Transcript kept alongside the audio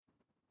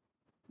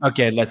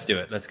Okay, let's do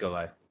it. Let's go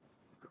live.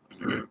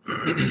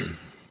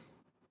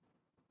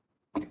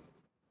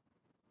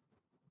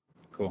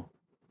 Cool.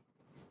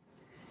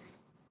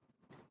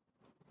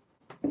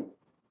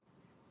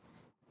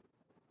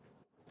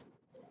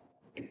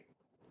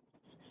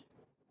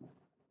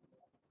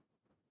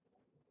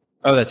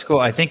 Oh, that's cool.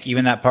 I think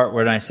even that part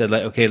where I said,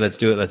 like, okay, let's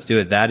do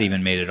it, that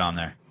even made it on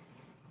there.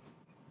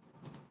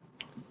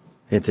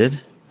 It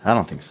did? I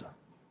don't think so.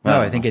 No,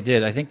 I think it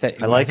did. I think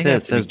that I like that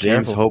it says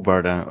James careful.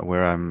 Hobart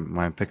where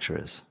my picture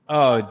is.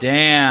 Oh,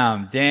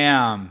 damn.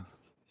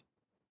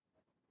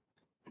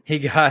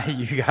 You got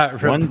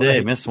replaced. One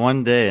day, miss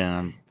one day, and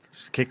I'm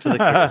just kicked to the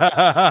curb.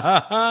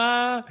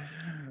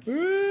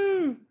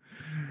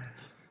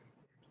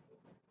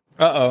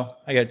 Uh-oh.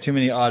 I got too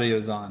many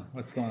audios on.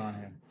 What's going on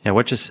here? Yeah,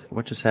 what just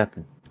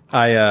happened?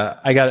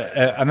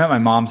 I'm at my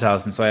mom's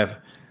house, and so I have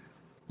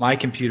my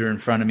computer in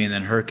front of me and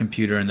then her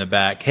computer in the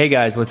back. Hey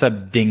guys, what's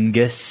up,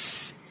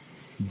 Dingus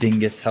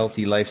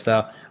Healthy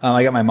Lifestyle?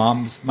 I got my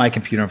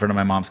computer in front of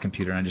my mom's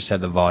computer, and I just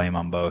had the volume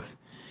on both.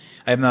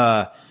 I'm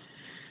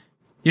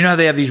you know how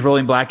they have these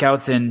rolling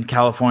blackouts in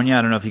California?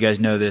 I don't know if you guys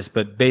know this,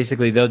 but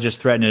basically they'll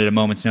just threaten it at a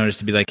moment's notice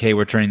to be like, hey,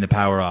 we're turning the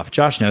power off.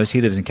 Josh knows, he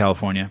lives in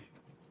California.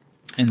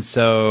 And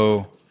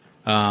so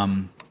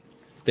I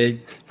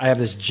have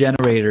this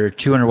generator,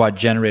 200-watt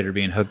generator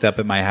being hooked up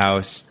at my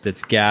house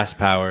that's gas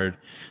powered,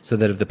 so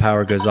that if the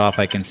power goes off,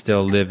 I can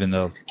still live in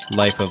the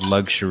life of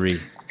luxury.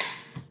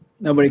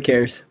 Nobody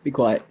cares. Be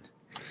quiet.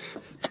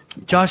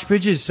 Josh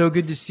Bridges, so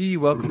good to see you.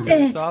 Welcome to the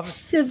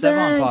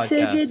Sevon podcast.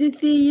 So good to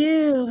see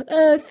you.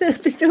 Oh, it's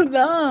been so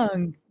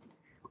long.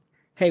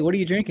 Hey, what are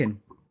you drinking?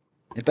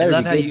 It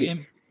better be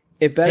good.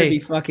 It better be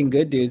fucking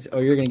good, dudes,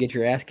 or you're gonna get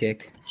your ass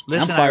kicked.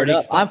 Listen,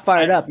 I'm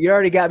fired up. You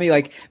already got me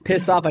like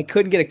pissed off. I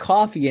couldn't get a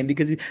coffee in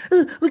because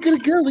we gotta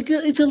go.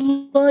 It's a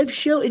live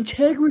show.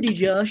 Integrity,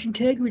 Josh.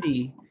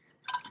 Integrity.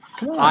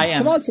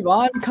 Come on,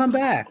 Savon. Come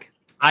back.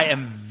 I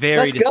am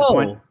very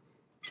disappointed.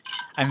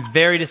 I'm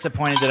very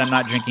disappointed that I'm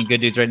not drinking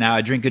Good Dudes right now.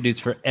 I drink Good Dudes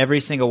for every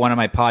single one of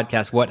my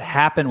podcasts. What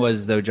happened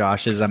was, though,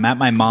 Josh, is I'm at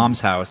my mom's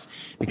house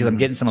because I'm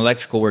getting some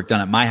electrical work done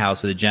at my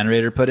house with a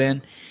generator put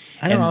in.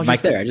 I don't know. I was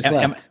just there. I just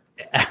left.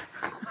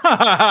 Where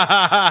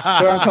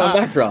I'm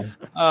coming back from?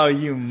 Oh,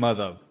 you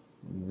mother.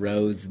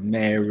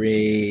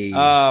 Rosemary.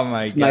 Oh, my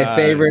God. It's my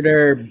favorite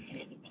herb.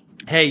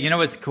 Hey, you know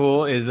what's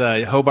cool is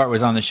Hobart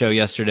was on the show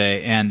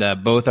yesterday, and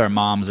both our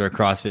moms are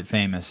CrossFit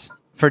famous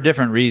for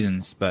different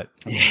reasons, but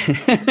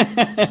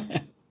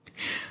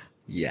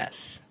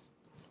yes.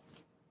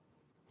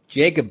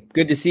 Jacob,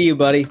 good to see you,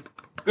 buddy.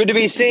 Good to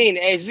be seen.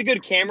 Hey, is this a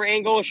good camera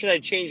angle, or should I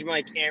change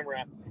my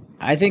camera?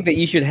 I think that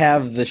you should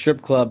have the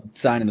strip club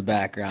sign in the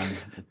background.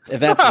 If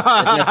that's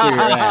where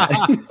you're at.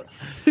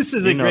 This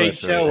is a great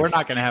show. We're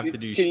not going to have to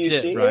do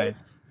shit, right?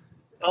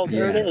 Oh,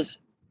 there it is.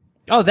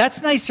 Oh,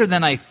 that's nicer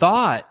than I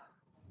thought.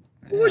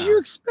 What would you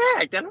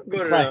expect? I don't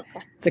go to.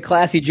 It's a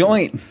classy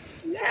joint.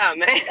 Yeah,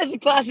 man, it's a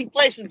classy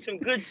place with some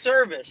good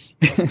service.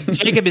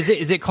 Jacob, is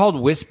it called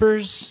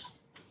Whispers?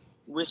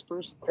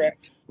 Whispers,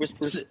 correct?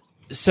 Whispers.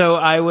 So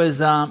I was.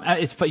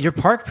 You're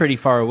parked pretty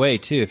far away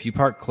too. If you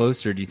park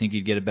closer, do you think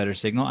you'd get a better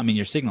signal? I mean,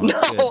 your signal is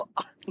good.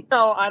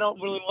 No, I don't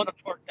really want to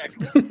park that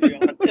close, to be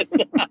honest.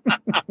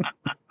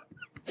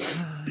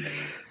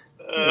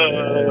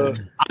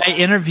 I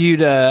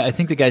interviewed. I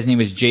think the guy's name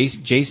is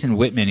Jason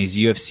Whitman. He's a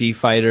UFC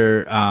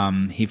fighter.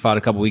 He fought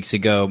a couple weeks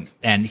ago,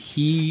 and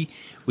he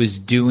was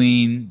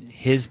doing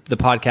the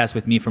podcast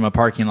with me from a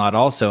parking lot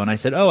also. And I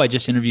said, I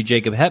just interviewed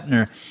Jacob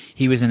Heppner.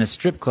 He was in a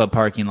strip club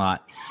parking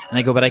lot. And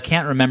I go, but I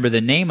can't remember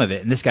the name of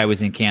it. And this guy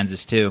was in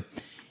Kansas too.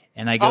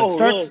 And I go,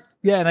 really?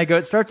 Yeah. And I go,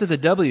 it starts with a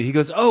W. He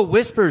goes,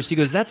 Whispers. He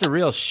goes, that's a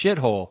real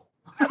shithole.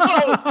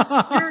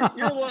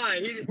 You're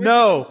lying.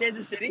 No.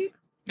 Kansas City?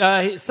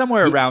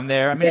 Somewhere around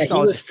there. I mean, he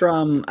was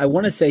from, I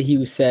want to say he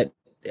was set.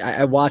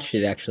 I watched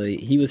it actually.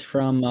 He was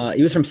from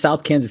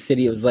South Kansas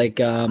City. It was like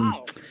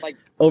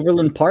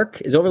Overland Park.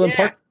 Is Overland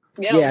Park?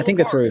 Yeah, I think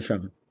that's where he was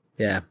from.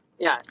 Yeah.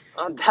 Yeah,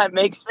 that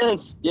makes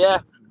sense. Yeah.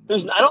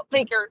 I don't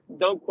think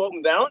don't quote me,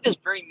 but I don't think there's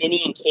very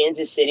many in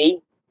Kansas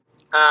City.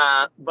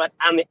 But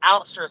on the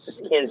outskirts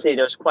of Kansas City,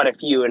 there's quite a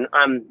few, and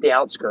I'm the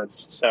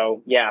outskirts.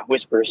 So, yeah,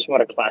 Whispers. What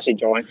a classy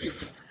joint.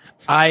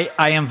 I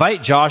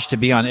invite Josh to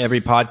be on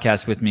every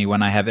podcast with me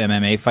when I have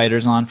MMA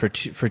fighters on for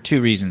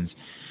two reasons.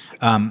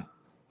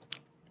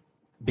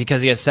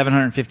 Because he has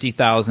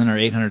 750,000 or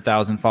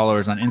 800,000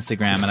 followers on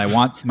Instagram, and I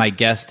want my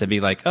guests to be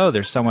like,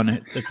 there's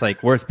someone that's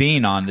like worth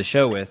being on the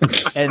show with.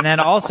 And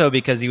then also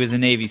because he was a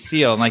Navy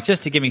SEAL, and like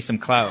just to give me some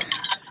clout.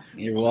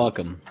 You're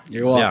welcome,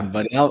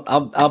 buddy.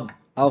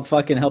 I'll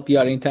fucking help you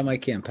out anytime I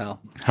can,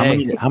 pal.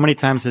 How many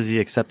times has he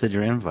accepted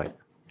your invite?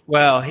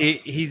 Well,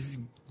 he's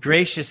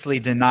graciously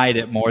denied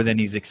it more than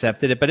he's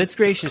accepted it, but it's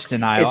gracious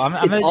denial.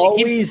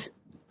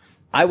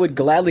 I would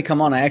gladly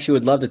come on. I actually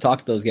would love to talk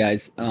to those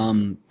guys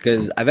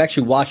because I've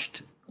actually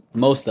watched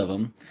most of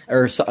them,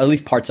 or at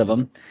least parts of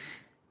them.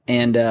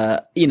 And,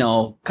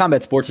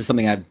 combat sports is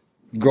something I've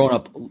grown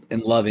up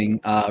in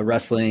loving,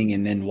 wrestling,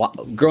 and then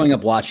growing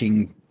up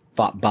watching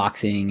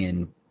boxing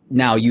and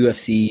now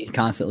UFC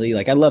constantly.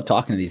 Like I love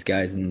talking to these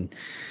guys and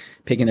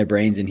picking their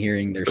brains and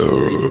hearing their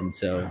stories. And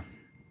so,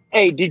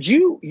 Hey, did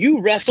you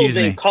wrestled Excuse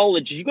me. in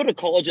college? Did you go to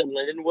college at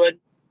Lindenwood?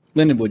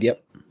 Lindenwood,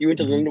 yep. You went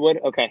to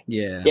Lindenwood? Okay.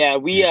 Yeah.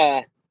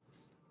 Yeah,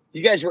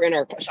 you guys were in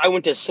our. So I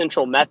went to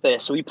Central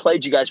Methodist, so we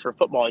played you guys for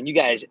football, and you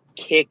guys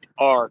kicked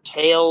our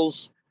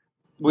tails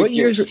with What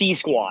your years- C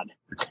squad.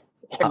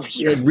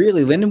 Yeah,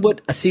 really, Lindenwood.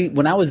 See,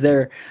 when I was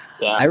there,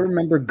 Yeah. I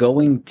remember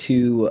going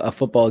to a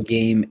football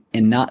game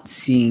and not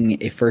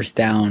seeing a first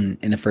down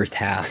in the first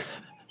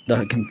half.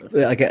 In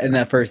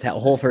that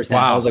whole first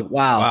half, Wow. I was like,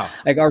 wow.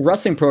 Like our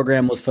wrestling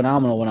program was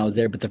phenomenal when I was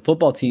there, but the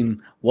football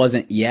team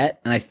wasn't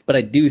yet. But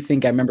I do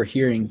think I remember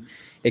hearing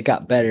it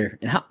got better.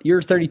 And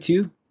you're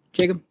 32,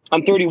 Jacob?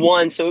 I'm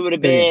 31, so it would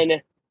have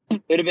been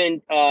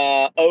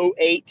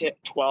 08 to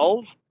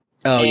 12.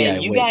 Oh And yeah,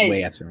 you way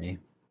guys- after me.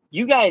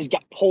 You guys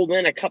got pulled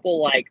in a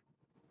couple like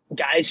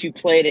guys who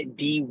played at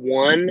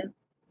D1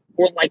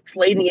 or like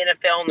played in the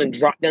NFL and then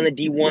dropped down to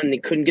D1 and they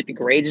couldn't get the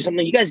grades or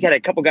something. You guys got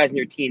a couple guys in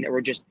your team that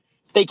were just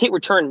they can't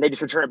return. They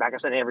just return it back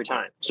upside down every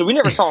time. So we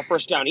never saw a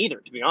first down either,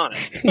 to be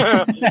honest,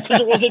 because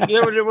there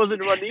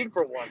wasn't a need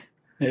for one.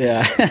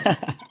 Yeah.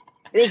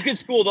 It was a good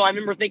school though. I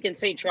remember thinking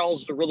St.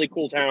 Charles is a really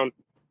cool town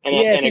and,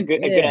 Yeah, a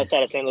good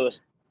outside of St. Louis.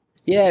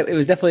 Yeah,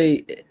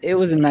 it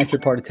was a nicer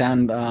part of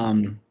town.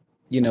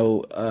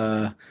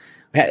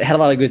 Had a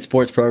lot of good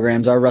sports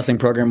programs. Our wrestling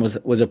program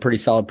was a pretty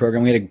solid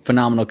program. We had a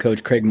phenomenal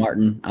coach, Craig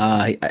Martin.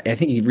 I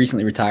think he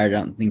recently retired.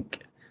 I don't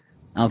think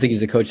he's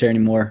the coach there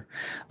anymore.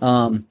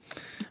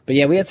 But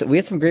yeah, we had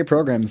some great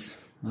programs.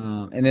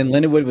 And then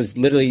Lindenwood was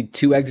literally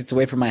 2 exits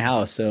away from my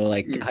house, so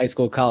like high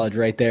school, college,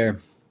 right there.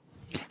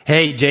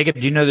 Hey, Jacob,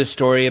 do you know the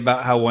story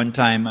about how one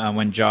time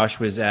when Josh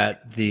was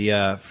at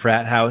the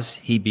frat house,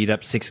 he beat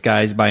up 6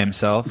 guys by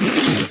himself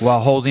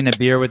while holding a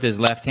beer with his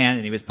left hand,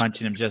 and he was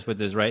punching him just with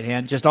his right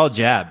hand? Just all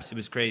jabs. It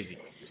was crazy.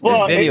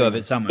 There's video of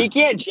it somewhere. He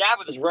can't jab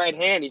with his right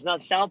hand. He's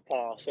not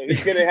southpaw, so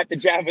he's going to have to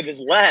jab with his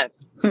left.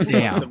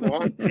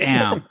 Damn.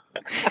 Damn.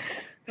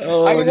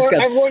 Oh, I've I just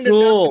got learned enough in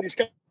schooled. these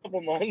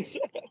couple months.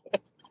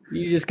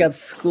 You just got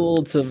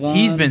schooled, Savon.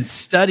 He's been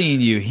studying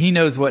you. He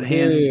knows what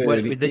hand,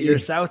 Dude. that you're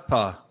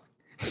southpaw.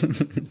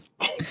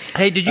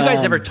 Hey, did you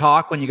guys ever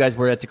talk when you guys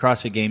were at the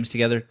CrossFit Games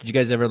together? Did you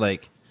guys ever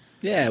like?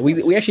 Yeah,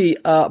 we actually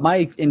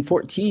in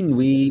 14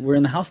 we were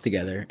in the house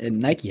together in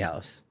Nike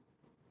house.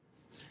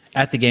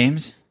 At the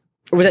games?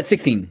 Or was that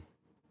 16?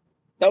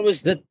 That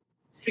was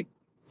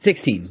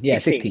 16. Yeah,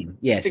 16. 16.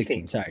 Yeah, 16.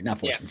 16. Sorry, not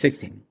 14. Yeah.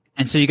 16.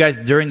 And so you guys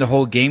during the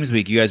whole games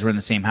week, you guys were in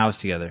the same house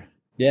together.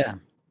 Yeah.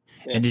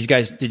 And did you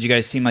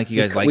guys seem like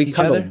you guys liked we each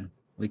cuddled. other?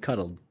 We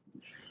cuddled.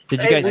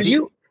 Did you Hey, guys see?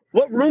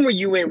 what room were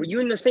you in? Were you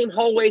in the same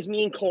hallway as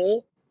me and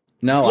Cole?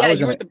 No, Yeah, I was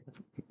you in were a, at the-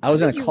 I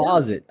was in a you were.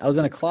 closet. I was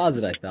in a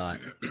closet, I thought.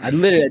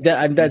 I'm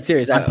dead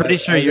serious. I'm pretty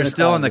sure you're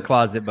still in the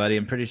closet. closet, buddy.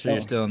 I'm pretty sure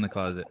you're Oh. still in the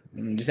closet.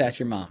 Just ask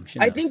your mom. She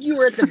I knows. think you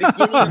were at the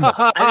beginning.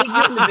 I think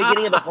you were in the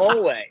beginning of the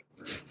hallway.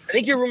 I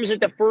think your room was at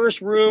the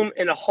first room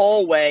in the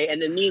hallway,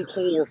 and then me and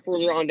Cole were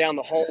further on down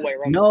the hallway.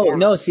 Around the corner.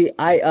 No. See,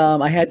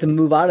 I had to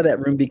move out of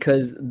that room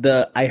because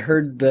I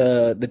heard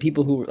the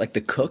people who were like the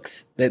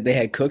cooks that they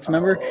had cooks,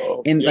 remember,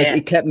 and like yeah.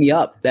 it kept me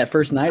up that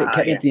first night. It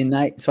kept me yeah. up the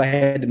night, so I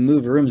had to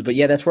move rooms. But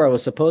yeah, that's where I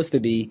was supposed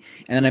to be,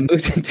 and then I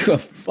moved into a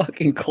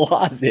fucking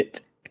closet.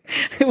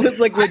 It was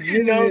like I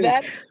didn't know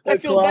that. I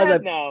feel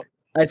bad now.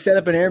 I set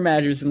up an air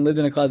mattress and lived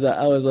in a closet.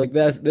 I was like,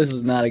 this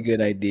was not a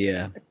good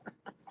idea.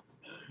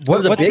 It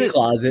was a big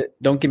closet.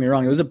 Don't get me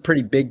wrong. It was a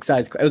pretty big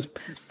size. It was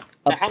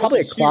The house probably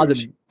a is closet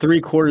huge.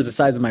 3/4 the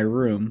size of my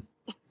room.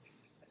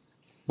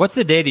 What's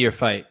the date of your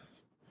fight?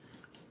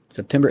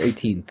 September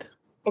 18th.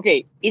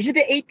 Okay, is it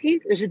the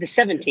 18th or is it the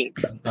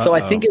 17th? So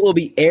I think it will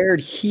be aired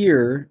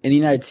here in the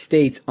United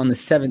States on the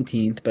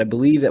 17th, but I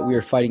believe that we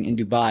are fighting in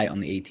Dubai on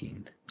the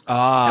 18th.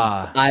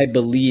 I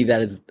believe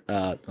that is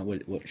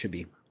what it should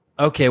be.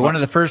 Okay. One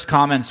of the first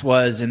comments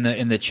was in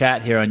the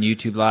chat here on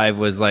YouTube Live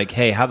was like,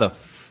 "Hey,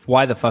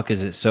 why the fuck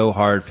is it so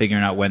hard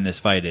figuring out when this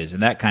fight is?"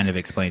 And that kind of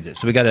explains it.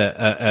 So we got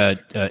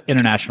a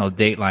international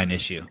dateline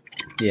issue.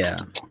 Yeah.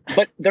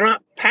 But they're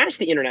not past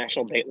the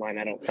international date line,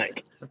 I don't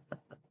think.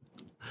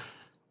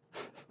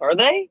 Are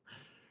they?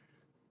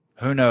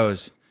 Who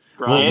knows?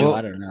 Brian? Well,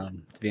 I don't know,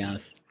 to be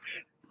honest.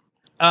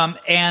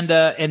 And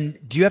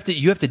do you have to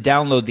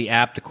download the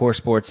app, the Core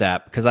Sports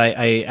app? Because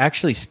I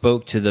actually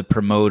spoke to the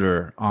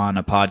promoter on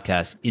a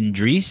podcast.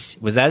 Idris,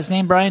 was that his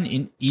name,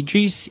 Brian?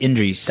 Idris.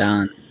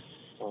 Don.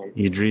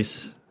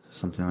 Idris,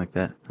 something like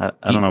that.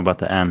 I don't know about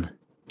the N.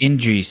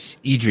 Idris.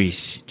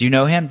 Do you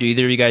know him? Have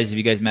you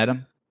guys met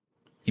him?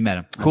 You met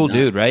him. Cool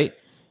dude, right?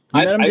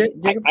 You met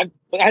him, Jacob?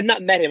 I have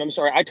not met him. I'm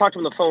sorry. I talk to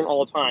him on the phone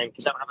all the time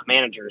because I don't have a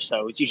manager,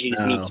 so it's usually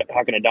just me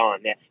talking to Don.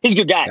 Yeah, he's a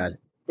good guy. Got it.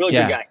 Really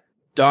Yeah. good guy.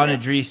 Don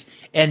Idris.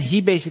 And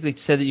he basically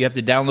said that you have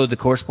to download the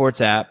Core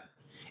Sports app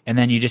and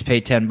then you just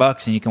pay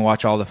 $10 and you can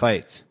watch all the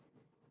fights.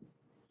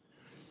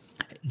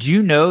 Do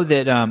you know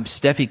that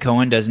Steffi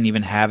Cohen doesn't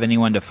even have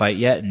anyone to fight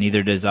yet, and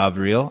neither does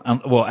Avril?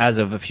 Well, as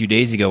of a few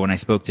days ago when I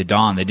spoke to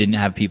Don, they didn't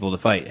have people to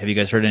fight. Have you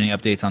guys heard any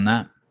updates on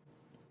that?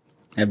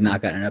 I have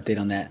not gotten an update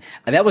on that.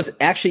 That was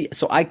actually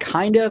so. I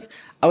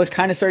was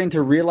kind of starting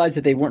to realize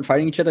that they weren't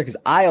fighting each other because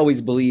I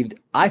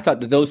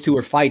thought that those two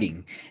were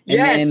fighting.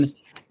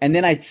 And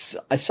then I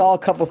saw a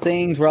couple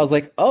things where I was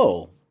like,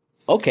 oh,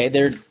 okay,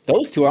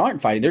 those two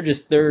aren't fighting.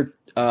 They're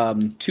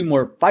two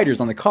more fighters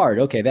on the card.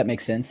 Okay, that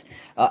makes sense.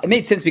 It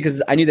made sense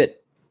because I knew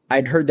that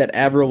I'd heard that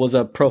Avril was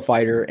a pro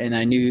fighter and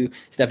I knew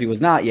Steffi was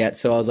not yet.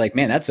 So I was like,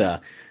 man, that's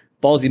a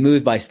ballsy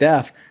move by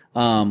Steph,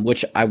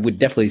 which I would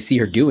definitely see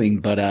her doing.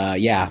 But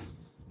yeah,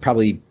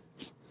 probably,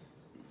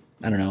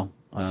 I don't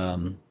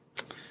know.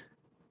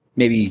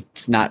 Maybe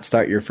not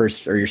start your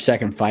first or your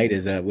second fight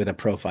with a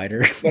pro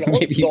fighter. But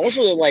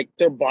also, like,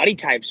 their body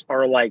types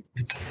are like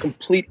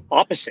complete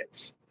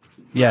opposites.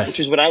 Yes,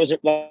 which is what I was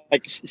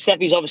like.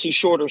 Steffi's obviously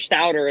shorter,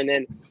 stouter, and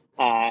then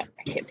I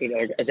can't think of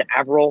her. Is it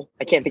Avril?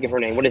 I can't think of her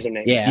name. What is her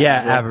name?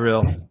 Yeah,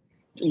 Avril.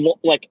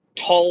 Like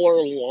taller,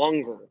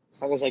 longer.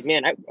 I was like,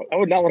 man, I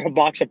would not want to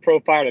box a pro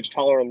fighter that's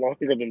taller and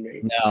longer than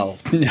me. No.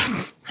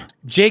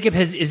 Jacob,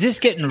 is this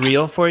getting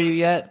real for you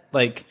yet?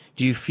 Like,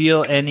 do you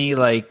feel any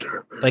like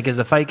is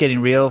the fight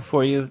getting real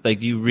for you? Like,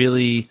 do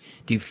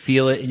you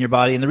feel it in your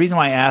body? And the reason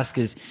why I ask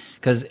is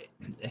because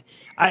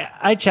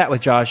I chat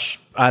with Josh,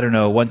 I don't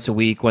know, once a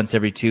week, once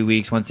every 2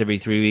 weeks, once every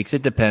 3 weeks.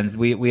 It depends.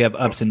 We have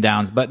ups and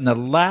downs. But in the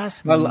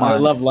last month, our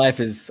love life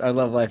is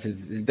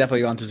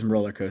definitely gone through some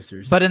roller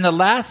coasters. But in the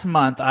last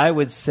month, I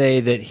would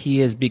say that he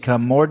has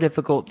become more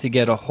difficult to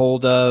get a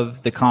hold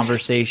of. The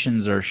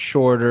conversations are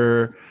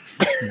shorter.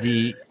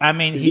 He's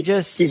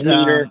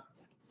meaner.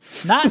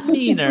 Not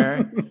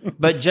meaner,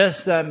 but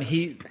just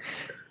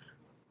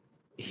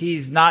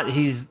he's not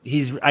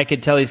I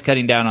could tell he's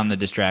cutting down on the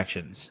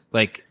distractions.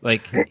 Like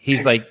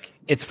he's like,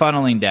 it's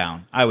funneling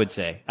down, I would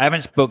say. I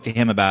haven't spoke to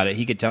him about it.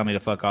 He could tell me to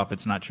fuck off.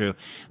 It's not true.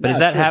 But no, is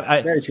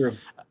that very true.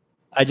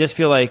 I just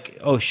feel like,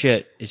 oh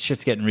shit,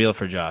 shit's getting real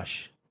for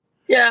Josh.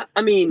 Yeah,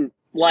 I mean,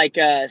 like,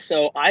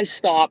 so I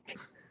stopped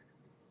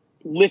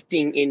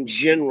lifting in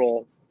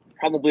general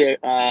probably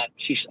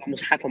she's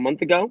almost half a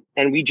month ago,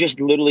 and we just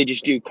literally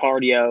just do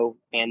cardio.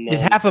 And is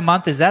half a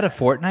month? Is that a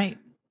fortnight?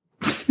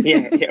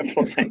 Yeah,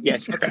 fortnight.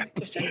 Yes, correct.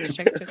 Just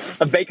check.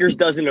 A baker's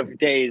dozen of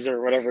days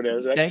or whatever it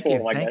is. That's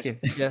cool, I guess.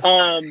 Yes.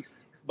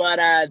 But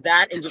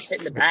that and just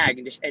hitting the bag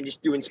and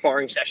just doing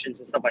sparring sessions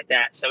and stuff like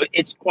that. So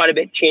it's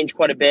changed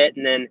quite a bit.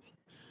 And then,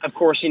 of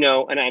course, and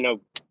I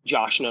know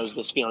Josh knows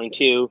this feeling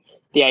too.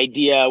 The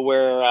idea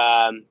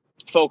where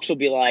folks will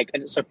be like,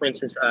 so for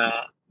instance,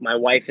 my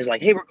wife is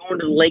like, hey, we're going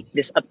to the lake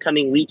this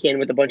upcoming weekend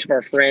with a bunch of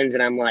our friends.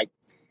 And I'm like,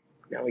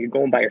 no, you're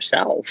going by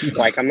yourself.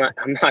 Like, I'm not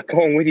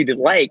going with you to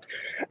the lake.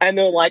 And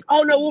they're like,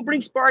 oh no, we'll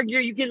bring spar gear.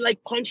 You can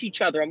like punch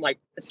each other. I'm like,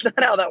 that's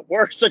not how that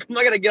works. Like, I'm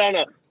not going to get on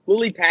a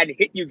lily pad and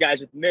hit you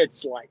guys with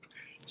mitts. Like,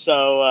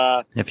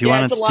 so, if you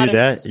wanted to do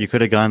that, you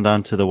could have gone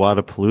down to the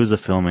Wadapalooza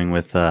filming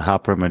with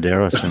Hopper,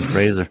 Medeiros, and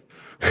Fraser.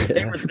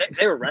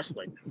 They were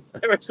wrestling.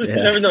 There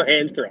was no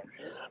hands thrown.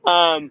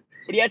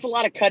 But yeah, it's a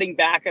lot of cutting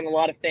back on a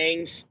lot of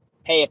things.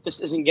 Hey, if this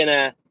isn't going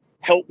to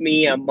help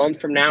me a month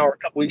from now or a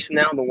couple weeks from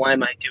now, then why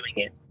am I doing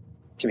it?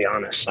 To be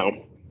honest, so.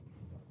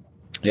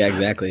 Yeah,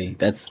 exactly.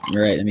 That's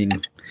right. I mean,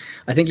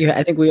 I think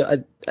we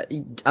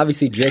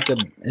obviously Jacob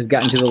has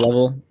gotten to the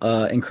level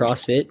in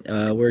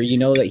CrossFit where you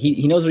know that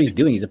he knows what he's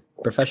doing. He's a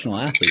professional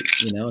athlete.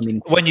 You know, I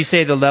mean, when you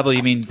say the level,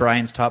 you mean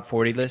Brian's top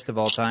 40 list of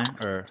all time,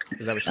 or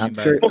is that what you mean?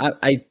 I'm sure.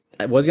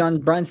 I was he on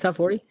Brian's top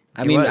 40?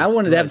 I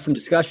wanted to have some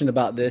discussion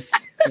about this.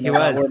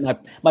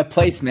 About my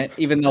placement,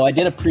 even though I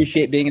did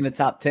appreciate being in the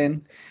top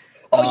 10.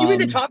 Oh, you in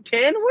the top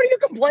 10? What are you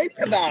complaining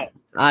about?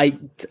 I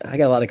got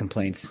a lot of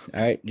complaints.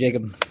 All right,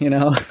 Jacob,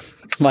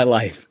 it's my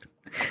life.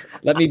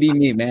 Let me be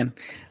me, man.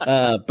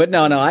 But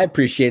no, I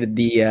appreciated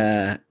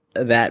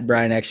that,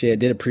 Brian. Actually, I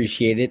did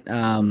appreciate it.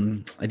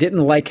 I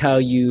didn't like how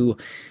you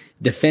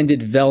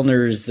defended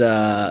Vellner's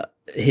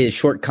his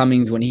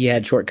shortcomings when he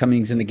had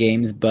shortcomings in the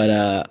games,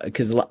 but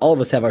because all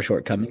of us have our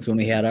shortcomings when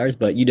we had ours.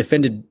 But you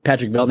defended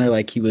Patrick Vellner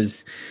like he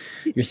was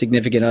your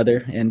significant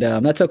other, and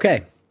that's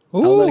okay.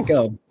 Ooh. I'll let it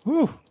go.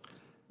 Ooh.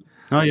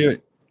 No, you're.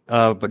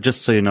 But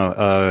just so you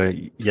know,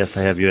 yes,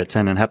 I have you at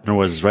 10, and Heppner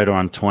was right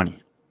around 20.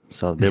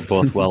 So they're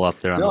both well up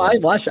there. On no, I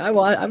watched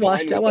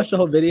the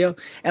whole video,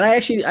 and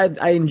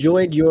I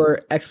enjoyed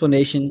your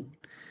explanation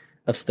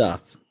of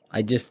stuff.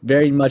 I just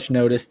very much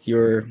noticed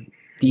your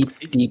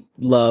deep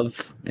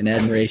love and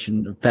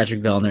admiration of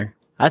Patrick Vellner.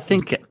 I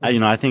think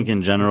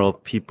in general,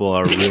 people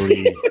are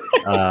really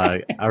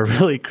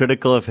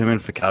critical of him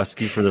and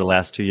Fikowski for the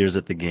last 2 years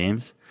at the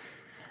games,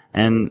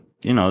 and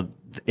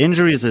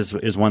injuries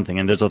is one thing,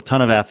 and there's a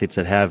ton of athletes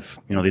that have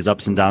these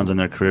ups and downs in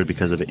their career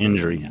because of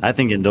injury. I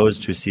think in those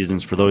 2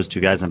 seasons, for those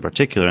 2 guys in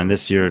particular, and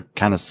this year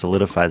kind of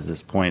solidifies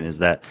this point, is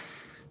that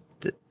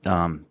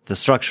the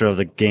structure of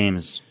the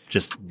games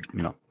just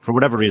for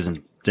whatever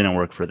reason didn't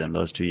work for them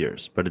those 2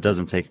 years. But it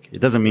doesn't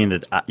mean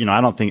that I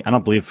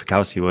don't believe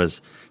Fikowski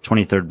was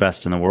 23rd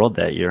best in the world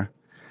that year,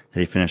 that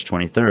he finished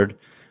 23rd.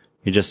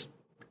 He just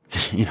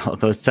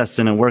those tests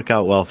didn't work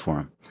out well for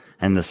him.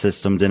 And the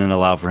system didn't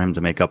allow for him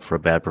to make up for a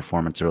bad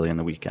performance early in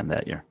the weekend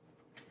that year.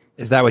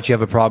 Is that what you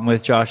have a problem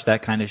with, Josh?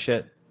 That kind of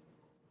shit?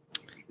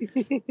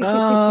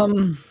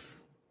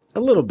 A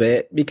little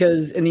bit,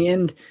 because in the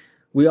end,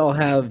 we all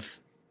have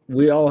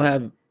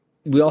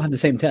the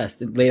same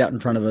test laid out in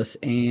front of us,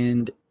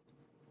 and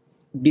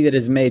be that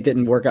as may, it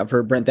didn't work out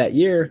for Brent that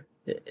year.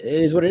 It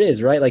is what it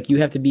is, right? Like, you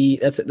have to be,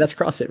 that's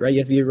CrossFit, right? You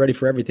have to be ready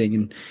for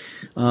everything.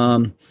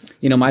 And,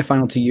 my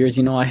final 2 years,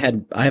 I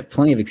have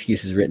plenty of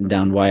excuses written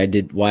down why I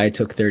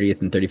took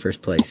 30th and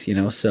 31st place,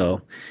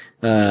 so,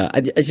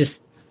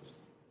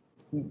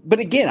 but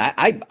again,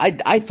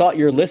 I thought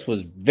your list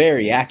was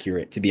very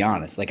accurate, to be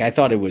honest. Like, I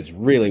thought it was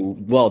really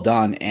well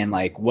done and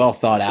like well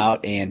thought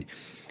out, and,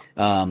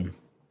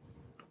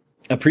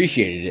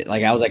 appreciated it.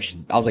 Like, I was like,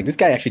 this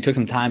guy actually took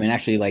some time and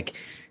actually like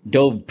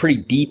dove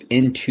pretty deep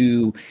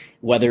into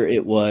whether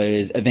it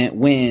was event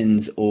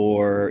wins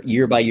or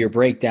year by year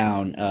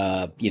breakdown,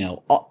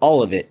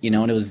 all of it, and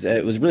it was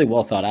really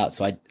well thought out.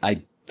 So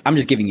I'm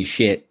just giving you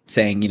shit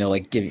saying,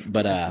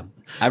 but I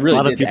really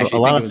a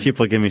lot of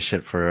people give me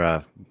shit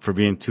for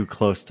being too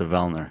close to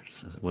Vellner,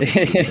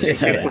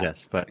 I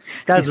guess, but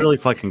guy's really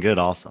fucking good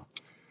also.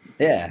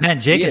 Yeah, man,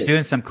 Jacob's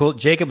doing some cool.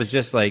 Jacob was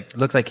just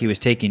looked like he was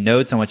taking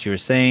notes on what you were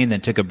saying, then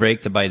took a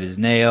break to bite his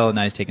nail.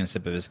 Now he's taking a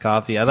sip of his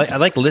coffee. I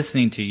like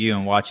listening to you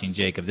and watching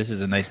Jacob. This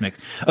is a nice mix.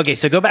 Okay,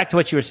 so go back to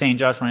what you were saying,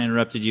 Josh, when I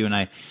interrupted you and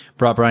I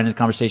brought Brian into the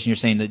conversation. You're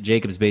saying that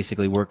Jacob's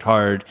basically worked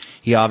hard.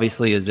 He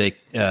obviously is a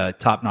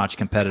top-notch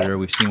competitor.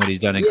 We've seen what he's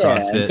done in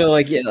CrossFit. And so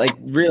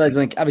realize,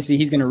 obviously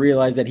he's going to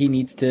realize that what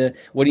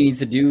he needs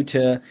to do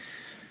to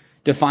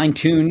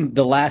fine-tune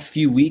the last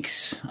few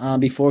weeks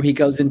before he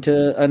goes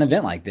into an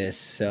event like this.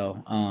 So,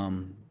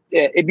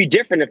 yeah, it'd be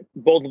different if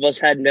both of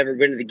us had never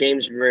been to the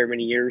games for very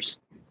many years.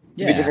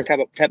 It'd be a different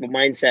type of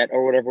mindset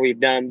or whatever we've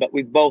done. But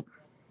we've both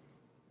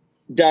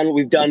done what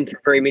we've done for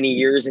very many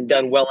years and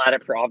done well at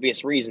it for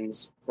obvious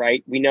reasons,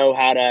 right? We know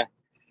how to.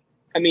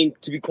 I mean,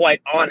 to be quite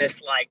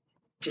honest, like,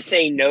 to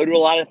say no to a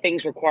lot of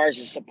things requires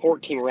a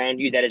support team around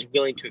you that is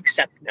willing to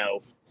accept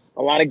no.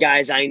 A lot of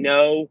guys I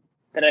know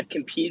that I've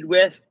competed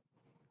with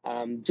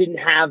didn't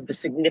have the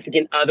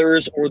significant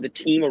others or the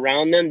team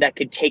around them that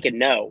could take a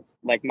no,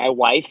 like my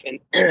wife. And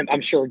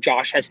I'm sure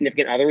Josh has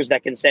significant others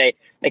that can say,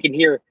 they can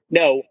hear,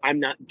 no, I'm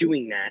not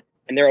doing that.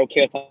 And they're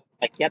okay with,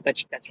 like, yeah,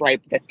 that's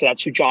right.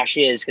 That's who Josh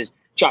is, because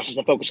Josh has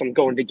to focus on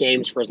going to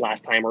games for his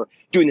last time or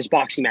doing this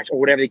boxing match or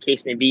whatever the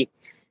case may be.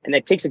 And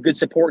that takes a good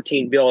support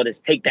team to be able to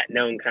take that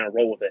no and kind of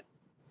roll with it.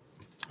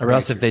 Or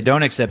else if they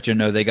don't accept your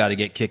no, they got to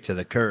get kicked to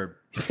the curb.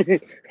 Yeah,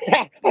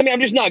 I mean,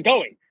 I'm just not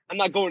going. I'm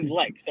not going to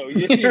leg. So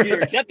you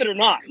either accept it or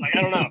not. Like,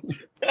 I don't know.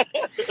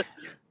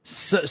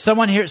 So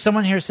someone here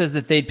says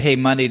that they'd pay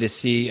money to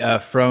see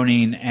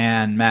Froning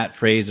and Matt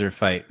Fraser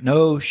fight.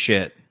 No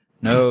shit.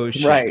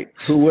 Right.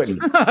 Who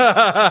wouldn't?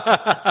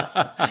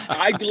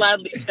 I'd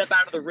gladly step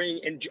out of the ring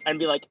and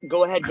be like,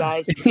 go ahead,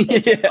 guys.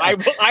 Yeah.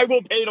 I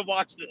will pay to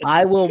watch this.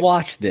 I will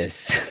watch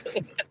this.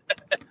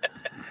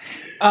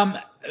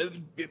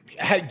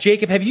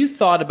 Jacob, have you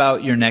thought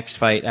about your next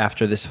fight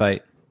after this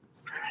fight?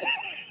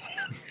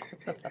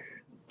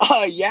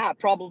 Yeah,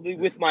 probably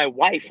with my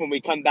wife when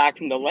we come back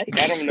from the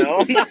lake. I don't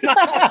know.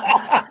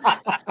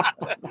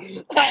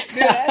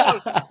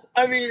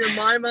 I mean, in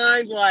my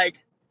mind, like,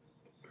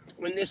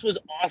 when this was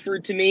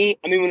offered to me,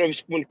 I mean,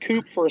 when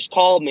Coop first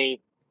called me,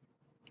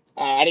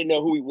 I didn't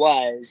know who he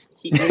was.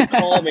 He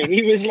called me.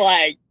 He was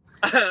like,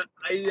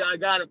 I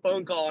got a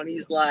phone call, and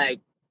he's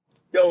like,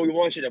 yo, we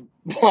want you to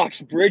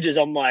box Bridges.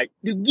 I'm like,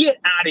 dude, get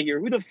out of here.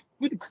 Who the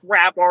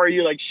crap are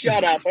you? Like,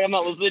 shut up. I'm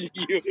not listening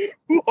to you.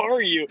 Who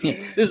are you?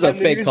 This is a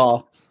fake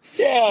call.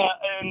 Yeah.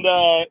 And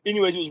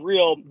anyways, it was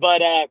real.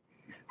 But I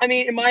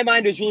mean, in my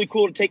mind, it was really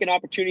cool to take an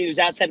opportunity that was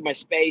outside of my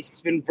space.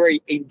 It's been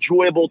very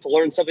enjoyable to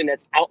learn something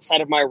that's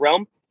outside of my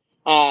realm.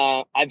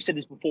 I've said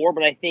this before,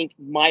 but I think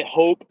my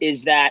hope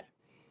is that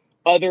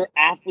other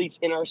athletes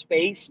in our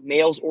space,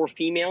 males or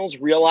females,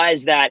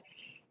 realize that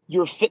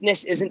your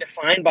fitness isn't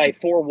defined by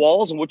four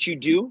walls and what you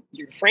do.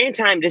 Your Fran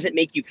time doesn't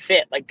make you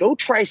fit. Like, go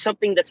try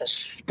something that's a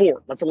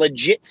sport, that's a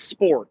legit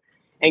sport,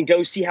 and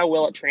go see how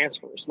well it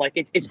transfers. Like,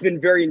 it's been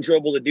very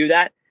enjoyable to do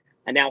that.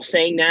 And now,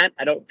 saying that,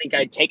 I don't think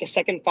I'd take a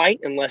second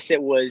fight unless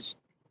it was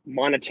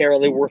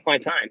monetarily worth my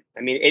time.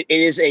 I mean, it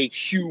is a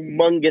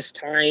humongous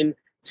time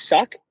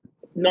suck,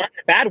 not in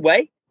a bad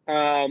way,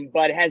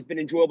 but it has been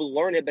enjoyable to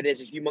learn it, but it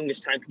is a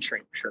humongous time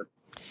constraint for sure.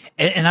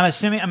 And I'm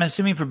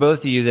assuming for both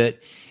of you that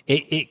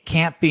it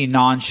can't be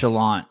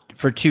nonchalant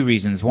for two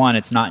reasons. One,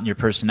 it's not in your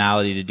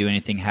personality to do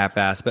anything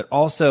half-assed, but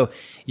also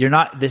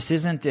this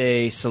isn't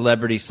a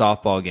celebrity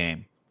softball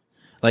game.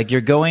 Like,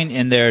 you're going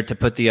in there to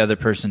put the other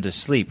person to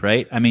sleep,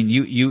 right? I mean,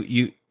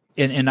 you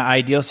in an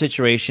ideal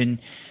situation,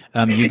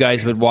 you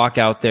guys would walk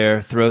out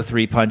there, throw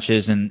 3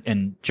 punches,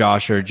 and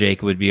Josh or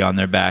Jake would be on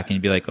their back, and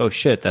you'd be like, oh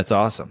shit, that's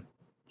awesome.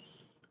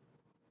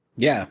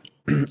 Yeah.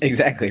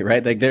 Exactly,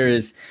 right? Like, there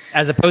is,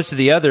 as opposed to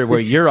the other where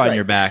you're on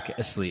your back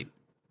asleep.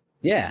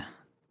 Yeah,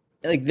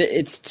 like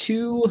it's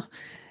too,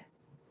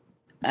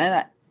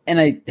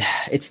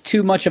 it's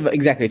too much of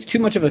it's too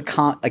much of a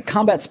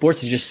combat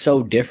sports is just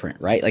so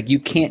different, right? Like, you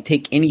can't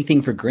take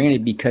anything for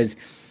granted because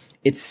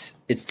it's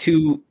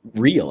too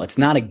real. It's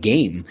not a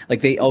game.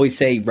 Like they always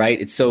say, right?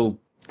 It's so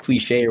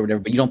cliche or whatever,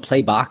 but you don't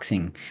play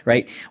boxing,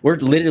 right? We're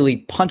literally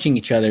punching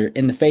each other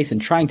in the face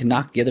and trying to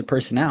knock the other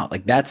person out.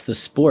 Like, that's the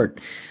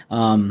sport.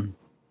 And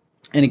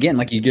again,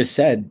 like you just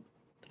said,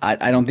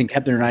 I don't think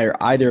Heppner and I, or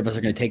either of us,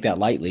 are going to take that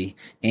lightly.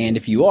 And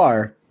if you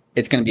are,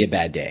 it's going to be a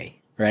bad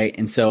day, right?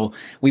 And so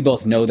we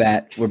both know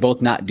that. We're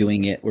both not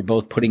doing it. We're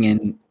both putting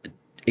in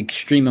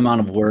extreme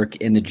amount of work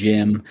in the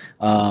gym,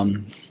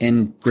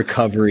 in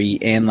recovery,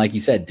 and like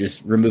you said,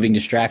 just removing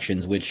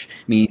distractions, which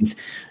means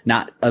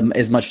not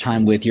as much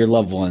time with your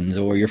loved ones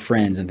or your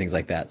friends and things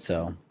like that.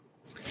 So,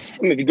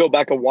 I mean, if you go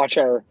back and watch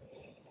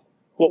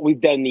what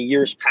we've done in the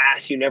years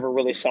past, you never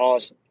really saw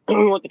us. We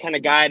weren't the kind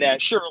of guy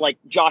that, sure, like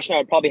Josh and I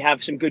would probably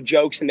have some good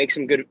jokes and make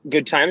some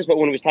good times, but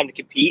when it was time to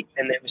compete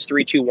and it was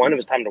 3-2-1, it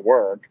was time to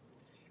work,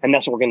 and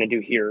that's what we're going to do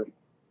here.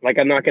 Like,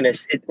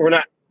 we're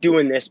not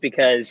doing this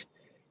because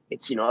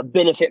it's, a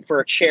benefit for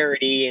a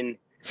charity. And,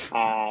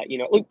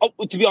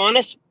 to be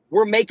honest,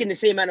 we're making the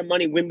same amount of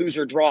money, win, lose,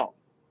 or draw.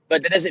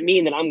 But that doesn't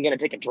mean that I'm going to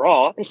take a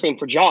draw. And same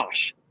for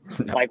Josh.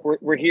 No. Like,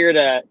 we're here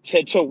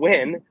to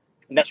win.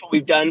 And that's what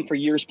we've done for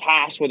years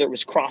past, whether it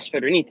was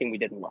CrossFit or anything we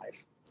did in life.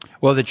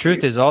 Well, the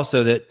truth is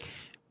also that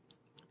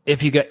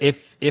if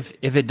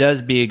it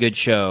does be a good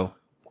show,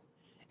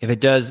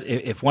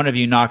 if one of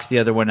you knocks the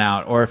other one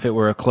out, or if it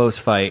were a close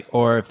fight,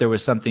 or if there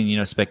was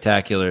something,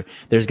 spectacular,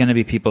 there's going to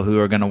be people who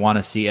are going to want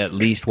to see at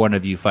least one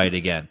of you fight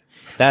again.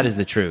 That is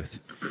the truth.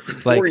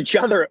 Like, or each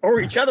other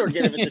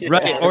again. If it's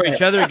right. Or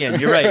each other again.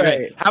 You're right.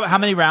 Right. How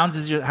many rounds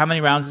is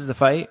the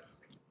fight?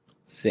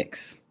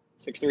 6.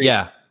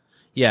 6-3.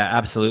 Yeah,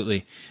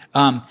 absolutely.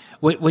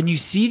 When you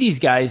see these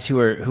guys who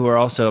are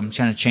also, I'm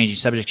trying to change the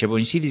subject here, but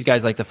when you see these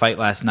guys like the fight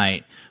last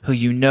night,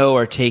 who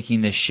are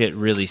taking this shit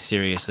really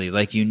seriously,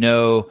 like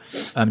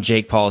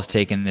Jake Paul is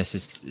taking this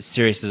as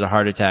serious as a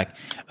heart attack.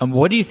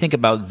 What do you think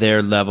about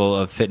their level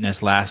of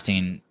fitness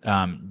lasting?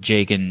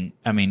 Jake and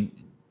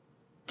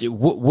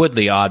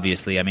Woodley,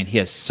 obviously, he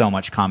has so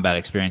much combat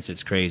experience,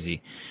 it's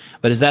crazy.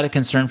 But is that a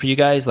concern for you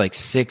guys? Like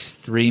 6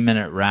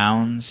 3-minute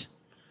rounds?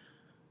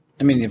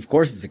 Of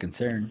course it's a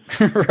concern,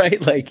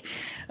 right? Like,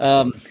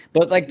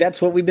 but like,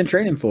 that's what we've been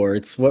training for.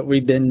 It's what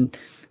we've been,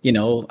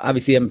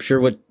 obviously I'm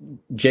sure what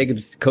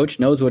Jacob's coach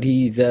knows what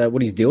he's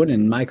doing,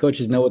 and my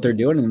coaches know what they're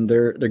doing, and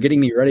they're getting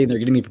me ready and they're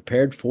getting me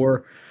prepared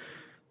for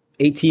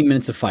 18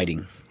 minutes of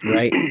fighting,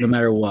 right? No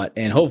matter what.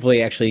 And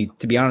hopefully, actually,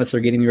 to be honest,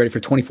 they're getting me ready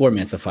for 24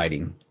 minutes of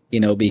fighting,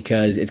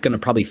 because it's going to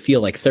probably feel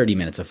like 30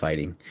 minutes of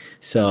fighting.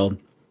 So,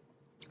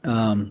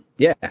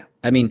 yeah,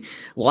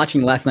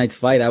 watching last night's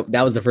fight,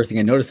 that was the first thing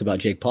I noticed about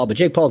Jake Paul. But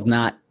Jake Paul's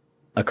not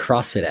a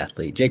CrossFit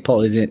athlete. Jake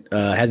Paul hasn't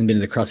been to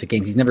the CrossFit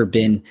Games. He's never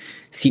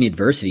seen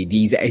adversity.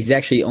 He's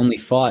actually only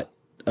fought.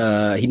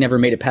 He never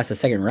made it past the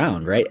second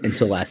round, right,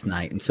 until last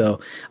night. And so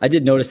I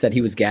did notice that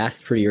he was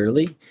gassed pretty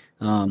early.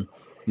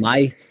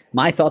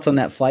 My thoughts on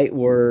that fight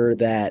were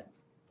that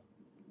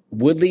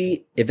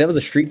Woodley, if that was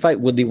a street fight,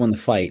 Woodley won the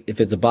fight.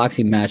 If it's a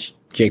boxing match,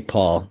 Jake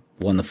Paul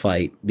won the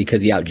fight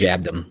because he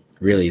out-jabbed him.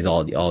 Really is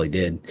all he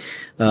did.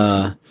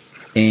 And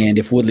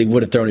if Woodley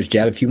would have thrown his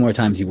jab a few more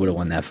times, he would have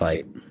won that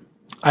fight.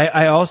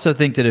 I also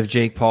think that if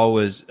Jake Paul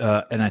was,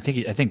 and I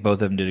think both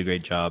of them did a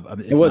great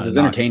job. It was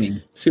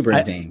entertaining, super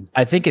entertaining.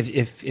 I think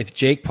if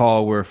Jake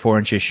Paul were 4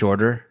 inches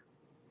shorter,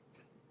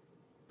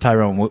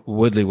 Tyrone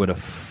Woodley would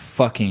have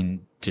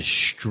fucking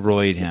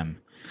destroyed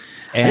him.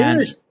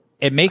 And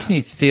it makes me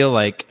feel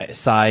like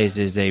size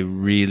is a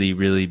really,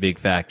 really big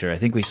factor. I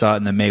think we saw it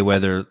in the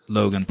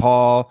Mayweather-Logan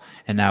Paul,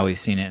 and now we've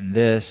seen it in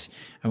this.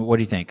 What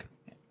do you think?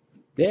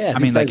 Yeah.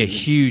 Like a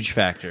huge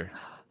factor.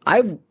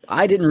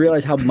 I didn't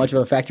realize how much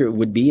of a factor it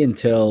would be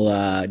until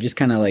just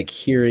kind of like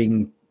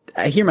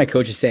I hear my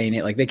coaches saying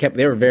it. Like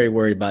they were very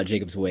worried about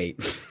Jacob's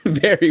weight.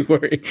 Very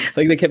worried.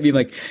 Like they kept being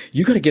like,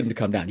 you got to get him to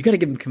come down. You got to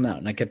get him to come out.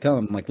 And I kept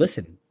telling him, like,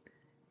 listen,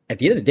 at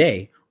the end of the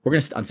day, we're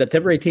going to, on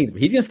September 18th,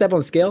 he's going to step on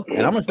the scale,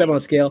 and I'm going to step on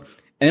the scale,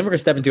 and then we're going to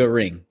step into a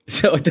ring.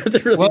 So it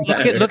doesn't really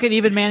matter. Look at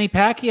even Manny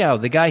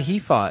Pacquiao, the guy he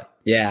fought.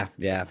 Yeah.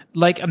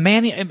 Like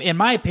Manny, in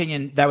my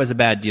opinion, that was a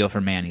bad deal for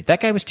Manny. That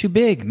guy was too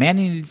big.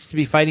 Manny needs to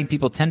be fighting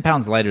people 10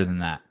 pounds lighter than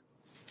that.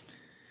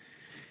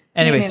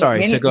 Anyway,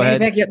 sorry. So go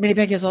ahead. Manny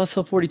Pacquiao's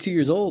also 42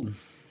 years old.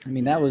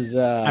 That was.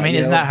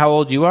 Isn't that how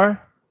old you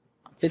are?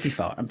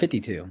 55. I'm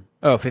 52.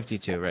 Oh,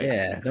 52, right?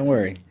 Yeah, don't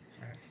worry.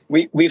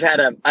 I've had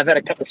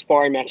a couple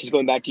sparring matches,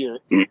 going back to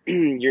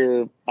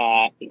your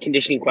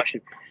conditioning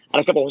question. I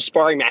had a couple of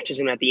sparring matches,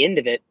 and at the end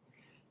of it,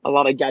 a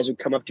lot of guys would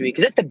come up to me,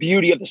 because that's the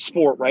beauty of the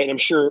sport, right? And I'm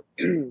sure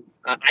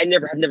I've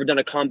never done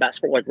a combat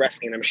sport like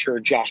wrestling, and I'm sure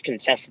Josh can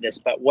attest to this.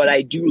 But what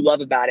I do love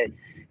about it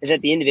is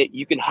at the end of it,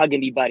 you can hug and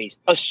be buddies,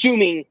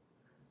 assuming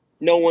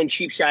no one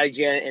cheap shotted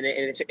you, and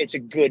it's a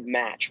good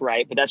match,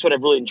 right? But that's what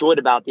I've really enjoyed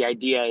about the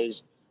idea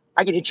is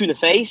I can hit you in the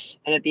face,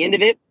 and at the end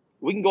of it,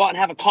 we can go out and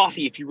have a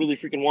coffee if you really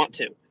freaking want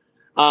to.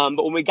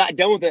 But when we got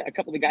done with it, a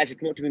couple of the guys had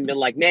come up to me and been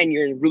like, man,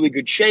 you're in really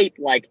good shape.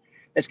 Like,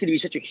 that's going to be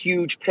such a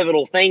huge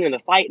pivotal thing in the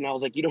fight. And I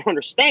was like, you don't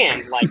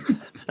understand. Like,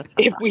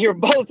 if we are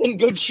both in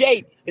good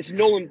shape, it's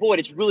null and void.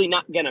 It's really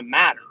not going to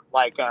matter.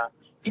 Like,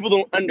 people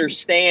don't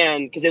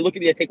understand, because they look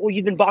at me and think, well,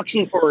 you've been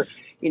boxing for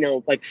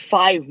like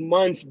 5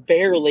 months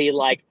barely,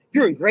 like,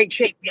 you're in great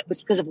shape. Yeah,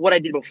 it's because of what I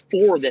did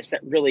before this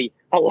that really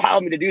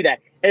allowed me to do that.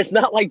 And it's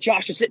not like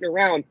Josh is sitting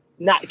around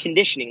not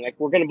conditioning. Like,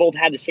 we're going to both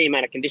have the same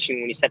amount of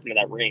conditioning when he stepped into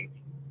that ring.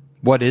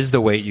 What is the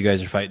weight you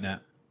guys are fighting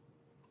at?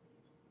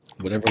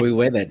 Whatever we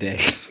weigh that day.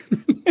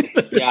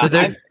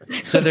 Yeah,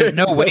 so there's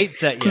no weight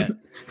set yet.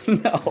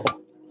 No.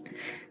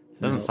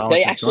 Doesn't sound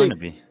like it's going to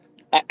be.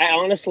 I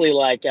honestly,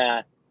 like,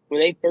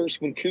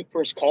 when Coop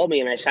first called me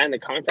and I signed the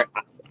contract,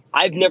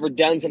 I've never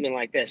done something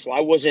like this. So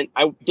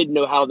I didn't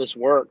know how this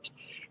worked.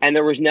 And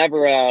there was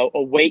never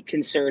a weight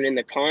concern in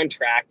the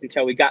contract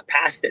until we got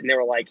past it. And they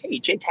were like, hey,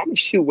 Jake, how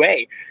much do you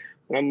weigh?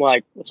 And I'm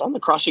like, it's on the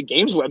CrossFit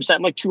Games website.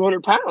 I'm like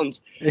 200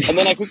 pounds. And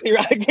then I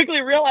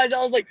quickly realized,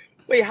 I was like,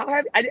 wait, how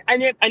have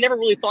I never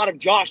really thought of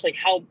Josh, like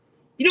how,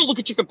 look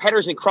at your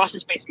competitors in CrossFit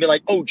space and be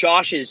like, oh,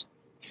 Josh is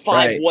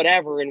 5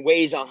 whatever and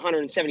weighs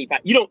 170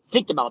 pounds. You don't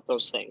think about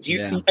those things.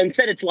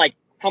 Instead, it's like,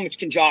 how much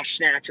can Josh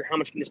snatch or how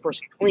much can this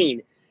person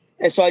clean?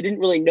 And so I didn't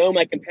really know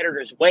my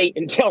competitor's weight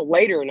until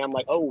later. And I'm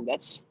like, oh,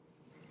 that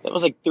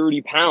was like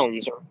 30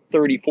 pounds or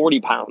 30, 40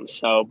 pounds.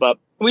 So, but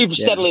we've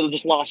steadily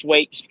just lost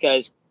weight just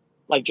because,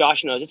 like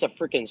Josh knows, it's a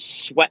freaking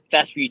sweat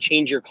fest where you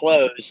change your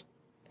clothes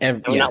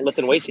and we're not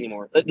lifting weights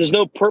anymore. There's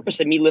no purpose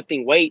of me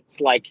lifting weights.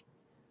 Like,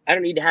 I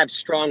don't need to have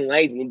strong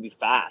legs. I need to be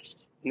fast.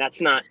 And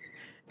that's not.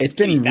 It's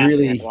been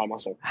really. A lot of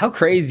muscle. How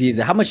crazy is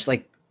it? How much,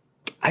 like,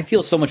 I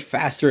feel so much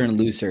faster and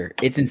looser.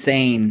 It's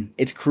insane.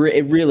 It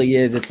really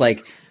is. It's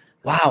like,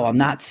 wow, I'm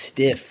not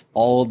stiff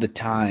all the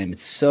time.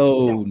 It's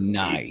so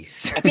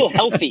nice. I feel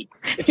healthy.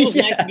 It feels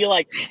nice to be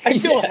like, I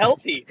feel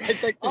healthy.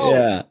 It's like,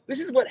 this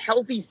is what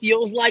healthy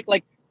feels like.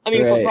 Like, I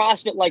mean, for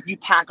CrossFit, like, you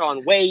pack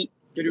on weight,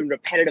 you're doing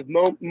repetitive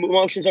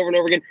motions over and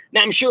over again.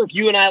 Now, I'm sure if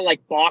you and I,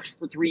 like, boxed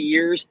for 3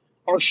 years,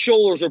 our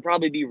shoulders would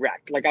probably be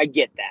wrecked. Like, I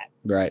get that.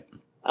 Right.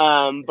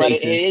 But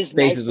faces, it is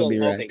faces nice will be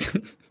healthy.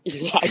 wrecked.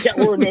 Yeah,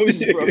 or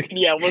nose is broken.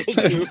 Yeah, one of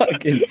the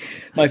two.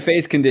 My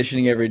face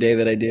conditioning every day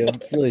that I do.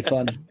 It's really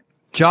fun.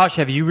 Josh,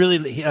 have you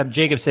really?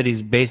 Jacob said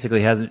he's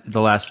basically hasn't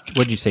the last.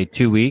 What'd you say?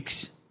 2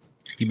 weeks.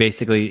 You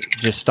basically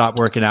just stop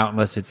working out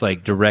unless it's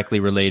like directly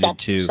related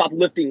to stop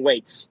lifting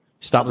weights.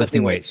 Stop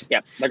lifting weights.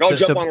 Yeah, like I'll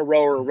jump on a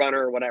row or a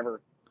runner or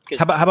whatever.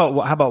 How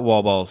about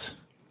wall balls?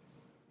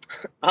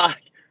 I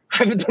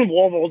haven't done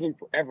wall balls in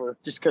forever,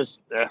 just because.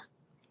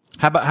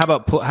 How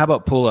about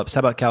pull-ups? How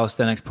about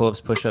calisthenics, pull-ups,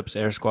 push-ups,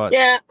 air squats?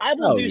 Yeah, I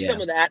will do some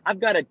of that.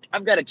 I've got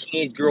a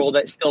teenage girl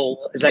that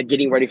still is like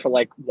getting ready for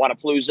like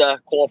Wadapalooza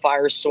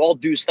qualifiers, so I'll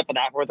do stuff of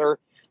that with her.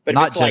 But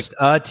not just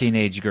like, a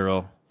teenage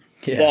girl.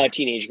 The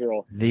teenage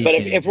girl. But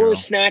if we're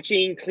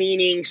snatching,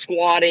 cleaning,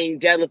 squatting,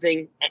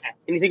 deadlifting,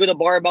 anything with a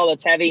barbell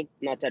that's heavy,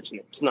 I'm not touching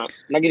it. It's not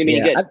going to be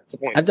any good. That's the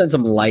point. I've done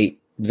some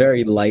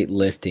very light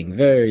lifting,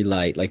 very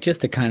light, like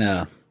just to kind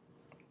of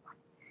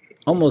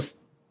almost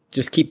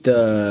just keep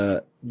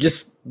it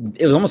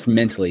was almost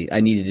mentally. I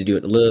needed to do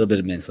it a little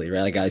bit mentally,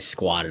 right? Like I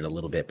squatted a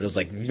little bit, but it was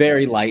like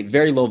very light,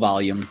 very low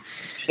volume.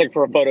 Just like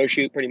for a photo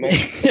shoot, pretty much.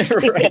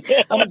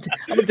 Right. I'm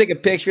gonna take a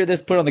picture of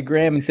this, put it on the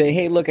gram, and say,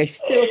 "Hey, look, I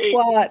still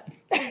squat."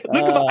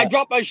 I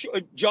dropped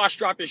Josh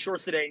dropped his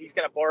shorts today, and he's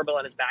got a barbell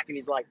on his back, and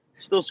he's like,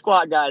 "Still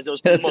squat, guys." That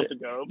was a month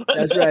ago.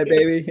 That's right,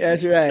 baby.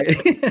 That's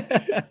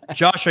right.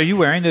 Josh, are you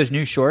wearing those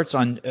new shorts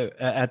on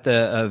at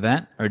the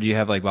event, or do you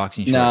have like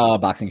boxing shorts? No,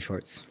 boxing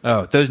shorts.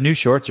 Oh, those new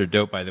shorts are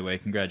dope, by the way.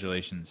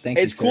 Congratulations. Thank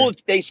you. It's cool.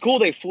 It's cool.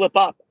 They flip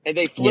up, and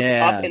they flip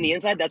up in the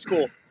inside. That's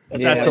cool.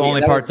 That's the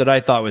only part that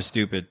I thought was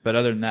stupid, but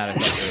other than that, I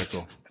thought they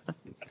were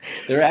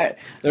cool.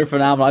 They're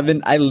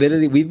phenomenal.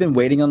 We've been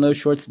waiting on those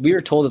shorts. We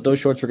were told that those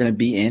shorts were going to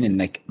be in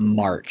like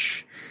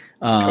March.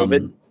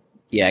 COVID.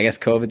 Yeah, I guess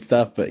COVID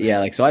stuff, but yeah,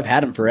 like so I've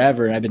had them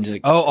forever, and I've been just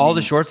like, all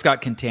the shorts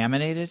got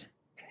contaminated.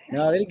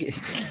 No, they didn't get.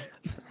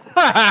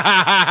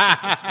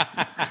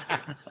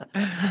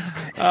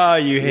 Oh,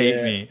 you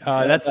hate me.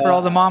 That's for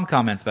all the mom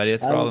comments, buddy.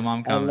 That's for all the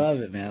mom comments. I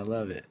love it, man. I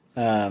love it.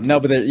 No,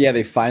 but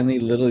they finally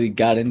literally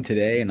got in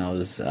today, and I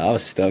was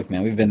stoked,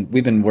 man. We've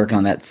been working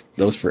on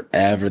those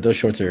forever. Those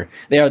shorts they're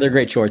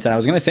great shorts. And I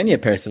was gonna send you a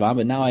pair, Savon,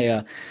 but now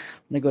I'm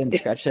gonna go ahead and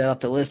scratch that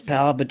off the list,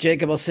 pal. But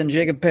Jacob, I'll send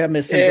Jacob a pair,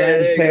 missing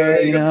Brian's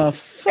pair. You know,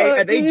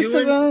 are they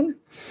doing?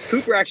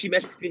 Cooper actually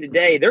messaged me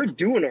today. They're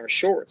doing our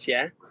shorts,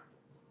 yeah.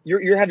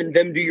 You're having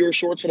them do your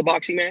shorts for the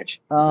boxing match?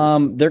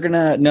 They're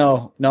gonna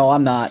no,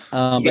 I'm not.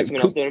 But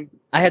someone else doing them?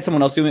 I had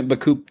someone else doing it, but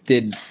Coop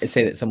did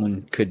say that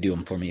someone could do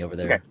them for me over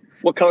there. Okay.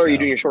 What color are you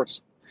doing your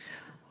shorts?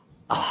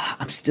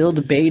 I'm still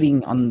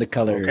debating on the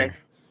color. Okay. Do you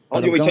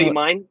want me to tell you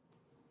mine?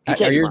 You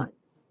can't yours? Mine.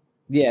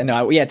 Yeah,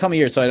 no, tell me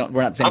yours so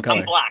we're not the same color.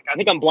 I'm black. I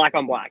think I'm black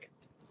on black.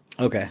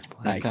 Okay,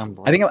 nice.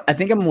 I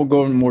think I'm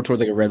going more towards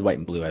like a red, white,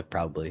 and blue. I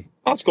probably.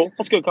 Oh, that's cool.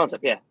 That's a good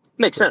concept. Yeah,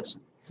 makes sense.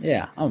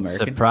 Yeah, I'm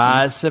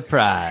American.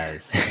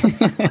 Surprise.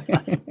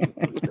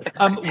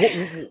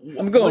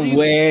 I'm going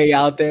way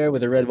out there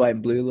with a red, white,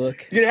 and blue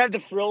look. You're gonna have the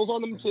frills on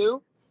them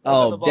too?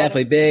 Oh,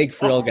 definitely big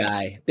frill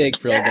guy. Big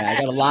frill guy. I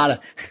got a lot of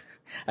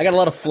I got a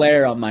lot of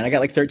flair on mine. I got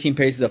like 13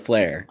 pieces of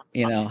flair.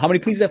 You know, how many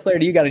pieces of flair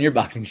do you got in your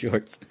boxing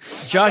shorts?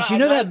 Josh, you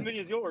know Not that as many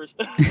as yours.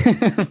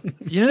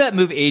 you know that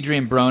move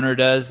Adrian Broner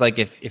does, like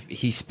if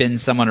he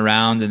spins someone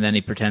around and then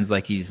he pretends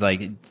like he's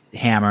like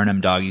hammering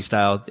him doggy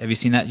style. Have you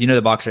seen that? You know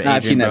the boxer Adrian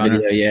I've seen that Broner?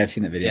 video. Yeah, I've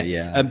seen that video.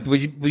 Yeah.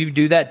 Would you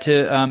do that to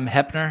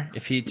Heppner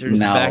if he turns his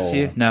back to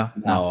you? No.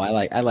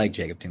 I like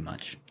Jacob too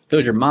much. If it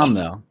was your mom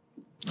though.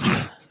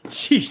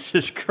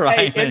 Jesus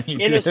Christ! Hey,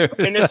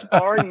 in a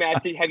sparring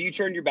match, have you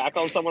turned your back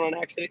on someone on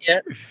accident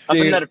yet? I've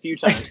done that a few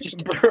times.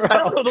 Just, Bro. I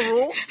don't know the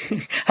rule.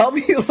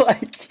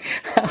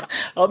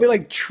 I'll be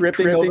like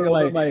tripping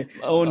over my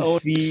own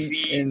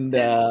feet and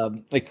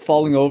like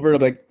falling over.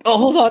 I'm like,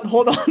 oh,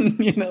 hold on.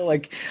 You know,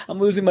 like I'm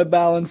losing my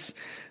balance.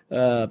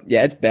 Yeah,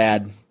 it's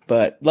bad.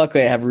 But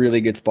luckily, I have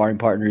really good sparring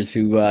partners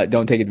who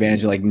don't take advantage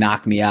and like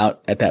knock me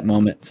out at that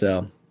moment.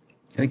 So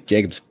I think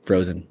Jacob's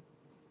frozen.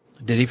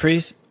 Did he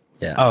freeze?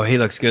 Yeah. Oh, he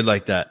looks good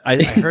like that.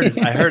 I heard his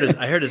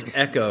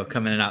echo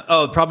coming in and out.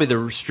 Oh, probably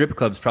the strip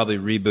club's probably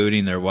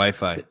rebooting their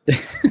Wi-Fi.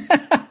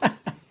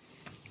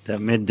 That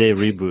midday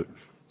reboot.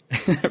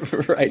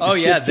 Right. Oh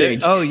yeah.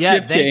 Change.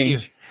 Thank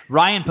Change. you.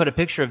 Ryan put a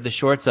picture of the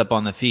shorts up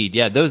on the feed.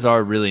 Yeah, those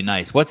are really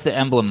nice. What's the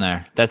emblem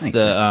there? That's Thanks,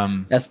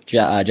 the That's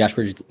Josh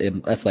Bridges.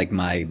 That's like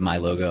my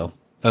logo.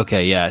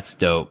 Okay, yeah, it's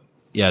dope.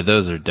 Yeah,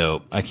 those are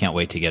dope. I can't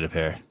wait to get a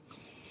pair.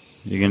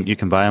 You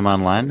can buy them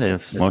online.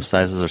 Most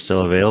sizes are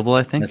still available,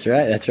 I think.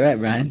 That's right,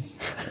 Brian.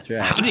 That's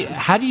right.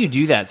 How do you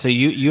do that? So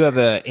you have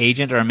an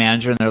agent or a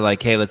manager, and they're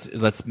like, "Hey,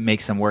 let's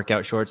make some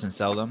workout shorts and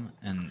sell them."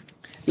 And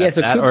Yeah,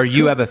 so or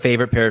you have a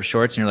favorite pair of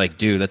shorts, and you're like,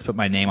 "Dude, let's put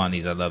my name on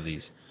these. I love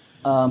these."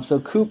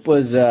 So Coop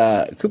was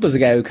the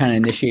guy who kind of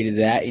initiated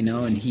that, you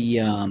know, and he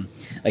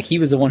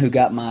was the one who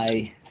got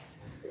my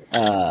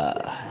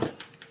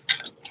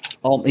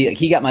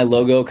he got my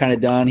logo kind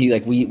of done.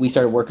 We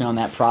started working on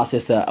that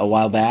process a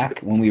while back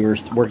when we were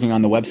working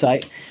on the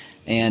website,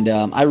 and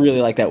I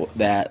really like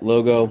that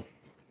logo.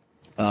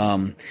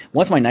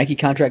 Once my Nike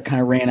contract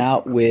kind of ran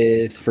out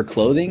for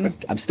clothing,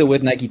 I'm still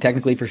with Nike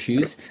technically for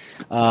shoes,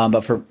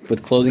 but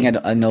with clothing,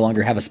 I no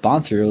longer have a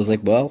sponsor. It was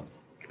like, well,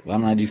 why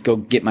don't I just go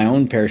get my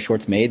own pair of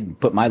shorts made,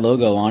 put my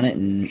logo on it,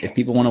 and if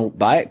people want to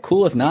buy it,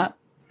 cool. If not,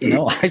 you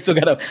know, I still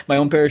got my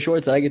own pair of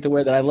shorts that I get to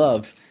wear that I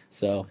love.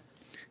 So.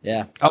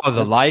 Yeah. Oh,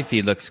 the live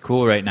feed looks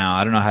cool right now.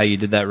 I don't know how you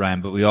did that,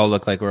 Ryan, but we all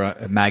look like we're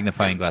a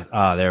magnifying glass.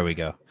 Ah, there we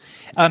go.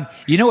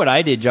 You know what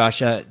I did,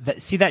 Josh?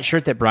 See that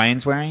shirt that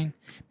Brian's wearing?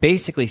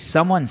 Basically,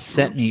 someone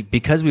sent me,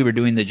 because we were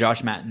doing the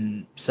Josh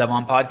Matten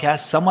Sevon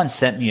podcast, someone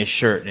sent me a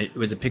shirt. It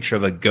was a picture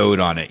of a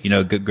goat on it, you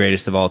know,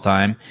 greatest of all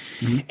time.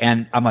 Mm-hmm.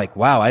 And I'm like,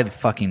 wow, I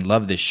fucking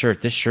love this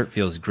shirt. This shirt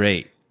feels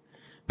great.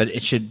 But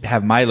it should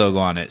have my logo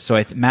on it.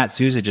 So Matt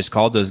Souza just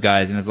called those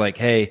guys and was like,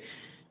 hey,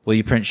 will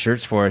you print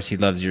shirts for us? He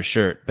loves your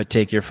shirt, but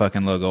take your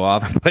fucking logo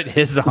off and put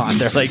his on.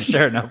 They're like,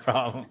 sure, no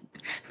problem.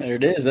 There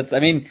it is.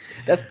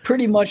 That's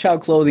pretty much how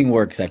clothing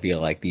works, I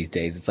feel like these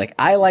days. It's like,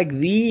 I like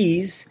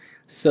these,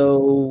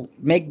 so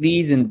make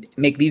these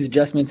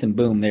adjustments and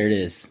boom, there it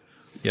is.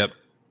 Yep.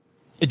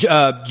 Do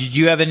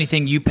you have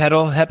anything you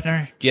pedal,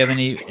 Heppner? Do you have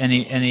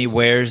any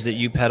wares that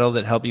you pedal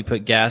that help you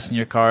put gas in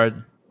your car?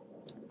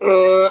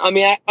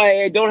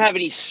 I don't have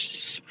any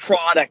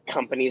product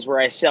companies where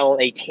I sell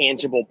a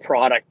tangible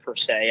product per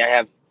se. I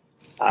have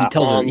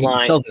online.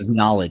 He sells his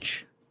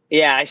knowledge.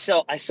 Yeah, I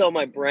sell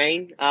my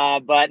brain,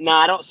 but no,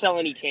 I don't sell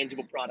any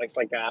tangible products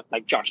like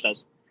Josh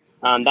does.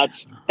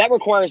 That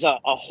requires a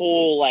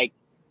whole like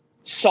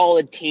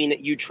solid team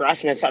that you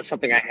trust, and that's not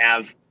something I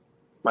have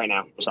right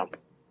now. So,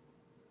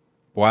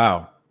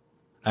 wow,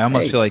 I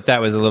almost feel like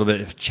that was a little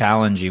bit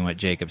challenging what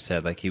Jacob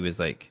said. Like he was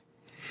like.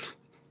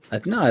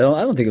 No, I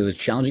don't think it was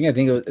challenging. I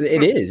think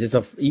it is.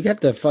 You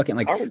have to fucking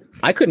like.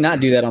 I could not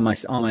do that on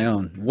my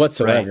own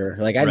whatsoever.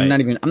 Right. Like I'm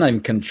not even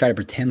gonna try to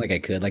pretend like I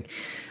could. Like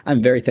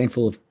I'm very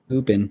thankful of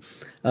Coop and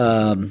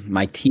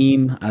my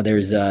team.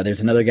 There's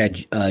another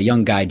guy,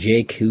 young guy,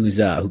 Jake,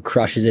 who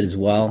crushes it as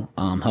well.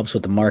 Helps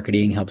with the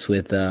marketing, helps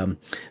with the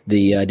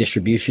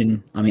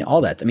distribution. I mean,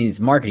 all that. I mean, it's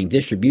marketing,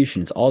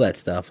 distribution, it's all that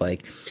stuff.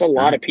 Like it's a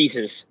lot of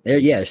pieces.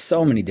 There's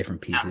so many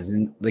different pieces,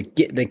 and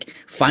like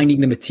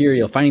finding the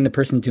material, finding the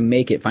person to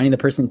make it, finding the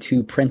person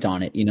to print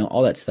on it. You know,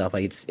 all that stuff.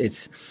 Like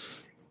it's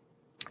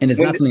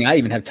not something I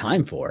even have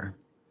time for.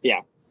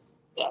 Yeah.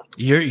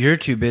 You're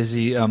too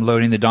busy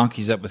loading the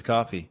donkeys up with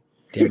coffee.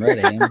 Damn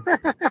right I am.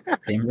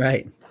 Damn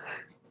right.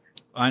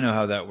 I know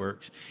how that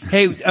works.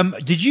 Hey,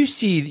 did you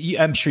see?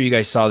 I'm sure you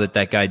guys saw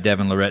that guy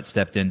Devin Lorette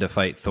stepped in to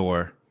fight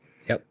Thor.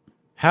 Yep.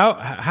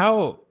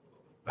 How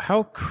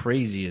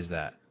crazy is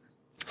that?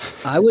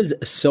 I was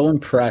so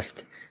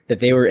impressed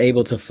that they were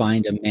able to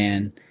find a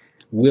man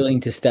willing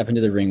to step into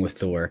the ring with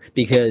Thor,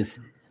 because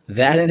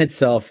that in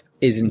itself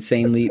is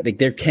insanely like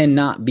there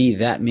cannot be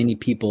that many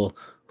people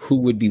who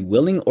would be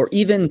willing or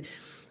even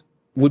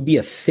would be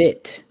a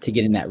fit to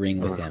get in that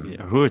ring with him.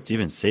 Who it's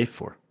even safe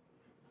for.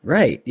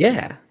 Right.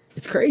 Yeah.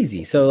 It's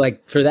crazy. So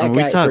like for that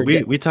guy,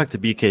 we talked to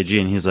BKG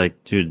and he's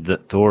like, dude, the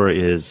Thor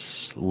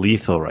is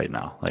lethal right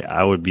now. Like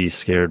I would be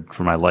scared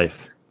for my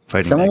life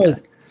fighting.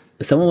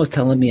 Someone was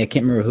telling me, I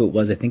can't remember who it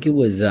was. I think it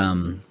was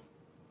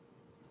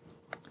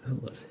Who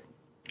was it?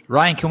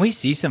 Ryan, can we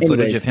see some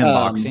footage of him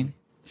boxing?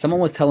 Someone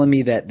was telling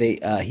me that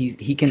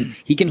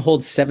he can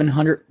hold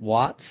 700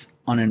 watts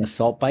on an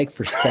assault bike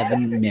for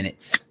 7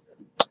 minutes.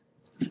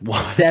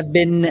 What?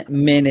 7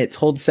 minutes.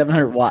 Hold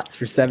 700 watts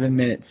for 7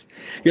 minutes.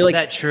 You're Is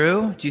that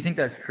true? Do you think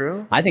that's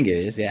true? I think it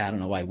is. Yeah, I don't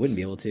know why I wouldn't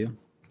be able to.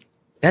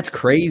 That's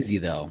crazy,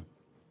 though.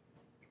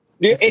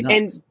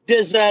 And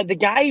does the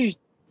guy who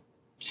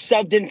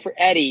subbed in for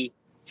Eddie,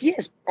 he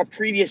has a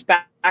previous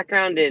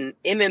background in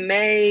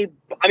MMA?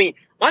 I mean,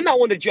 I'm not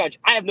one to judge.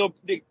 I have no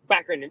big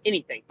background in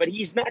anything, but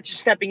he's not just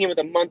stepping in with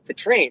a month to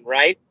train,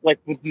 right? Like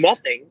with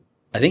nothing.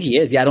 I think he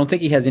is. Yeah, I don't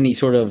think he has any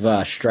sort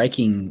of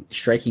striking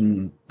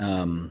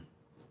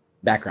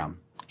background.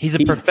 He's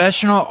a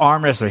professional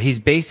arm wrestler. He's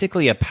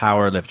basically a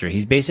power lifter.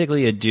 He's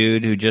basically a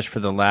dude who just for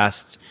the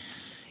last,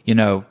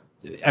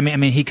 I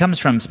mean, he comes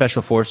from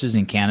special forces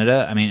in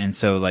Canada. I mean, and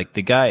so like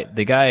the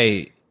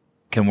guy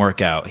can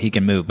work out, he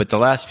can move, but the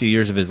last few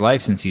years of his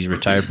life since he's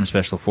retired from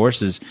special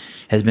forces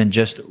has been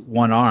just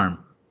one arm.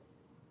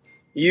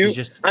 You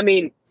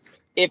couldn't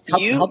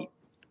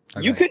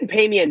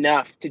pay me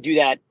enough to do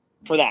that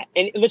for that.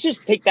 And let's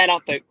just take that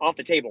off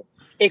the table.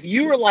 If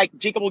you were like,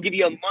 Jacob will give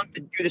you a month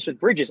to do this with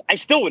Bridges, I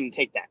still wouldn't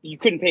take that. You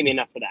couldn't pay me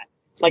enough for that.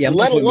 Like,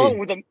 let alone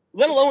with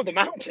a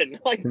mountain.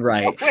 Like,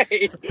 right. No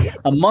way.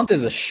 A month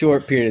is a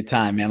short period of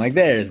time, man. Like,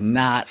 there's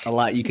not a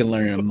lot you can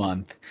learn in a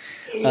month.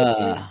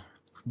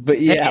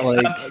 But yeah,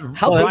 it's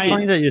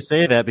funny that you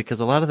say that because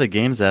a lot of the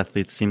games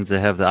athletes seem to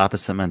have the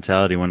opposite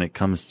mentality when it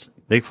comes to,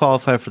 they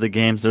qualify for the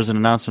games. There's an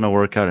announcement of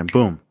workout and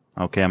boom.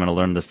 Okay, I'm going to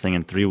learn this thing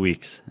in 3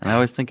 weeks. And I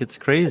always think it's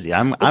crazy.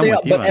 I'm with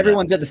you. But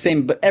everyone's at the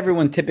same, but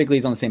everyone typically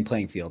is on the same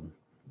playing field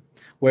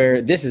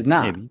where this is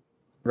not,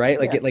 right?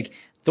 Like,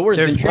 Thor's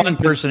there's one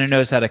person who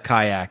knows how to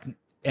kayak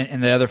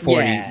and the other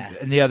 40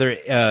 and the other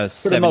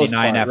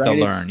 79 have to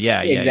learn.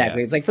 Yeah,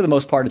 exactly. Yeah. It's like for the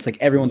most part, it's like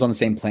everyone's on the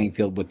same playing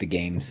field with the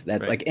games.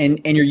 That's like, and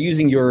you're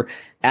using your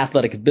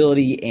athletic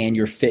ability and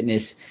your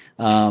fitness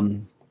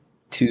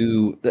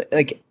to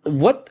like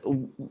what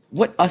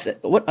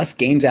us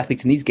games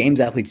athletes and these games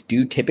athletes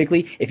do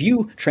typically. If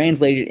you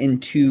translate it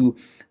into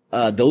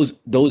those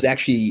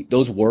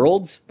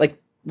worlds,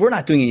 like we're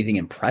not doing anything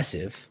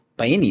impressive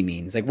by any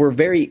means. Like we're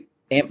very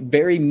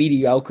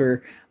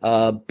mediocre,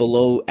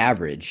 below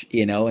average,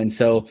 and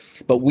so,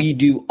 but we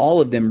do all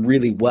of them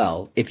really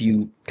well if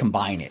you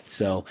combine it.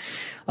 So,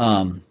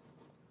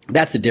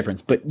 that's the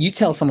difference. But you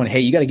tell someone, hey,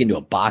 you got to get into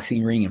a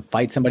boxing ring and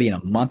fight somebody in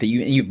a month and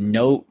you've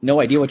no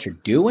idea what you're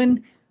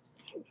doing.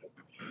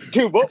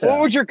 Dude, what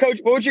would your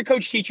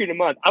coach teach you in a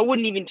month? I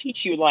wouldn't even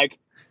teach you like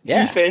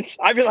defense.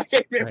 I'd be like,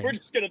 hey man, we're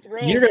just gonna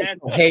throw. You're gonna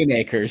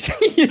haymakers.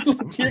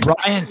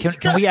 Ryan,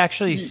 can we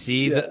actually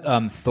see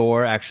the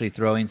Thor actually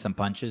throwing some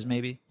punches?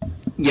 Maybe.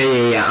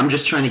 Yeah. I'm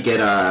just trying to get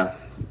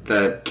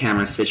the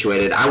camera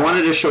situated. I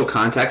wanted to show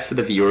context to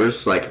the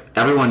viewers. Like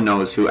everyone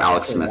knows who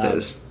Alex Smith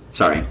is.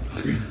 Sorry.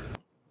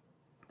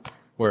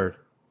 Word.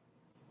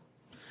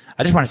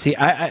 I just want to see.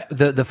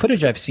 The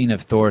footage I've seen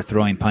of Thor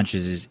throwing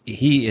punches is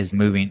he is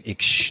moving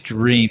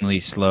extremely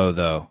slow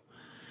though.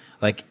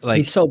 Like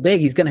he's so big,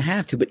 he's gonna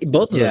have to. But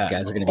both of those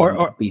guys are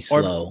gonna be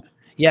slow.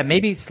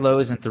 Maybe slow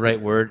isn't the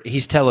right word.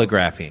 He's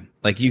telegraphing.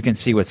 Like you can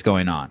see what's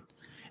going on.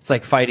 It's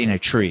like fighting a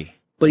tree.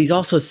 But he's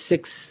also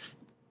 6'9".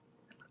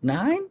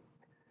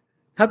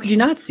 How could you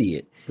not see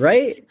it?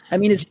 Right? I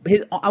mean, his.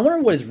 I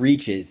wonder what his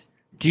reach is.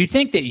 Do you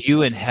think that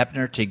you and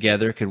Heppner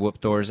together could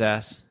whoop Thor's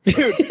ass?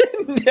 Dude,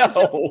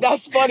 no.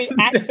 That's funny.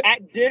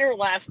 At dinner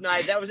last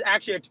night, that was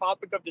actually a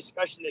topic of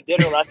discussion at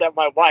dinner last night with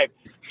my wife.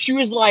 She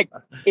was like,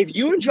 if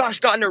you and Josh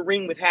got in a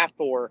ring with half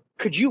Thor,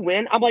 could you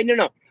win? I'm like,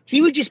 no.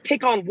 He would just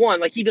pick on one.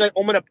 Like, he'd be like,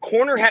 I'm going to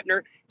corner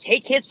Heppner,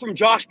 take hits from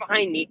Josh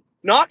behind me,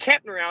 knock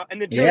Heppner out,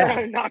 and then turn around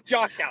and knock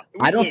Josh out.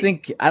 I don't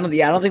think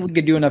we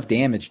could do enough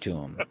damage to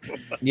him.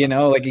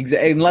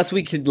 Unless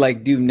we could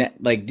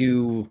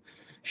do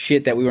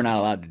shit that we were not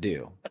allowed to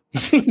do.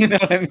 You know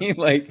what I mean?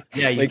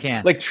 You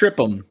can't. Like trip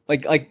him.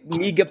 Like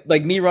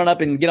me run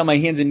up and get on my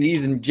hands and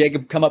knees and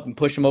Jacob come up and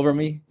push him over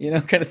me,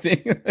 kind of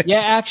thing.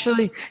 Yeah,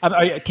 actually,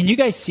 can you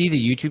guys see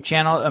the YouTube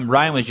channel?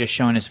 Ryan was just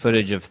showing us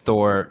footage of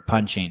Thor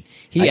punching.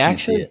 He's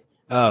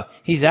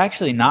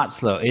actually not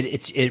slow.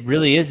 It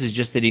really is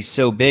just that he's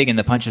so big and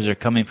the punches are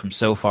coming from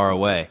so far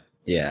away.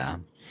 Yeah.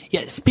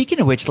 Yeah. Speaking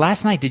of which,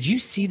 last night, did you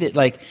see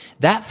that?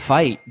 That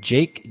fight,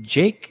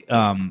 Jake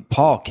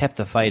Paul kept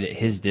the fight at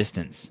his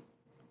distance.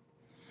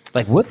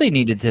 Like Woodley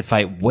needed to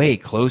fight way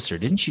closer.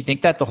 Didn't you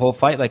think that the whole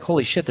fight? Like,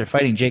 holy shit, they're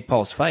fighting Jake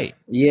Paul's fight.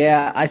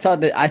 Yeah, I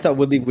thought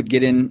Woodley would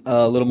get in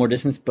a little more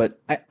distance, but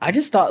I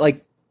just thought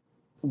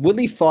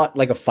Woodley fought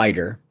like a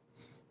fighter,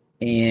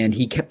 and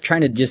he kept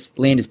trying to just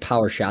land his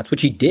power shots,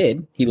 which he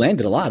did. He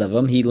landed a lot of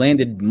them. He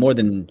landed more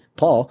than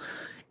Paul,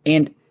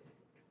 and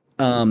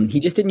he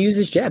just didn't use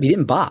his jab. He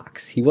didn't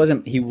box. He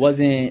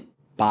wasn't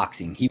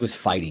boxing. He was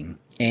fighting.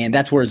 And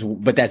that's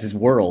that's his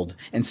world.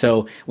 And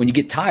so when you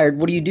get tired,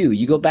 what do?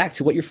 You go back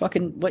to what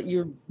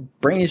your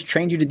brain has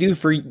trained you to do.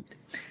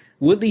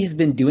 Woodley has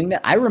been doing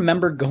that. I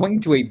remember going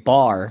to a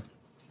bar.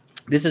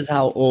 This is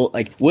how old,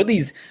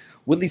 Woodley's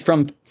Woodley's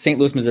from St.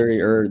 Louis, Missouri,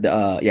 or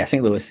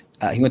St. Louis.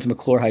 He went to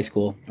McClure High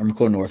School or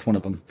McClure North, one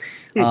of them.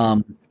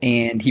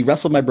 And he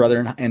wrestled my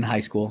brother in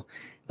high school.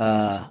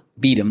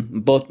 Beat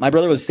him. Both. My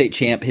brother was state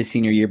champ his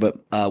senior year, but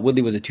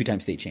Woodley was a 2-time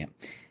state champ.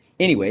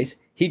 Anyways,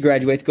 he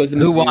graduates, goes to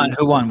Who won?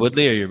 Who won?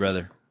 Woodley or your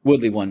brother?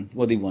 Woodley won.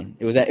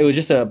 It was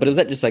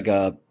at just like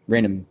a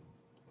random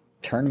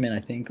tournament,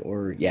 I think, it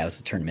was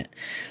a tournament.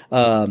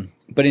 But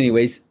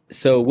anyways,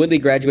 so Woodley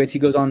graduates. He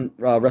goes on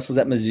wrestles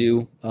at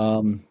Mizzou.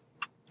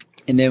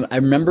 And then I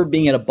remember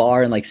being at a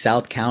bar in like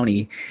South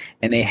County,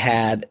 and they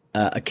had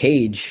a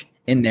cage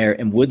in there,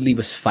 and Woodley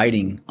was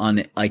fighting on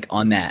it, like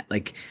on that,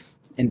 like,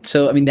 and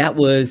so I mean that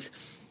was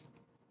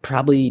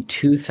probably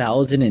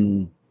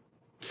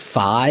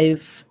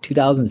 2005,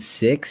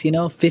 2006,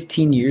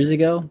 15 years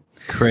ago.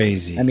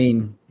 Crazy. I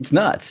mean, it's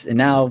nuts. And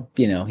now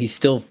he's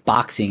still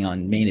boxing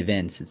on main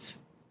events. It's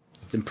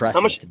impressive.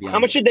 How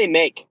much did they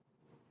make?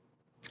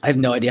 I have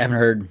no idea. I haven't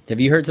heard. Have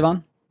you heard,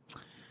 Savon?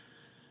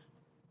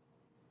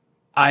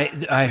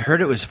 I heard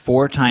it was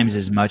 4 times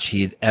as much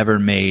he'd ever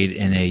made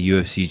in a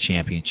UFC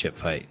championship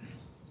fight.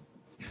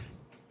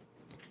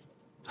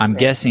 I'm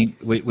guessing,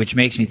 which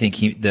makes me think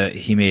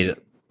he made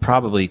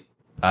probably,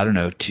 I don't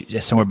know,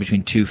 somewhere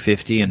between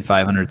 250 and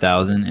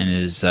 500,000 in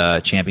his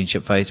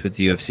championship fights with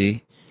the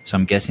UFC. So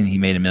I'm guessing he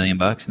made $1 million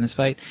in this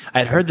fight. I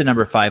had heard the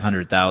number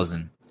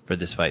 500,000 for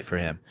this fight for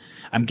him.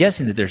 I'm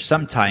guessing that there's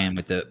some tie-in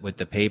with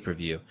the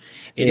pay-per-view.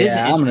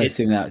 I'm going to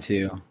assume that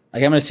too.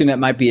 Like, I'm going to assume that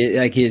might be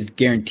like his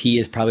guarantee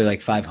is probably like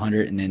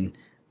 500 and then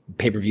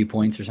pay-per-view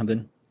points or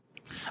something.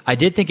 I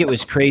did think it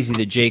was crazy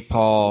that Jake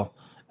Paul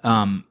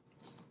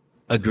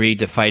agreed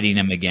to fighting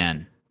him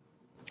again.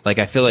 Like,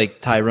 I feel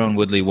like Tyrone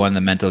Woodley won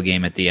the mental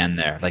game at the end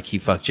there. Like, he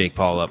fucked Jake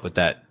Paul up with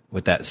that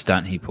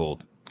stunt he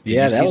pulled.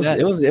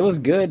 It was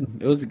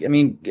good. It was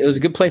a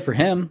good play for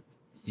him.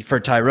 For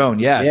Tyrone,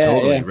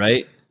 totally,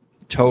 right?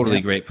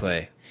 Totally great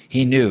play.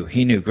 He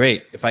knew,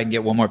 great. If I can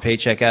get one more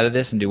paycheck out of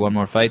this and do one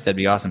more fight, that'd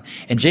be awesome.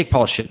 And Jake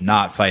Paul should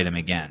not fight him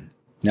again.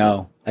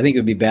 No, I think it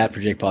would be bad for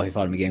Jake Paul if he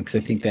fought him again, because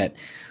I think that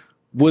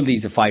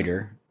Woodley's a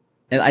fighter.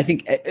 And I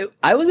think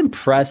I was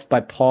impressed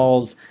by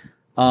Paul's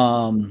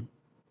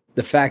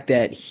the fact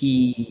that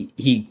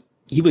he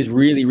was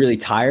really, really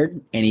tired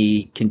and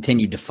he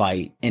continued to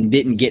fight and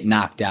didn't get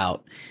knocked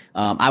out.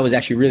 I was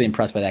actually really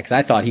impressed by that, because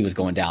I thought he was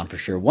going down for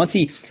sure. Once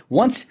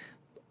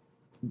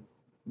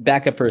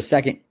back up for a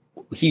second,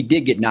 he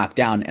did get knocked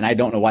down, and I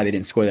don't know why they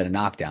didn't score that a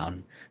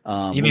knockdown.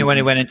 You mean when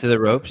he went into the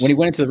ropes? When he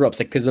went into the ropes,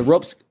 because the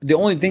ropes, the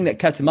only thing that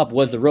kept him up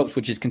was the ropes,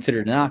 which is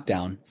considered a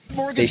knockdown.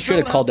 They should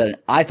have called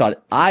that. I thought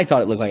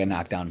it looked like a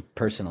knockdown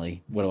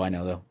personally. What do I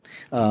know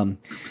though?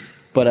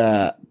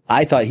 But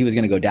I thought he was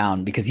going to go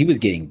down because he was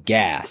getting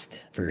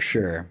gassed for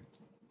sure.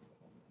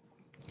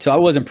 So I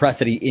was impressed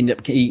that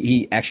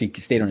he actually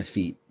stayed on his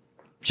feet.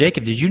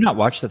 Jacob, did you not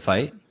watch the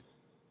fight?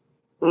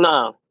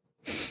 No.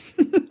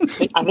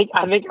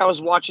 I think I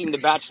was watching The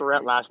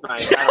Bachelorette last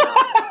night. I don't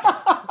know.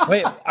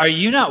 Wait, are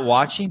you not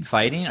watching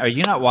fighting? Are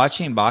you not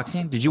watching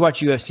boxing? Did you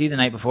watch UFC the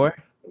night before?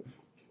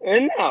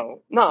 No.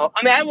 I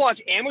mean, I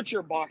watch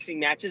amateur boxing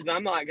matches, but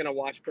I'm not going to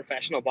watch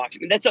professional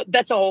boxing.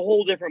 That's a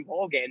whole different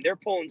ballgame. They're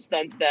pulling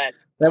stunts that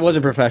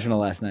wasn't professional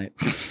last night.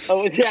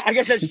 Oh, yeah, I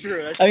guess that's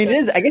true. I mean, it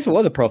is. I guess it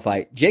was a pro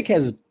fight. Jake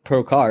has a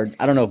pro card.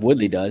 I don't know if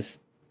Woodley does.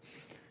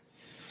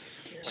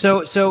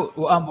 So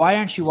why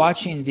aren't you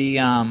watching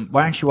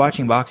why aren't you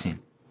watching boxing?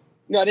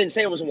 No, I didn't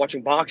say I wasn't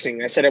watching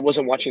boxing. I said I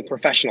wasn't watching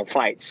professional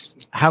fights.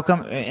 How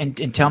come?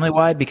 And tell me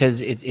why?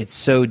 Because it's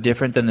so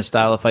different than the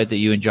style of fight that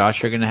you and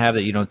Josh are going to have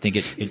that you don't think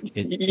it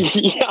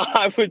Yeah,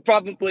 I would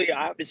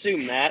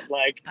assume that.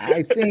 Like,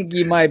 I think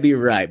you might be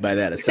right by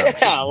that assumption.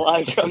 Yeah,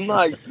 like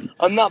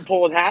I'm not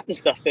pulling half the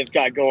stuff they've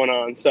got going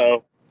on.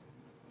 So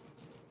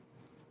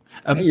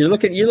hey, you're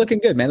looking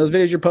good, man. Those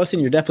videos you're posting,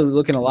 you're definitely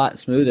looking a lot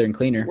smoother and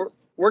cleaner.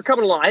 We're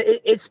coming along.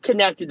 It's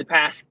connected the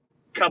past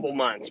couple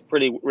months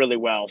really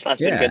well. So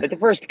that's been good. But the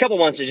first couple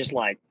months is just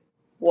like,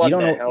 what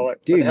the hell are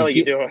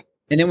you doing?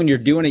 And then when you're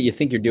doing it, you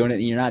think you're doing it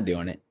and you're not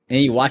doing it. And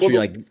then you watch it, you're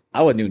like,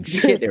 I wasn't doing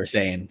shit they were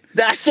saying.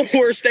 That's the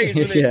worst thing is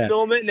when they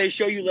film it and they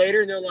show you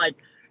later and they're like,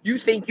 you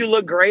think you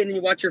look great, and then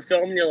you watch your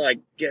film and you're like,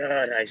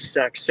 God, I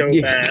suck so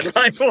bad.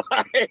 Like, why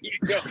are you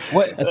doing?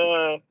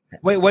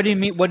 Wait, what do you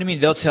mean? What do you mean?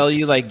 They'll tell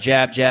you like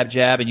jab, jab,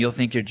 jab, and you'll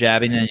think you're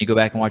jabbing, and then you go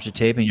back and watch the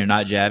tape, and you're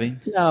not jabbing.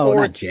 No, or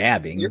not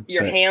jabbing.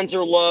 Your hands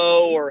are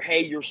low, or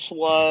hey, you're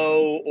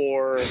slow,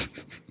 or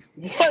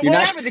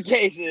whatever the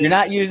case is. You're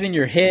not using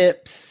your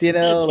hips,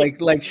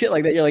 like shit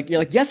like that. You're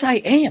like, yes,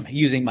 I am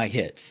using my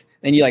hips.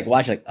 Then you like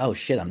watch like, oh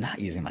shit, I'm not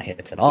using my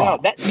hips at all. No,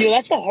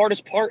 that's the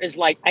hardest part. Is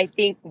like, I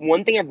think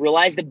one thing I've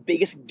realized the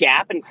biggest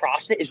gap in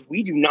CrossFit is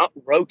we do not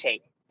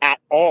rotate at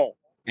all.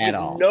 At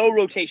all. No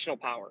rotational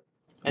power.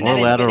 And or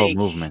lateral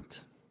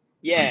movement.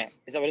 Yeah,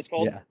 is that what it's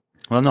called? Yeah.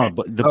 Well, no,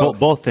 but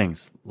both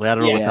things: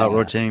 lateral without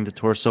rotating the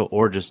torso,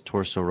 or just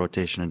torso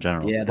rotation in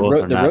general. Yeah, the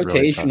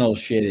rotational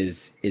shit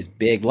is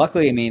big.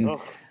 Luckily, I mean,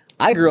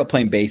 I grew up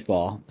playing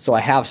baseball, so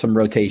I have some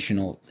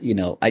rotational.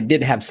 I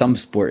did have some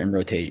sport in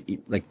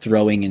rotation, like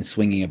throwing and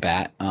swinging a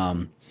bat.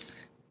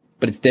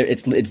 but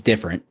it's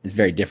different. It's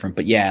very different.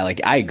 But yeah,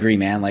 like I agree,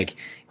 man. Like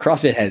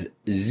CrossFit has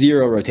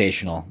zero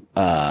rotational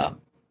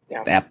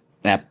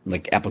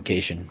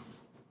application.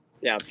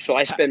 Yeah, so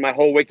I spend my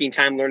whole waking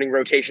time learning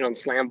rotation on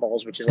slam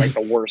balls, which is like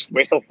the worst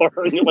way to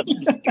learn. Like,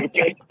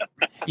 stupid.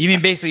 You mean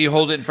basically you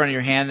hold it in front of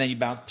your hand, then you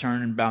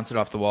turn and bounce it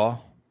off the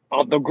wall?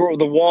 The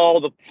wall,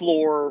 the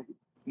floor,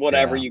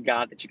 whatever you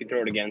got that you can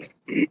throw it against.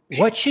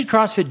 What should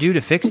CrossFit do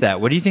to fix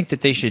that? What do you think that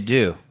they should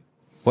do?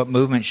 What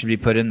movement should be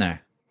put in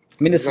there?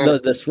 I mean,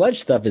 the sledge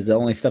stuff is the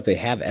only stuff they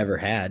have ever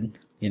had.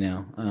 You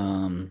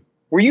know.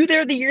 Were you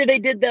there the year they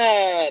did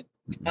the?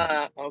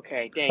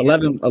 Okay, dang.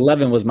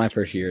 11 was my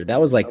first year. That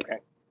was like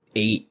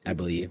 8, I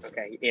believe.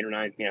 Okay, 8 or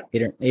 9. Yeah,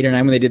 8 or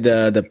 9 when they did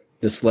the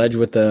sledge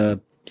with the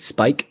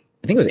spike.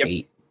 I think it was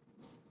 8.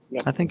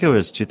 Yep. I think it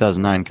was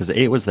 2009 because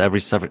 8 was the every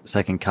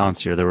second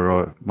counts year. There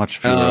were much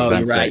fewer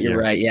events. You're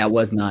right. Yeah, it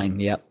was 9.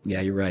 Yep.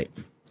 Yeah, you're right.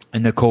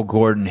 And Nicole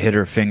Gordon hit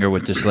her finger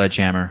with the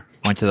sledgehammer,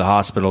 went to the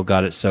hospital,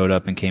 got it sewed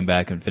up, and came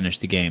back and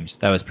finished the games.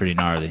 That was pretty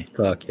gnarly.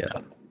 Fuck yeah.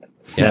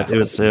 Yeah, it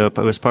was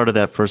part of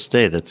that first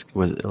day that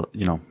was,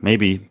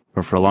 maybe,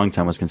 or for a long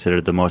time was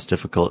considered the most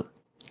difficult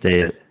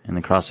day in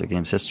the CrossFit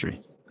Games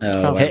history.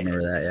 Oh, I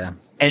remember that, yeah.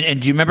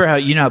 And do you remember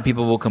how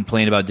people will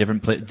complain about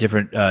different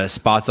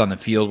spots on the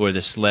field where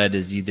the sled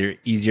is either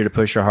easier to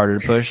push or harder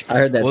to push? I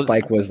heard that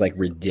spike was like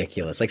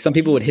ridiculous. Like some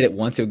people would hit it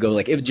once, it would go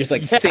like it would just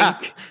like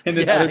sink, and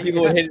then other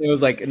people would hit it, and it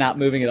was like not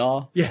moving at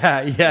all.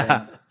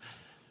 Yeah.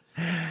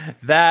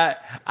 I've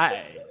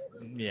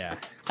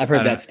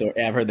heard that story.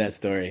 Yeah, I've heard that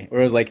story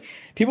where it was like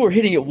people were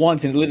hitting it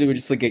once and it literally would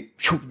just like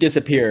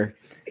disappear,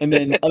 and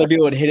then other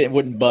people would hit it and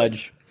wouldn't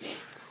budge.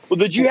 Well,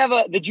 did you have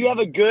a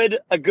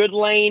good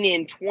lane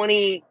in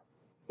 20?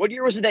 What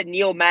year was it that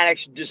Neil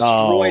Maddox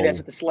destroyed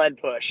us at the sled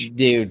push?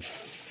 Dude,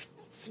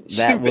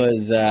 that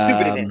was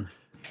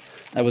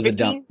a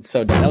dump.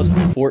 So dumb. That was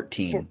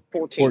 14.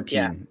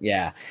 14.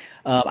 Yeah.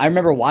 I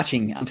remember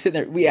watching. I'm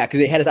sitting there. Because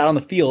they had us out on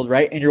the field,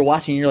 right? And you're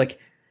watching. And you're like,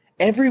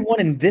 everyone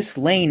in this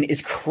lane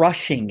is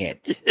crushing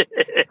it,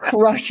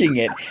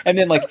 and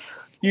then like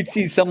you'd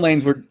see some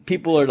lanes where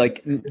people are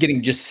like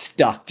getting just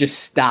stopped,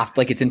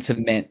 like it's in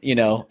cement. You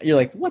know, you're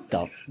like, what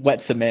the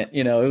wet cement?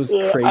 You know, it was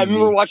crazy. I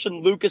remember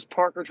watching Lucas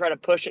Parker try to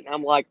push it, and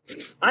I'm like,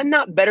 I'm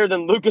not better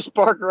than Lucas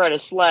Parker at a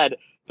sled,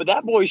 but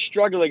that boy's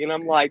struggling, and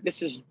I'm like,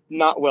 this is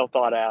not well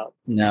thought out.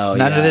 No,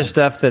 none of this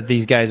stuff that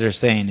these guys are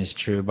saying is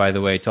true. By the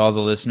way, to all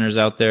the listeners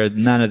out there,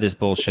 none of this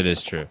bullshit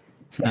is true.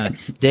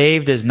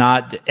 Dave does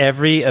not.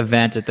 Every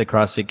event at the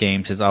CrossFit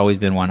Games has always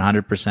been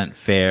 100%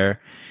 fair,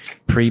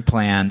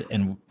 pre-planned,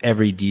 and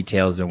every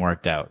detail has been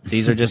worked out.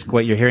 These are just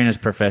what you're hearing as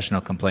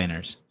professional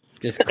complainers.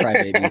 Just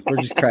crybabies. We're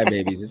just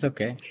crybabies. It's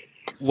okay.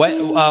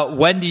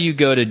 When do you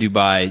go to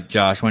Dubai,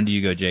 Josh? When do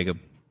you go, Jacob?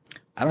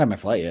 I don't have my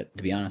flight yet,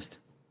 to be honest.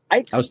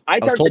 I talked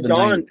to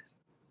Dawn.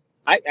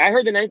 I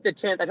heard the 9th to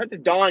 10th. I talked to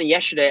Dawn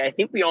yesterday. I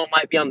think we all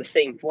might be on the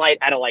same flight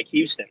out of like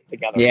Houston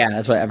together. Yeah,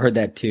 that's what I've heard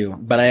that too.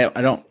 But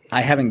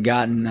I haven't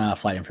gotten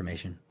flight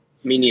information.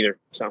 Me neither.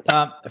 So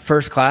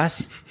first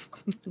class.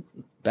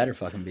 Better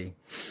fucking be.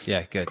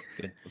 Yeah, good.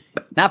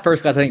 Not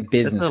first class. I think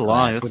business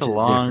class. It's a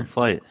long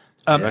flight.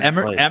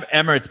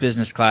 Emirates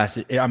business class.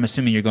 I'm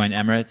assuming you're going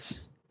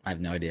Emirates. I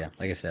have no idea.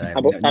 Like I said,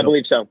 I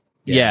believe so.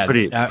 Yeah,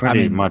 pretty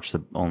much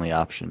the only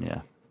option.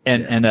 Yeah,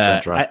 and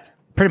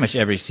pretty much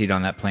every seat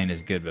on that plane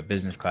is good, but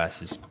business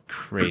class is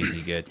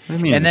crazy good. I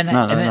mean, in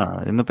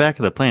the back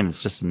of the plane,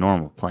 it's just a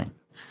normal plane.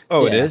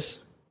 Oh, it is?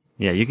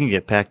 Yeah, you can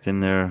get packed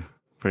in there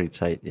pretty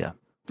tight. Yeah.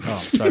 Oh,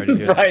 sorry to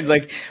hear that. Brian's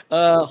like,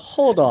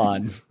 hold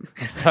on.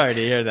 I'm sorry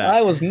to hear that.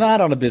 I was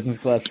not on a business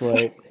class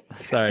flight.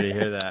 Sorry to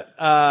hear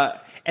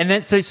that. And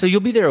then, so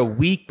you'll be there a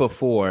week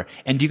before,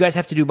 and do you guys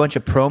have to do a bunch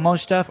of promo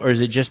stuff, or is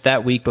it just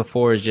that week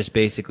before is just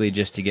basically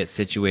just to get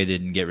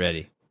situated and get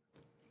ready?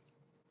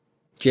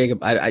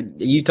 Jacob,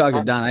 you talk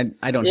to Don.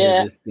 I don't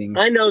hear these things.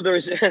 I know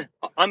there's.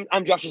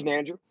 I'm Josh's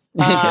manager.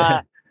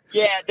 There's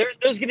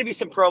going to be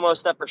some promo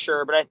stuff for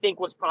sure, but I think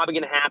what's probably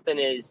going to happen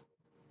is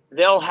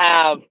they'll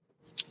have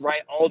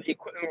all the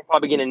equipment we're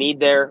probably going to need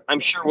there.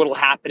 I'm sure what'll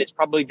happen is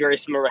probably very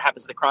similar to what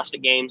happens at the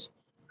CrossFit Games.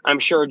 I'm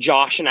sure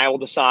Josh and I will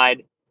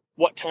decide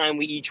what time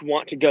we each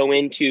want to go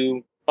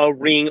into a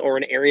ring or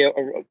an area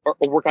or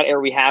a workout area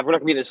we have. We're not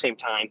going to be at the same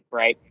time,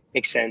 right?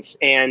 Makes sense.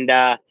 And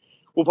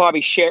we'll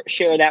probably share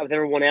that with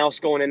everyone else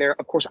going in there.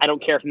 Of course, I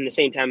don't care if I'm in the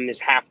same time in this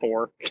half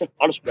Thor.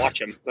 I'll just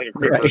watch him like a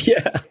creeper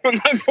from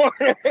my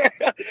corner.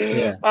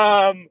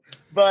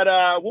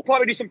 But we'll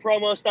probably do some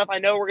promo stuff. I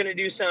know we're going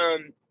to do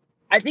some.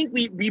 I think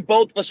we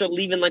both of us are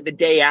leaving like the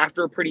day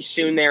after, pretty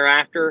soon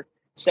thereafter.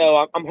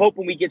 So I'm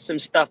hoping we get some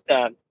stuff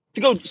to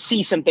go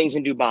see some things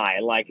in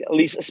Dubai. Like at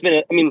least spend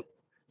it. I mean,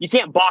 you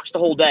can't box the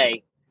whole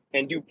day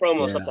and do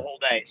promo stuff the whole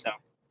day. So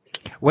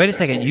wait a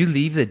second, you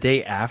leave the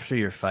day after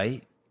your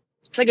fight?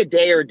 It's like a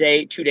day or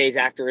 2 days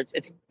after.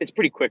 It's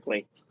pretty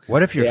quickly.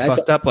 What if you're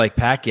fucked up like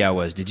Pacquiao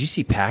was? Did you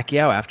see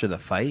Pacquiao after the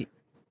fight?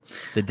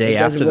 The day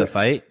after the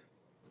fight?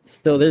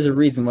 So there's a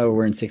reason why we're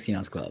wearing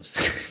 16-ounce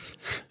gloves.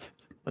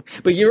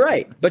 But you're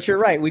right.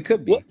 We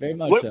could be very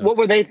much. What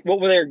were their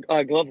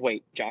glove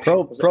weight, Josh?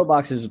 Pro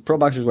boxers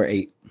wear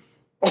 8.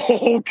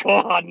 Oh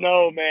God,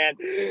 no, man.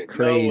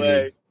 Crazy. No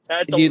way.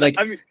 That's Dude, like,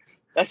 I mean,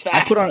 that's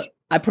fast.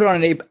 I put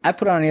on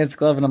an Ants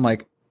glove, and I'm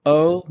like,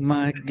 oh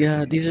my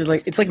God, these are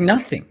like, it's like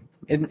nothing,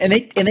 and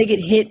they get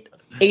hit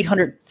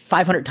 800,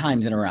 500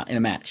 times in a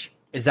match.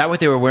 Is that what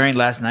they were wearing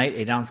last night?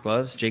 8-ounce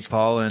gloves, Jake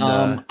Paul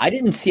and. I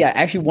didn't see. I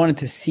actually wanted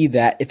to see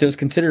that. If it was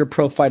considered a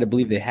pro fight, I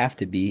believe they have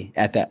to be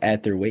at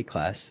their weight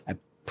class.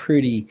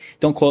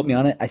 Don't quote me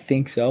on it. I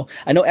think so.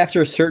 I know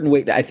after a certain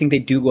weight, I think they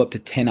do go up to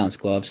 10-ounce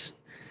gloves.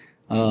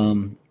 I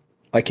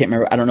can't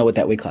remember. I don't know what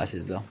that weight class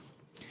is though.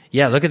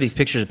 Yeah, look at these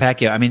pictures of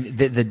Pacquiao. I mean,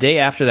 the day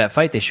after that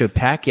fight, they showed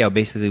Pacquiao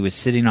basically was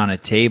sitting on a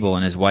table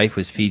and his wife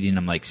was feeding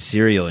him like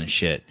cereal and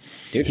shit.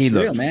 Dude, he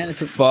real, looked man.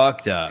 It's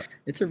fucked up.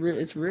 It's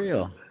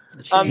real.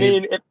 I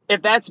mean,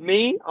 if that's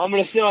me, I'm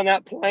gonna sit on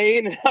that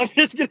plane and I'm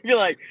just gonna be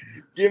like,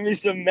 give me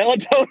some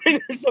melatonin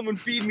and someone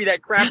feed me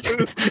that crap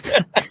food.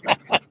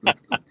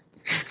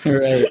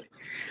 Right.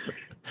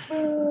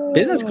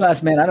 Business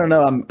class, man. I don't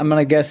know. I'm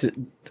gonna guess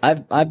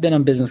I've been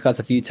on business class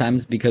a few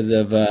times because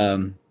of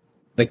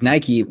like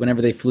Nike. Whenever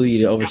they flew you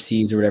to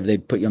overseas or whatever, they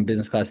put you on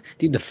business class.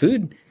 Dude, the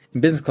food in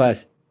business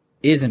class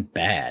isn't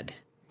bad.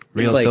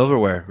 Real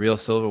silverware. Yeah,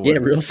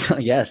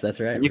 yes, that's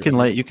right. You can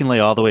lay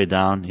all the way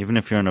down. Even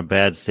if you're in a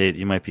bad state,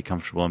 you might be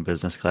comfortable in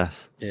business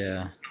class.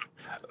 Yeah.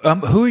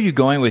 Who are you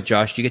going with,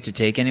 Josh? Do you get to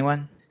take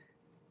anyone?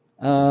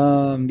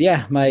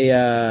 Yeah,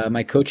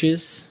 my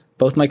coaches,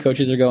 both my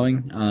coaches are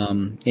going.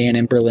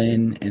 A&M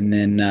Berlin, and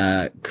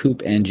then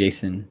Coop and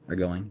Jason are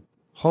going.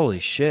 Holy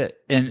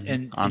shit!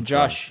 And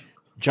Josh,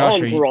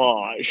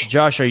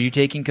 are you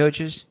taking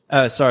coaches?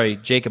 Sorry,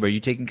 Jacob, are you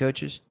taking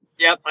coaches?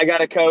 Yep, I got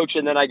a coach,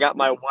 and then I got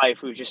my wife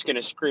who's just going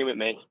to scream at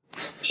me.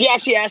 She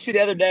actually asked me the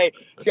other day,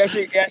 she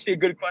actually asked me a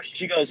good question.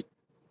 She goes,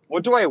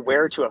 what do I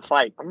wear to a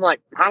fight? I'm like,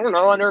 I don't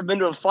know. I've never been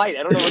to a fight.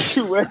 I don't know what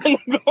you wear in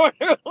the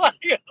corner. Like,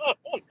 I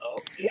don't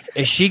know.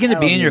 Is she going to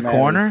be in your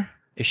corner?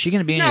 Is she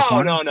going to be in your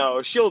corner? No.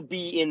 She'll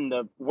be in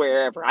the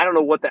wherever. I don't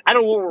know what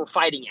we're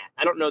fighting at.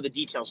 I don't know the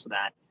details for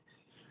that.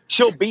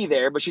 She'll be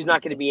there, but she's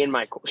not going to be in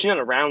she's not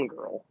a round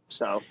girl,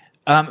 so.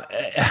 And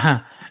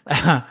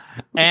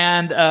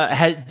man,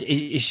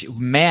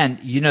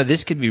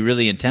 this could be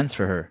really intense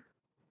for her.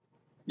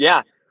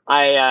 Yeah,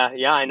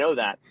 I know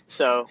that.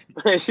 So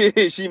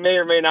she may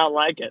or may not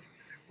like it.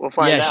 We'll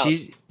find out. Yeah,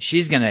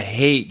 she's gonna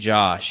hate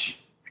Josh.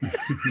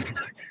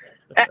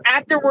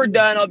 After we're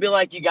done, I'll be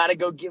like, you got to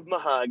go give him a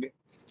hug.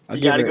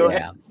 You got to go.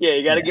 Yeah,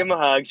 you got to give him a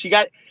hug.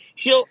 I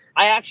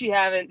actually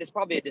haven't. It's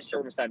probably a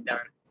disservice I've done.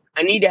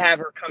 I need to have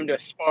her come to a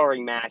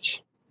sparring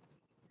match.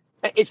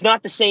 It's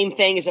not the same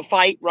thing as a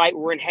fight, right?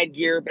 We're in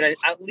headgear, but I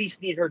at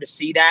least need her to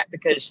see that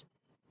because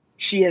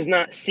she has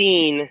not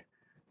seen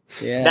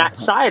that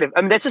side of. I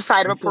mean, that's a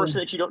side of a person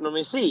that you don't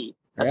normally see.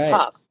 That's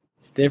tough.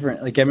 It's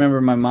different. Like I remember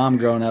my mom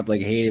growing up,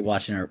 like hated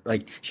watching her.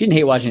 Like she didn't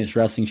hate watching this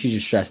wrestling. She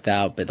just stressed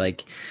out. But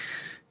like,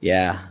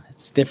 yeah,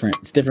 it's different.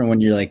 It's different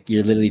when you're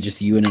literally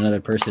just you and another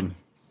person.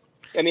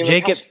 I mean,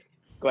 Jacob.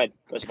 Go ahead.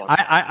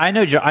 I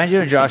know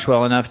Josh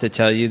well enough to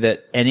tell you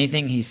that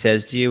anything he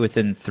says to you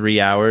within 3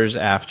 hours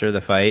after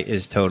the fight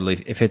is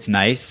totally, if it's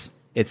nice,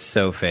 it's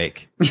so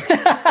fake.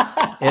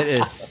 It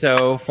is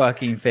so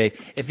fucking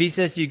fake. If he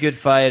says to you good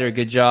fight or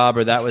good job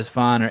or that was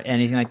fun or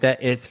anything like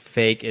that, it's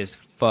fake as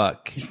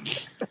fuck.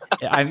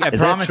 I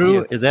promise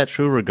you. Is that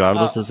true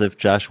regardless as if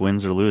Josh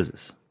wins or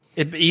loses?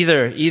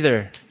 Either.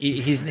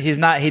 He's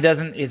not, he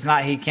doesn't, it's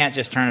not, he can't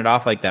just turn it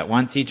off like that.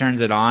 Once he turns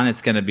it on,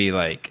 it's going to be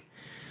like,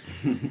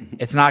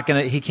 it's not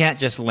gonna. He can't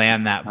just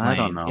land that plane. I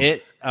don't know.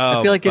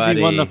 I feel like if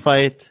he won the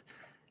fight,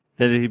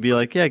 that he'd be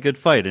like, "Yeah, good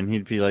fight," and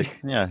he'd be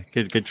like, "Yeah,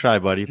 good try,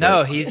 buddy."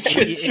 No,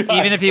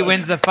 even if he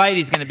wins the fight,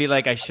 he's gonna be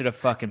like, "I should have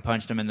fucking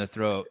punched him in the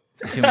throat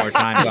 2 more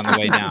times on the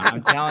way down."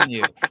 I'm telling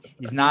you,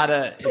 he's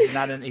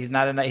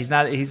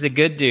a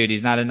good dude.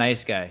 He's not a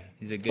nice guy.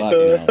 He's a good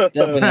dude.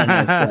 Definitely not a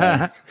nice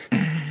guy.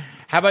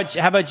 How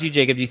about you,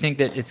 Jacob? Do you think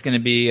that it's gonna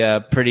be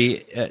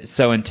pretty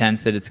so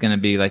intense that it's gonna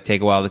be like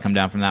take a while to come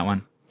down from that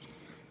one?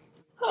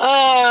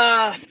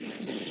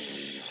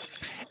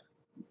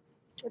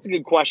 That's a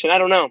good question. I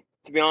don't know,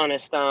 to be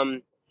honest.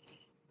 I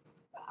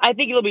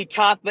think it'll be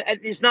tough, but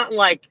it's not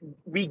like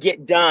we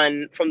get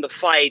done from the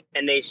fight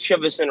and they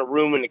shove us in a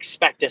room and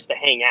expect us to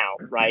hang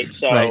out, right?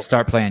 So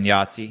start playing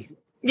Yahtzee.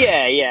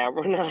 Yeah,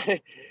 we're not,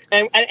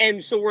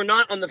 and so we're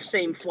not on the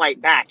same flight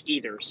back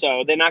either.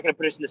 So they're not going to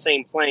put us in the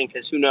same plane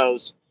because who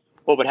knows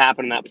what would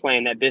happen in that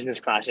plane, that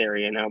business class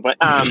area, But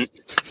I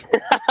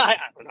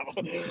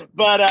don't know.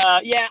 But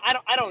yeah,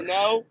 I don't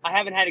know. I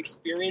haven't had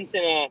experience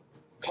in a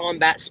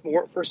combat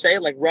sport per se,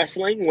 like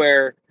wrestling,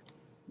 where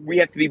we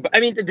have to be. I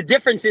mean, the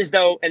difference is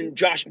though, and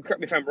Josh, correct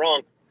me if I'm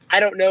wrong.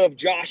 I don't know if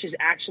Josh has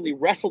actually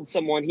wrestled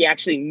someone he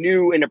actually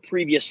knew in a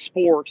previous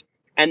sport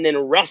and then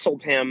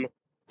wrestled him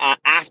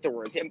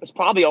afterwards. It's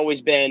probably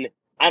always been,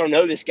 I don't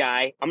know this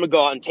guy. I'm gonna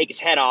go out and take his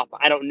head off.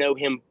 I don't know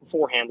him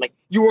beforehand. Like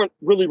you weren't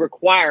really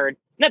required.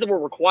 Not that we're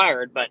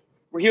required, but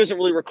he wasn't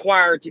really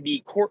required to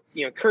be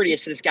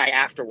courteous to this guy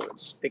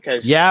afterwards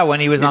because when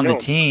he was on the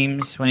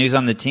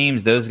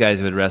teams, those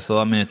guys would wrestle.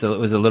 I mean, it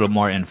was a little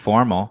more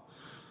informal.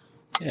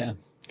 Yeah,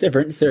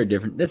 different. It's very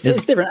different. It's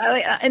different.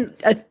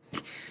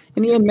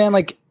 In the end, man,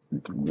 like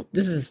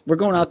we're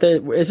going out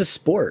there. It's a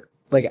sport.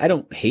 Like I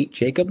don't hate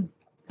Jacob.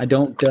 I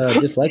don't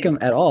dislike him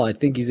at all. I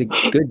think he's a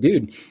good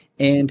dude.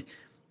 And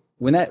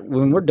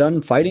when we're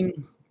done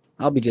fighting,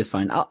 I'll be just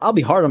fine. I'll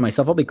be hard on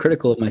myself. I'll be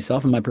critical of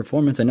myself and my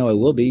performance. I know I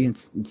will be.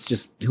 It's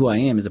just who I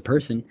am as a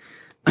person.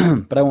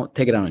 But I won't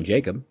take it out on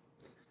Jacob.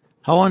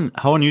 How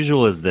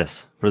unusual is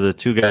this for the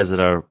two guys that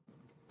are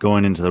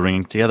going into the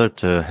ring together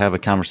to have a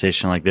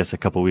conversation like this a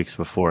couple weeks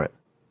before it?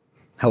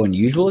 How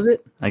unusual is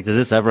it? Like, does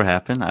this ever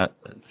happen? I'm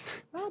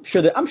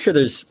sure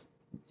there's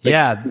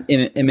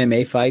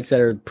MMA fights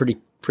that are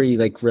pretty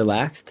like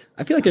relaxed.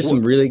 I feel like there's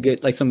some really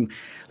good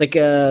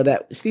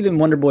that Stephen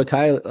Wonderboy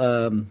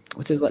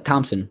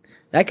Thompson.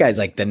 That guy's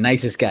like the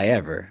nicest guy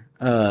ever.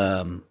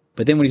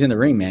 But then when he's in the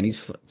ring, man,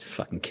 he's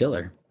fucking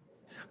killer.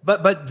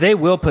 But they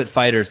will put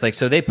fighters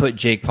so they put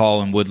Jake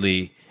Paul and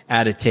Woodley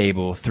at a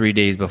table 3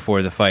 days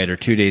before the fight or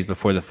 2 days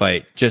before the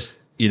fight,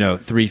 just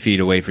 3 feet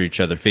away from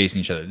each other, facing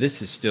each other.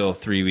 This is still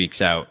 3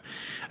 weeks out.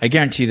 I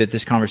guarantee that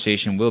this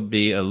conversation will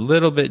be a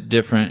little bit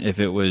different if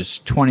it was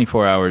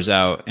 24 hours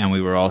out and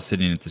we were all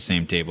sitting at the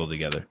same table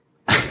together.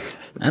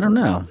 I don't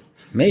know.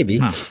 Maybe.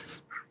 Huh.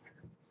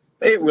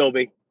 It will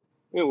be.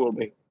 It will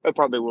be. It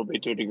probably will be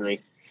to a degree.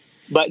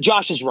 But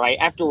Josh is right.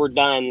 After we're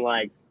done,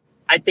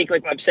 I think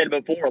like I've said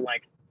before,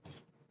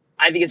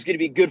 I think it's going to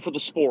be good for the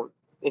sport.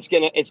 It's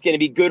gonna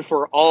be good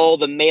for all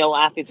the male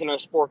athletes in our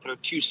sport that are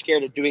too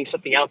scared of doing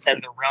something outside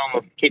of their realm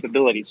of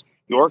capabilities.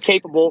 You're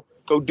capable.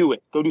 Go do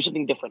it. Go do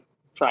something different.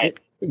 Try it.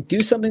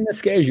 Do something that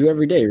scares you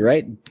every day,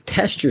 right?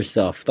 Test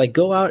yourself.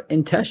 Go out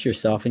and test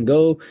yourself and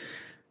go,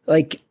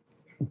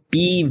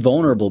 be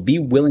vulnerable. Be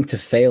willing to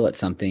fail at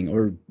something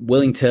or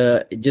willing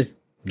to just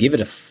give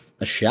it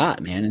a shot,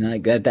 man.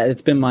 And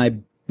that's been my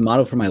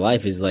motto for my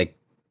life is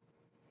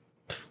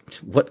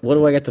what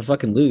do I got to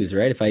fucking lose,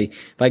 right? If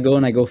I go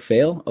and I go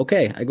fail,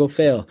 okay, I go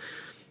fail.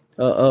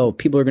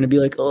 People are going to be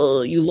like,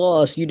 oh, you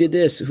lost, you did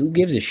this. Who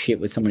gives a shit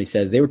what somebody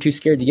says? They were too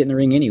scared to get in the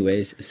ring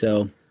anyways.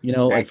 So,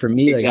 for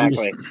me,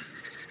 exactly.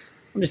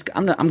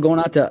 I'm going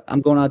out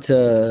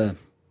to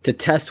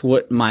test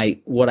what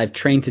I've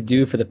trained to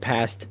do for the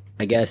past,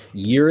 I guess,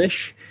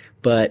 yearish,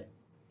 but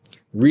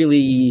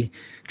really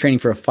training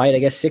for a fight, I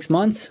guess 6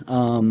 months.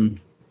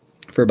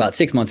 For about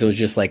 6 months, it was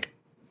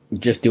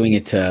just doing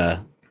it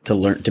to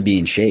learn to be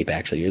in shape.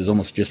 Actually, it was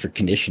almost just for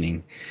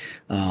conditioning.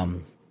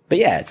 But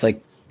yeah, it's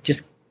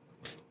just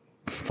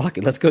fuck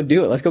it. Let's go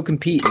do it. Let's go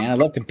compete, man. I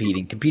love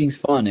competing. Competing's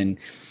fun. And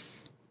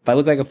if I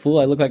look like a fool,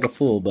 I look like a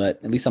fool, but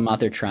at least I'm out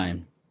there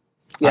trying.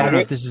 Yeah. I don't know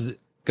if this is,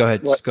 go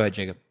ahead. Just go ahead,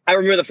 Jacob. I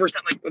remember the first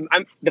time,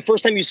 the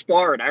first time you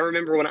sparred, I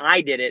remember when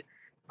I did it,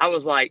 I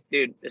was like,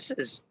 dude, this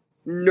is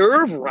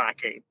nerve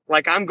wracking.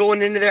 I'm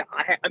going into there.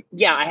 I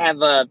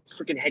have a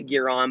freaking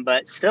headgear on,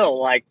 but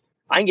still I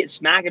can get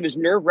smacked. It was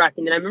nerve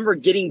wracking. And I remember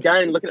getting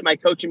done and looking at my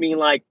coach and being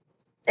like,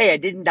 hey, I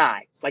didn't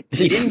die.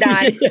 You didn't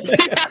die.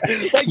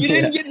 You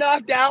didn't get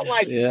knocked out.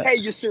 Hey,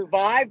 you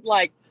survived.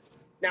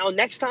 Now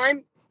next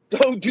time,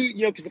 go do,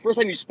 because the first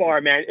time you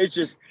spar, man, it's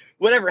just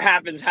whatever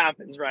happens,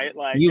 right?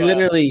 You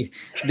literally,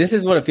 this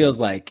is what it feels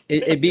like.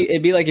 It'd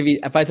be like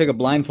if I took a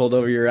blindfold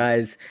over your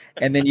eyes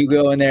and then you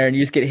go in there and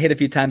you just get hit a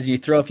few times and you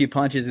throw a few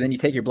punches and then you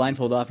take your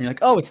blindfold off and you're like,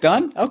 oh, it's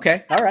done?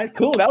 Okay. All right,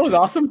 cool. That was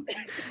awesome.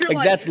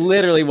 That's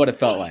literally what it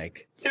felt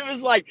like. It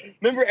was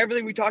remember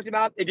everything we talked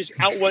about? It just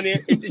out one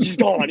in, it's just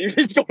gone. You're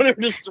just going there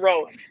and just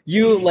throwing.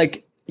 You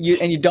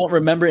don't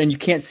remember and you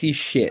can't see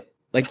shit.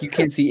 You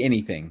can't see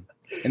anything.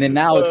 And then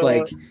now it's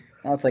I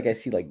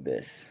see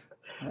this.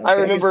 Okay, I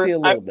remember I see a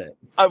little bit.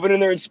 I went in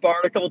there and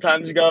sparred a couple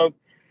times ago,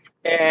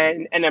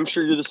 and I'm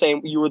sure you're the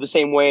same. You were the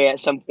same way at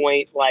some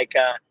point.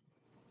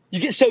 You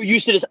get so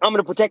used to this, I'm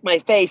going to protect my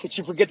face, that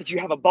you forget that you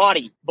have a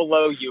body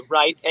below you,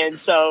 right? And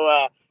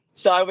so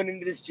I went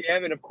into this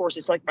gym, and of course,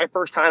 it's my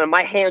first time, and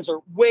my hands are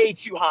way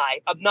too high,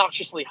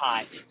 obnoxiously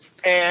high,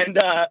 and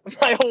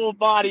my whole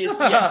body is.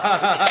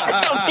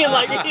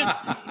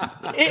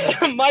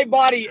 My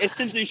body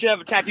essentially should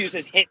have a tattoo that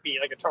says "hit me,"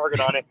 like a target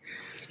on it.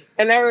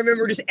 And I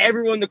remember just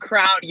everyone in the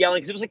crowd yelling,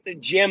 because it was the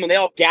gym, and they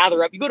all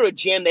gather up. You go to a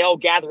gym, they all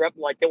gather up,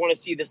 and they want to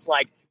see this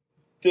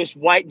this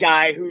white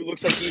guy who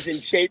looks like he's in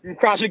shape and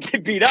CrossFit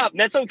get beat up, and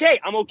that's okay.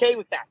 I'm okay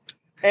with that.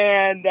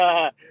 And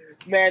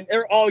man,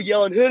 they're all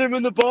yelling, "Hit him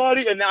in the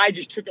body!" And I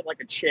just took it like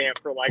a champ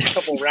for a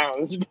couple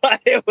rounds.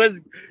 But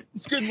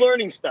it's good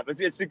learning stuff. It's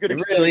a good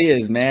experience. It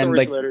really is, man.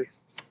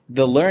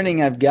 The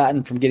learning I've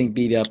gotten from getting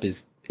beat up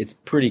is it's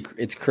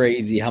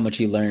crazy how much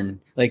you learn.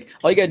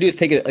 All you gotta do is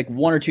take it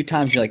one or two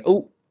times. You're like,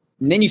 oh.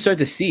 And then you start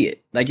to see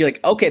it. You're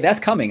like, okay, that's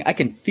coming. I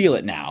can feel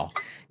it now.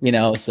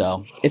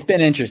 So it's been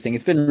interesting.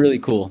 It's been really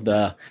cool.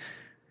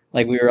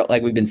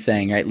 We've been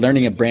saying, right?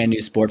 Learning a brand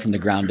new sport from the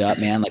ground up,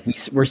 man.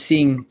 We're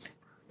seeing,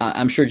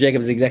 I'm sure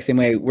Jacob's the exact same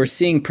way. We're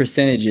seeing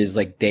percentages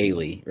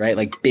daily,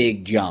 right?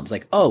 Big jumps,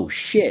 oh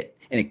shit.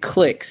 And it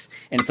clicks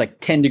and it's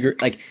 10 degrees.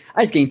 I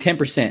just gained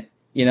 10%,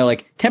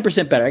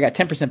 10% better. I got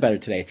 10% better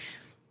today.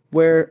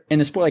 Where in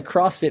a sport like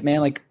CrossFit,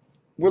 man,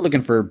 we're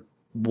looking for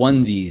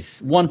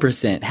onesies,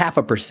 1%,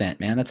 0.5%,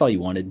 man. That's all you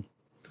wanted.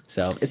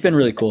 So it's been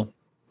really cool.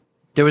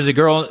 There was a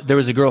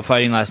girl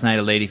fighting last night,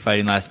 a lady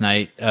fighting last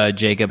night.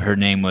 Jacob, her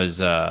name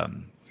was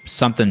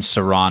something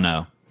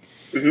Serrano.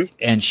 Mm-hmm.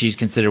 And she's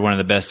considered one of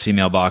the best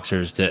female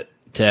boxers to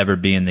ever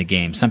be in the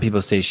game. Some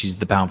people say she's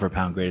the pound for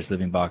pound greatest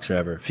living boxer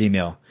ever,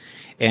 female.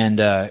 And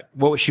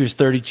she was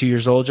 32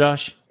 years old,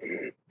 Josh?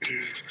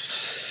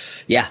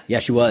 Yeah,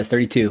 she was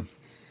 32.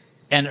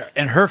 And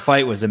her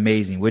fight was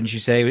amazing, wouldn't you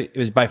say? It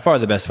was by far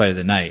the best fight of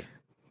the night.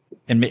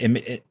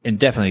 And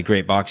definitely a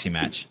great boxing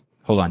match.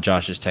 Hold on,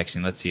 Josh is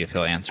texting. Let's see if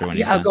he'll answer when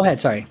he's done. Go ahead.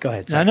 Sorry. Go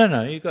ahead. Sorry.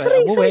 No. You go ahead.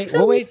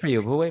 We'll wait for you.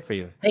 We'll wait for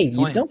you. Hey,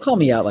 you don't call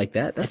me out like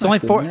that. That's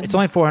It's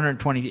only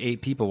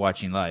 428 people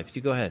watching live.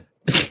 You go ahead.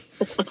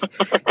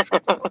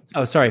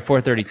 Oh, sorry,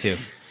 432.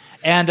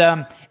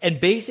 And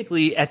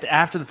basically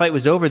after the fight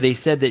was over, they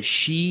said that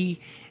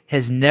she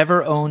has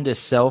never owned a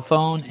cell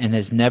phone and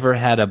has never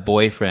had a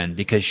boyfriend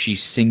because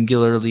she's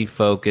singularly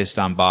focused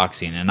on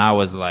boxing. And I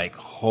was like,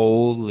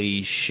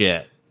 holy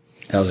shit.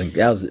 That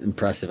was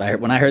impressive.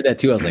 When I heard that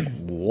too, I was like,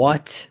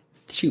 what?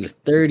 She was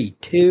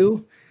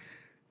 32?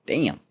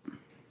 Damn.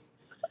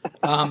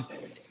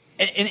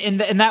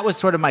 And that was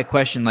sort of my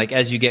question. Like,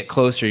 as you get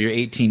closer, you're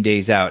 18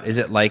 days out. Is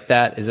it like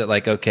that? Is it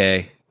like,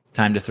 okay,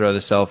 time to throw the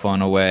cell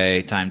phone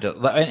away?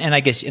 And I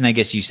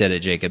guess you said it,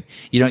 Jacob.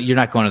 You're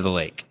not going to the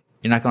lake.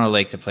 You're not going to the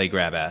lake to play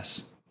grab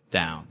ass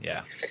down.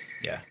 Yeah.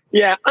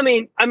 Yeah. I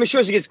mean, I'm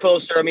sure as it gets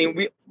closer. I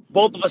mean,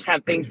 both of us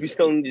have things we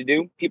still need to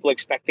do. People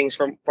expect things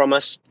from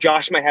us.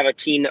 Josh might have a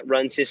team that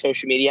runs his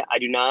social media. I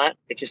do not.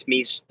 It's just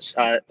me,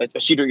 a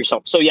shooter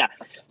yourself. So yeah,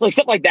 like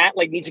stuff like that,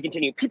 needs to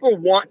continue. People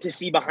want to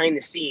see behind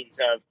the scenes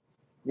of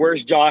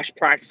where's Josh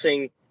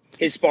practicing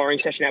his sparring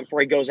session out before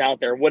he goes out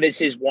there. What is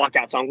his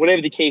walkout song?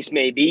 Whatever the case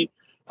may be.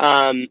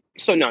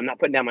 So no, I'm not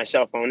putting down my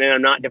cell phone, and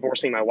I'm not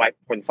divorcing my wife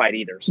before the fight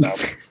either. So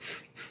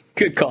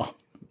good call.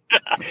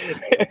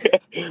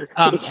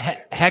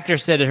 Hector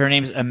said that her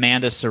name's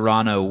Amanda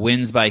Serrano,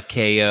 wins by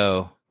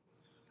KO.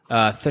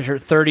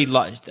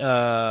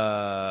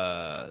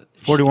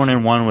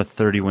 41-1 with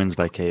 30 wins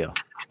by KO.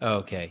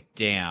 Okay,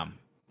 damn.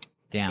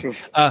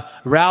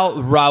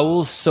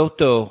 Raul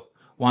Soto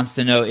wants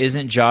to know,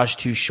 isn't Josh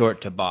too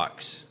short to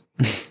box?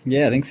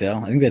 Yeah, I think so.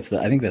 I think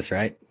that's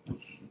right.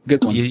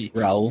 Good one,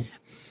 Raul.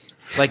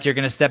 Like you're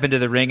going to step into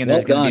the ring and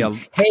there's going to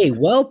be Hey,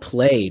 well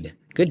played.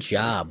 Good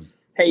job.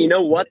 Hey, you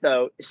know what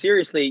though?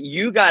 Seriously,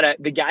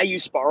 the guy you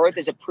spar with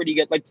is a pretty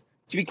good,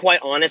 to be quite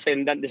honest,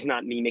 and this is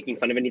not me making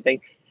fun of anything,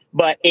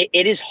 but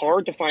it is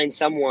hard to find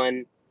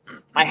someone.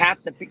 I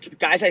have to pick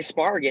guys I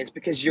spar against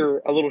because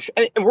you're a little,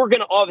 and we're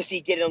going to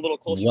obviously get in a little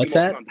closer. What's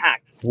that?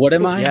 Unpack. What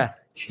am I?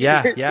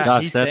 Yeah.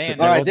 Gosh, He's that's saying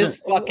all right, this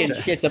fucking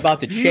shit's about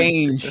to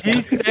change.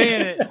 He's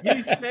saying it.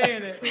 But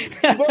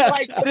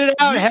spit it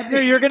out,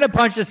 Heppner. You're going to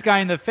punch this guy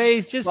in the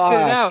face. Just spit it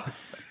out.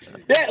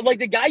 Yeah,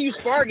 the guy you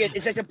spar against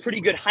is a pretty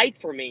good height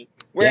for me.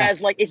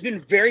 Whereas, it's been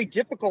very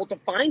difficult to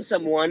find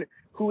someone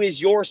who is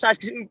your size.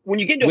 Because when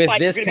you get into a fight,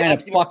 with this kind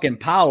of fucking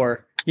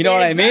power, you know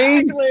what I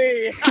mean?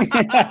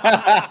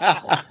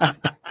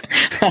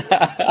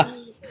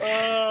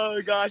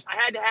 Oh gosh, I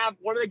had to have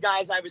one of the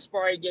guys I was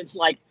sparring against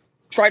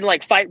try to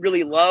fight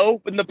really low.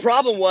 But the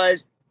problem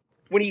was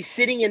when he's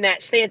sitting in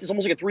that stance, it's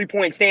almost like a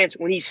 3-point stance.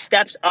 When he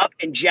steps up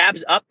and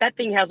jabs up, that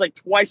thing has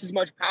twice as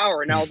much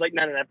power. And I was like,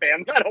 no,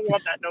 fam, I don't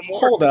want that no more.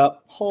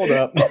 Hold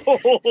up.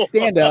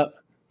 Stand up.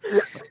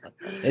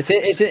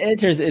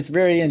 It's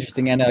very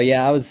interesting. I know.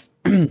 Yeah,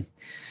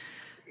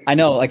 I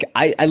know.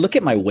 I look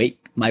at my weight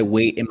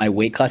in my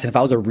weight class, and if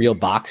I was a real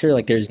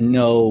boxer, there's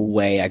no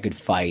way I could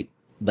fight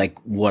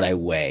what I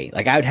weigh.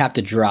 I would have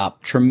to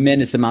drop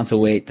tremendous amounts of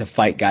weight to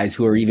fight guys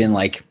who are even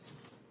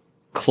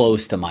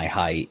close to my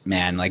height,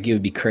 man. It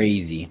would be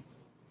crazy.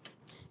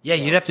 Yeah,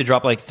 you'd have to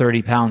drop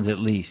 30 pounds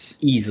at least.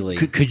 Easily.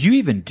 Could you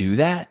even do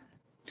that?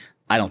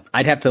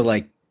 I'd have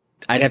to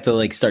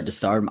start to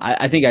starve.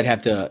 I think I'd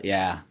have to,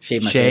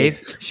 shave my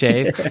face.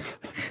 Shave.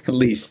 At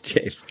least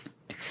shave.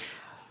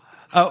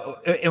 Oh,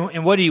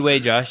 and what do you weigh,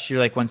 Josh? You're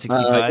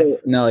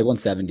 165? No,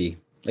 170.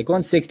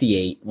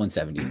 168,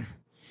 170.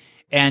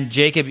 And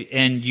Jacob,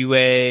 and you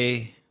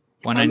weigh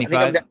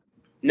 195?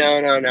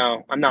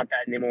 No. I'm not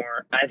that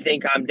anymore. I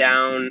think I'm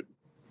down.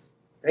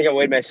 I think I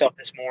weighed myself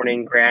this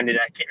morning. Granted,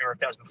 I can't remember if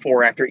that was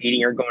before or after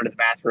eating or going to the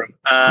bathroom.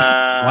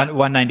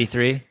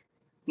 193?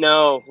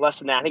 No, less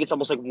than that. I think it's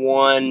almost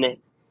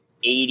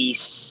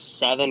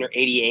 187 or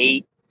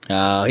 88.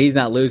 Oh, he's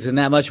not losing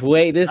that much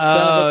weight.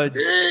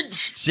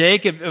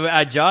 Jacob,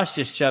 Josh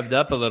just shoved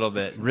up a little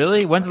bit.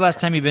 Really? When's the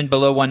last time you've been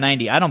below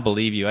 190? I don't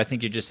believe you. I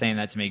think you're just saying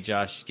that to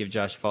give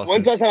Josh false.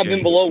 When's the last time I've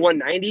been below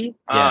 190?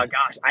 Yeah.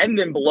 Gosh, I haven't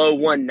been below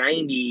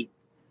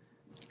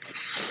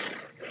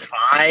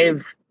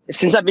 195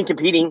 since I've been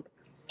competing.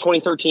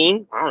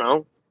 2013. I don't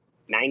know,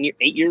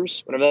 8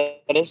 years, whatever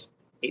that is.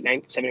 8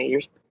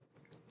 years.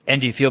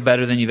 And do you feel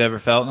better than you've ever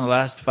felt in the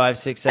last 5,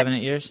 6, 7,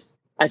 8 years?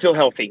 I feel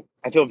healthy.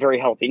 I feel very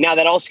healthy. Now,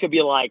 that also could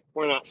be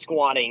we're not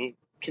squatting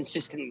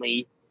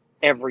consistently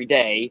every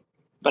day,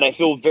 but I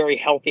feel very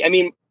healthy. I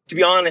mean, to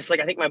be honest, I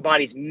think my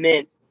body's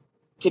meant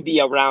to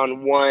be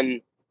around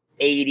 180,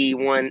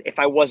 180, if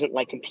I wasn't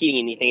like competing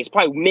in anything. It's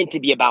probably meant to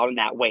be about in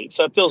that weight.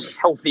 So it feels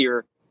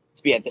healthier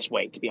to be at this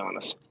weight, to be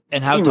honest.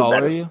 And how tall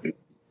are you?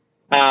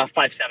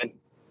 5'7".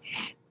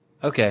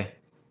 Okay.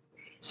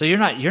 So you're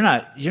not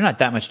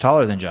that much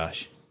taller than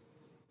Josh.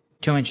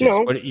 2 inches.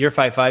 No. You're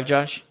 5'5",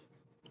 Josh?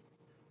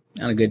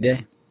 On a good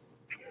day.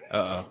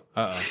 Uh-oh.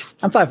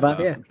 I'm 5'5",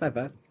 yeah,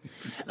 5'5".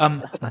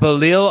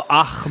 Balil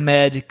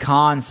Ahmed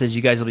Khan says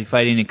you guys will be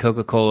fighting in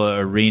Coca-Cola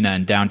Arena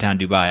in downtown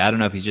Dubai. I don't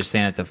know if he's just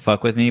saying it to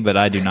fuck with me, but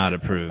I do not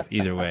approve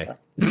either way.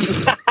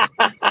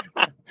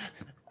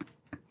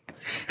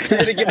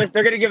 They're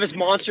gonna give us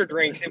monster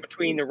drinks in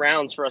between the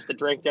rounds for us to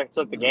drink at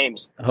the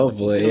games.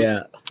 Hopefully,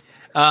 yeah.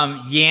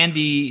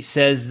 Yandy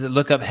says that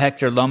look up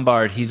Hector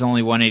Lombard. He's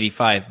only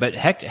 185, but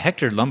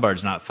Hector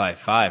Lombard's not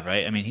 5'5",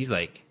 right? I mean, he's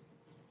like.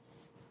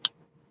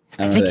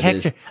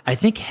 I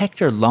think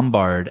Hector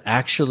Lombard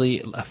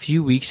actually a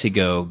few weeks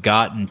ago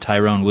got in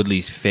Tyrone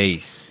Woodley's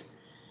face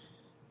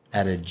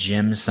at a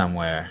gym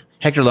somewhere.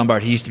 Hector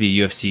Lombard, he used to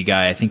be a UFC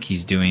guy. I think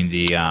he's doing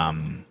the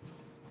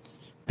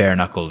bare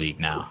knuckle league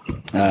now.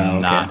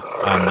 I'm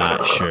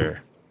not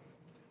sure.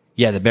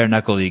 Yeah, the bare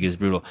knuckle league is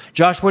brutal.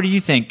 Josh, what do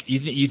you think?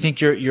 You think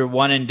you're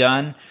one and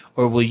done,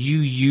 or will you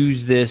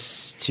use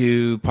this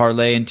to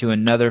parlay into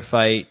another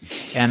fight,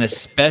 and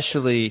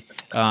especially?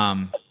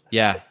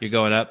 Yeah, you're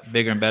going up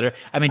bigger and better.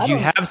 I mean, do you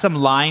have some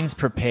lines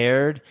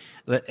prepared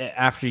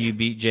after you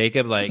beat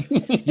Jacob? Like,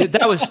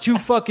 that was too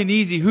fucking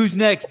easy. Who's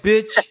next,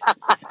 bitch?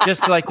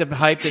 Just like to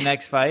hype the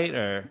next fight,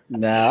 or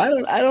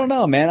no? I don't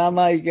know, man. I'm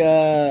like,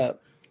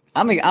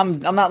 I'm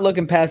not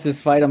looking past this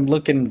fight. I'm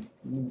looking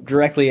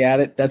directly at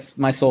it. That's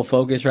my sole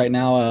focus right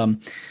now.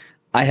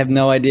 I have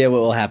no idea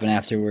what will happen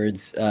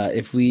afterwards.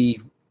 If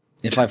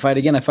I fight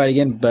again, I fight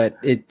again. But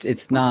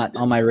it's not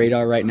on my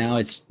radar right now.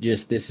 It's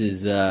just this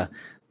is.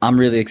 I'm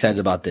really excited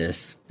about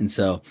this. And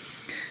so,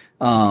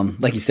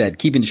 like you said,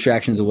 keeping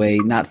distractions away,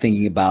 not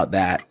thinking about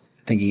that,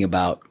 thinking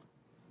about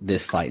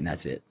this fight, and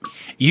that's it.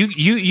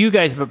 You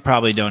guys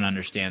probably don't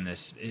understand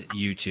this,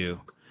 you two.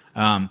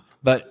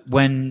 But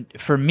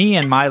for me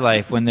in my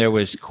life, when there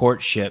was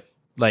courtship,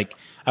 like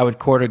I would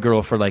court a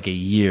girl for like a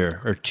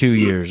year or 2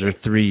 years or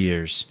 3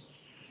 years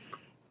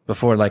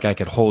before like I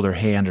could hold her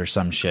hand or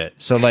some shit.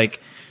 So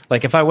like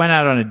if I went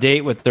out on a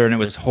date with her and it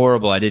was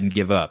horrible, I didn't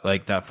give up.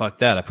 Like that, fuck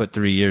that. I put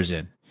 3 years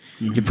in.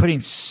 Mm-hmm. You're putting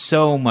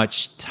so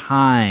much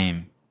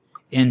time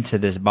into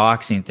this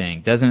boxing thing.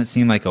 Doesn't it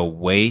seem like a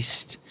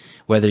waste,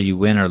 whether you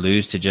win or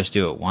lose, to just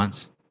do it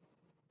once?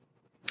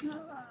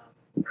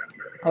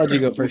 I'll let you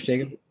go first,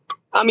 Jacob.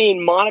 I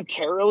mean,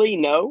 monetarily,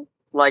 no.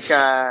 Like,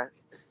 that's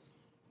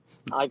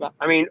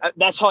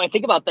how I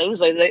think about things.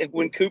 Like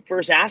when Coop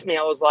first asked me,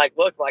 I was like,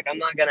 "Look, like I'm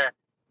not gonna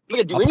do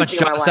anything." Punch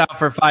Josh out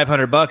for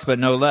 $500, but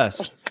no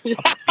less. Beat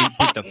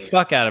the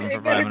fuck out of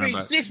him for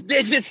 $500. 6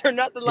 digits or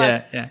nothing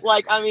less. Yeah.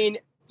 Like,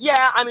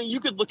 you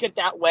could look at it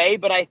that way,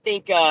 but I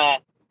think,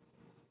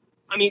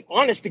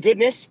 honest to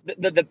goodness,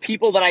 the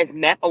people that I've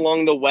met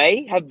along the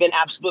way have been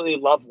absolutely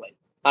lovely.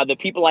 The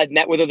people I've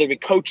met, whether they're the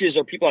coaches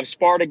or people I've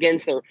sparred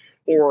against,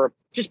 or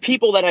just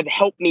people that have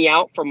helped me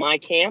out from my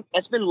camp,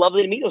 that's been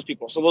lovely to meet those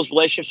people. So those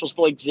relationships will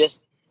still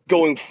exist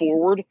going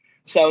forward.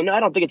 So no, I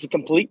don't think it's a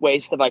complete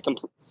waste if I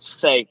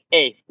say,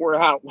 "Hey, we're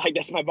out." Like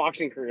that's my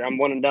boxing career. I'm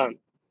one and done.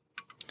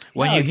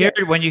 When you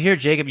hear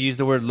Jacob use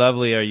the word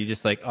lovely, are you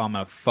just like, "Oh, I'm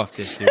gonna fuck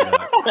this dude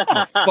up. I'm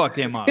gonna fuck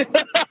him up"?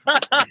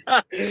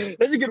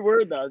 That's a good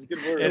word, though. It's a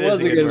good word. It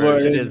was a good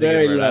word. It is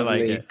very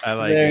lovely. I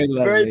like it.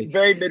 Very,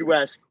 very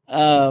Midwest.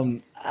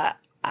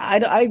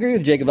 I agree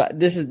with Jacob.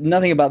 This is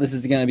nothing about this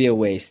is going to be a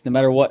waste. No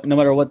matter what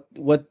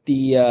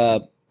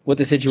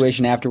the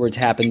situation afterwards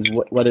happens,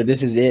 whether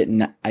this is it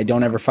and I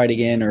don't ever fight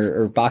again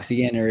or box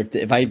again, or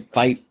if I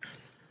fight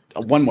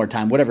one more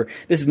time, whatever.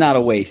 This is not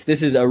a waste.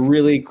 This is a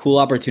really cool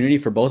opportunity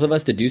for both of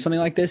us to do something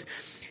like this,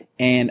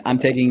 and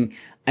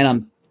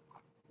I'm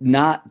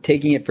not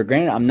taking it for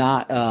granted. I'm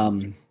not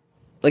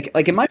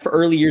like in my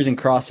early years in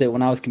CrossFit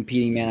when I was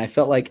competing, man, I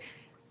felt like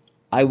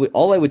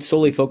all I would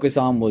solely focus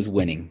on was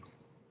winning.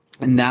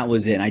 And that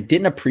was it. I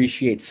didn't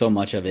appreciate so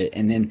much of it.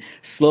 And then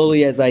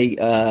slowly as I,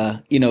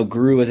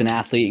 grew as an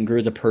athlete and grew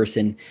as a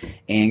person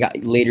and got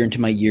later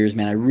into my years,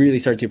 man, I really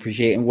started to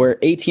appreciate it. And where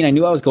 18, I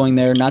knew I was going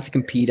there not to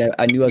compete.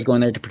 I knew I was going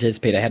there to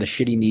participate. I had a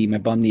shitty knee, my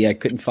bum knee. I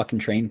couldn't fucking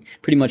train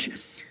pretty much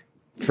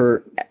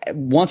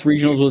once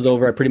regionals was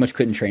over. I pretty much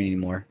couldn't train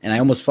anymore. And I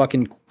almost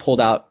fucking pulled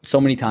out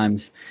so many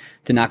times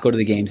to not go to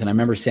the games. And I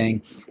remember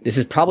saying, this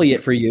is probably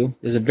it for you.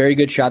 There's a very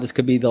good shot. This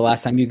could be the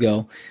last time you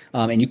go.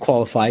 And you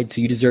qualified, so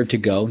you deserve to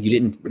go. You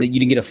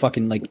didn't get a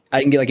fucking, I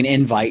didn't get like an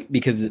invite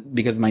because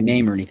of my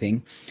name or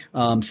anything.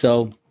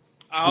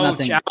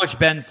 Ouch,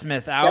 Ben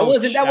Smith. Ouch. That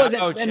wasn't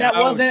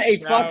a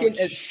fucking,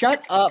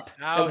 shut up.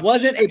 It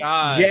wasn't a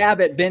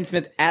jab at Ben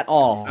Smith at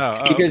all.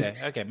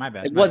 Okay, my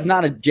bad. It was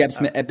not a jab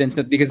at Ben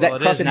Smith because that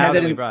CrossFit has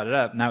it. We brought it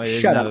up. Now it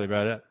is. Shut now up. that we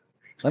brought it up.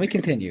 Let me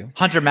continue.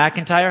 Hunter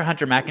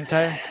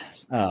McIntyre.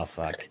 Oh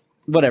fuck.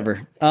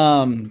 Whatever.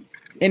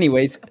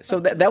 Anyways, so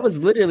that was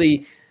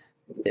literally,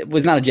 it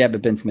was not a jab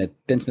at Ben Smith.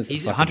 Ben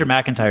Smith. Hunter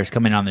McIntyre's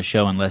coming on the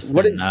show in less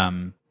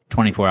than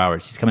 24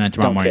 hours. He's coming in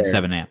tomorrow Don't morning at care.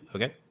 7 a.m.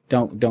 Okay.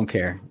 Don't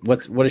care.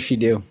 What does she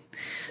do?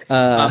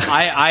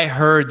 I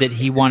heard that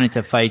he wanted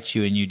to fight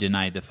you and you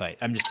denied the fight.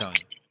 I'm just telling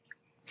you.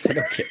 I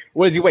don't care.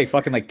 What does he weigh?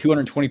 Fucking like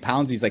 220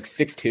 pounds. He's like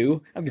 6'2".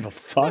 I don't give a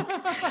fuck.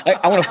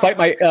 I want to fight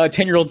my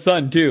 10-year-old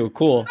son too.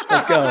 Cool.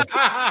 Let's go.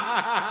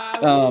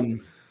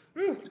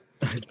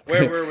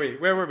 Where were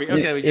we?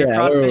 Okay, you're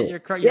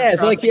Yeah,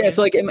 CrossFit.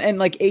 so and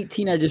like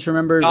 18, I just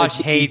remember. Josh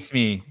like, hates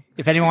me.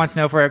 If anyone wants to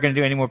know if we're going to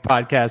do any more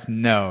podcasts,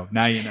 no.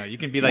 Now you know. You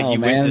can be like, oh, you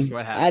man, witnessed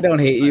what happened. I don't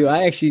hate you.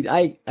 I actually,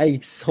 I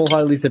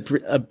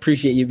wholeheartedly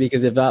appreciate you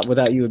because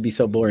without you, it would be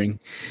so boring.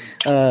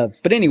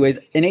 But anyways,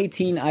 in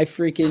 18, I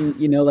freaking,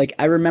 like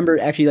I remember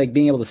actually like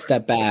being able to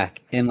step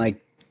back and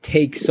like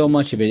take so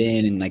much of it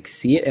in and like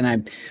see it.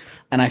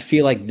 And I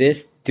feel like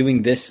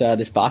doing this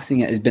boxing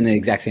has been the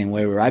exact same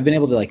way where I've been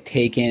able to like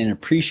take in and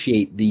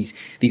appreciate these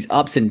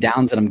ups and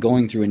downs that I'm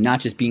going through and not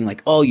just being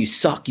like, oh, you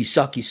suck.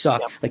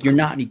 Yep. Like, you're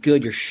not any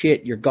good. You're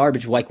shit. You're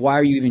garbage. Like, why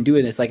are you even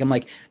doing this? Like, I'm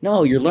like,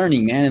 no, you're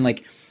learning, man. And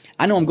like,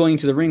 I know I'm going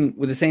into the ring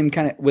with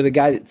with a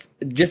guy that's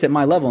just at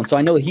my level. And so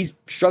I know that he's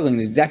struggling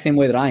the exact same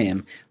way that I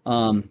am.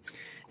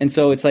 And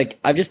so it's like,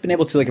 I've just been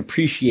able to like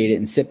appreciate it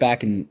and sit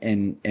back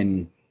and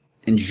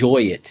enjoy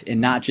it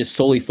and not just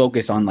solely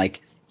focus on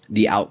like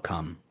the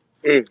outcome.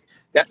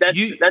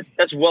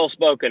 That's well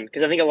spoken,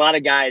 because I think a lot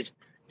of guys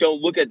don't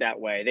look at it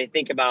that way. They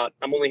think about,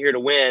 I'm only here to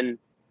win,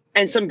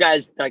 and some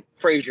guys like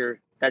Frazier,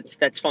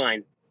 that's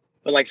fine,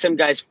 but like some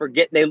guys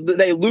forget, they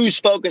lose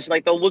focus.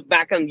 Like they'll look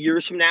back on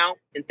years from now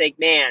and think,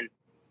 man,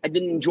 I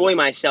didn't enjoy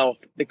myself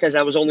because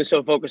I was only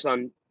so focused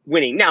on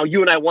winning. Now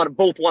you and I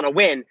both want to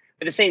win,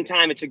 but at the same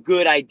time, it's a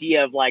good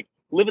idea of like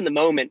live in the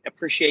moment,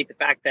 appreciate the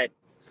fact that,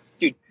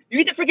 dude,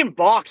 you get to freaking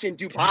box in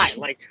Dubai.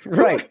 Like,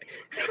 Right.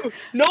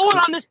 No one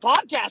on this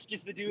podcast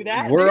gets to do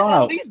that. We're on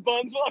all a- these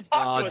bums will talk to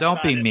Oh, us don't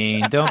about be it.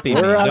 mean. Don't be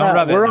mean. We're Don't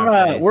rub it in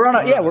our face.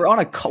 we're on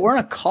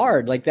a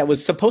card like that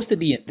was supposed to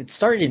be. It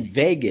started in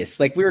Vegas.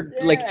 Like we were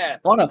like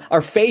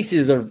our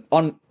faces are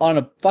on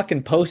a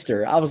fucking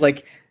poster. I was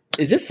like,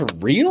 is this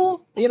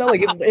real?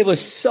 Like it was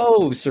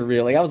so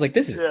surreal. Like I was like,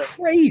 this is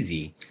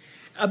crazy.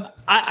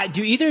 I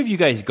do either of you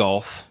guys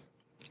golf?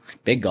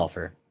 Big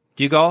golfer.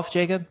 Do you golf,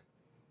 Jacob?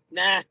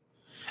 Nah.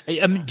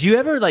 Do you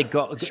ever like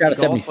go? Shot at golf,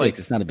 76. like-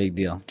 It's not a big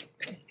deal.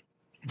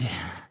 Do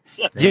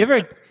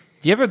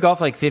you ever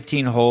golf like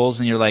 15 holes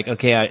and you're like,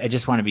 okay, I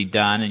just want to be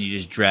done, and you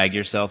just drag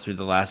yourself through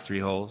the last 3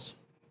 holes?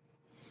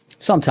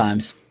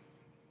 Sometimes.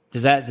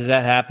 Does that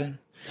happen?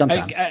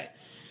 Sometimes. I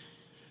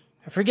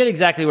forget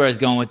exactly where I was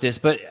going with this,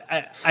 but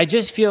I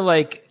just feel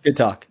like Good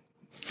talk.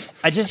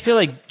 I just feel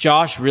like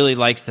Josh really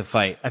likes to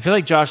fight. I feel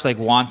like Josh like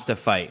wants to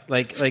fight.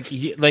 I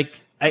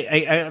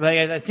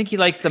think he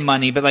likes the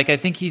money, but like I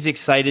think he's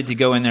excited to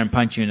go in there and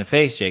punch you in the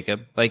face,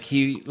 Jacob. Like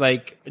he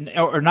like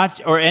or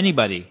not or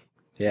anybody.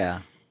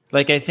 Yeah.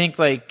 Like I think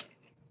like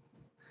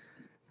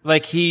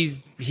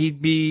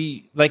he'd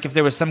be like if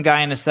there was some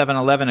guy in a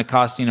 7-Eleven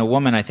accosting a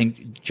woman, I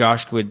think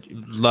Josh would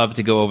love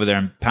to go over there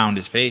and pound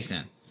his face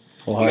in.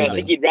 I mean, I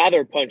think he'd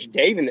rather punch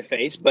Dave in the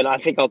face, but I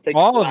think I'll take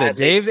all of it.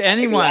 Dave,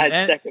 anyone, I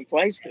had second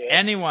place to it.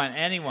 anyone.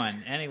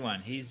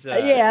 He's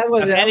I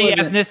wasn't- any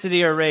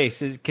ethnicity or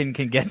race can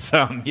get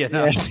some.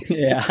 Yeah.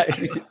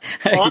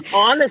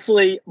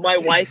 Honestly, my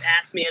wife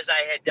asked me as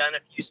I had done a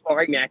few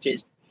sparring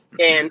matches,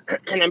 and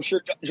I'm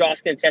sure Josh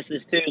can attest to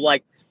this too.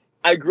 Like,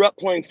 I grew up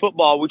playing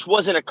football, which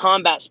wasn't a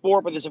combat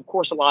sport, but there's of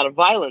course a lot of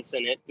violence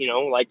in it.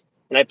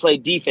 And I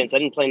played defense. I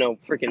didn't play no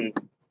freaking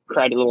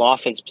crowded little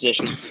offense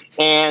position,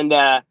 and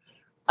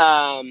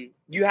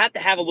you have to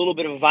have a little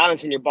bit of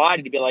violence in your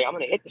body to be like, I'm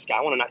going to hit this guy.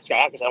 I want to knock this guy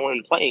out because I don't want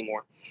him to play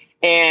anymore.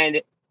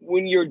 And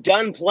when you're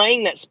done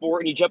playing that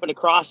sport and you jump into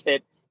CrossFit,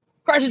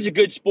 CrossFit's a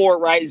good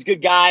sport, right? It's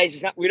good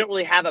guys. We don't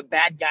really have a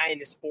bad guy in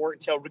the sport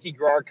until Ricky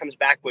Garrard comes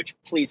back, which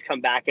please come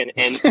back and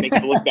make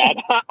it look bad.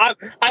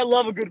 I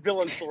love a good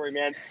villain story,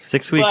 man.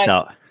 6 weeks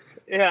out.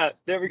 Yeah,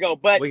 there we go.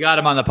 But we got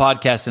him on the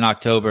podcast in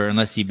October,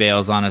 unless he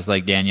bails on us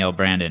like Danielle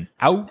Brandon.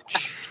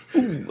 Ouch.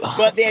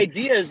 But the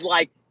idea is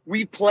like,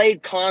 we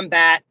played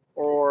combat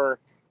or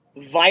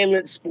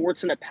violent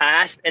sports in the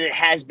past, and it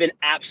has been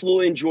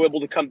absolutely enjoyable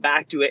to come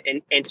back to it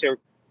and to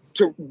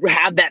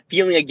have that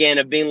feeling again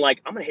of being like,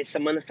 I'm going to hit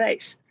someone in the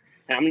face,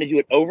 and I'm going to do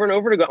it over and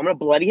over to go. I'm going to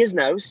bloody his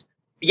nose.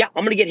 Yeah,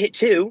 I'm going to get hit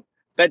too.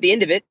 But at the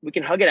end of it, we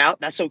can hug it out.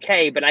 That's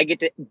okay. But I get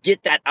to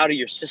get that out of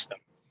your system.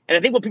 And I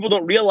think what people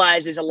don't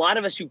realize is a lot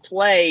of us who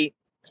compete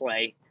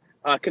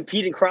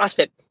in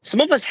CrossFit,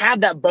 some of us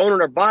have that bone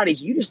in our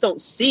bodies. You just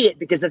don't see it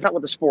because that's not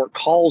what the sport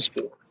calls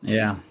for.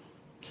 Yeah.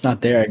 It's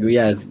not there. I agree.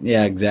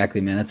 Yeah, exactly,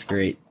 man. That's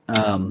great.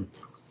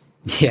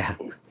 Yeah.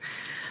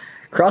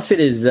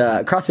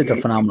 CrossFit's a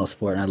phenomenal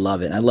sport, and I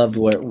love it. I loved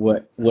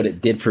what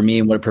it did for me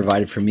and what it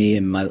provided for me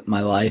in my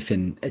life,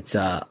 and it's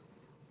I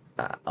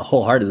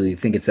wholeheartedly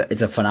think it's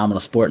a phenomenal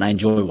sport, and I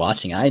enjoy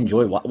watching. I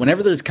enjoy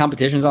whenever there's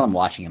competitions on, I'm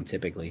watching them.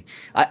 Typically,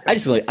 I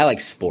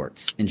like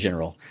sports in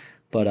general,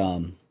 but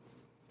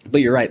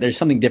you're right. There's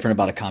something different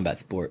about a combat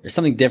sport. There's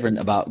something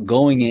different about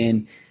going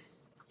in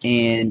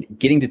and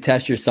getting to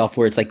test yourself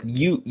where it's like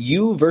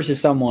you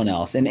versus someone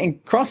else. And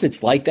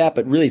CrossFit's like that,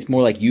 but really it's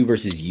more like you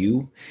versus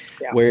you,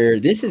 where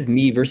this is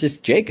me versus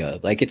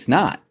Jacob. Like it's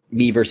not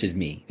me versus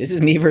me. This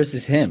is me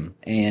versus him.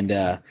 And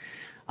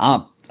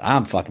I'm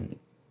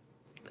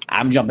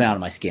jumping out of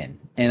my skin.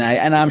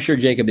 And I'm sure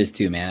Jacob is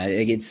too, man.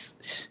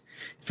 It's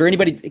for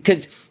anybody,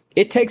 because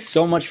it takes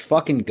so much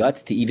fucking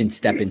guts to even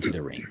step into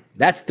the ring.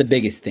 That's the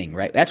biggest thing,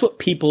 right? That's what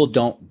people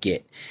don't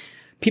get.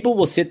 People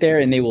will sit there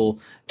and they will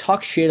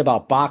talk shit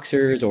about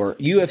boxers or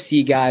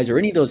UFC guys or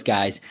any of those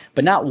guys,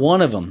 but not one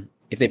of them,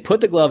 if they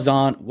put the gloves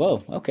on,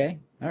 whoa, okay,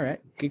 all right,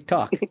 good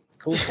talk,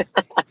 cool.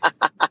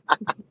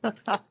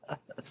 I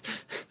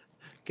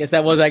guess I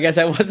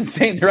wasn't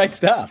saying the right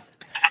stuff.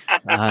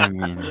 I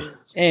mean,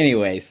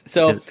 anyways,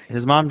 so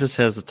his mom just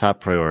has the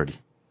top priority.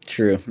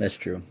 True, that's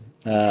true.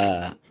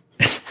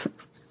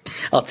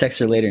 I'll text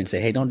her later and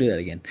say, hey, don't do that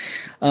again.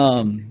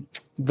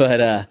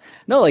 But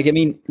no, like, I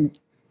mean,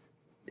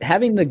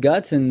 having the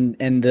guts and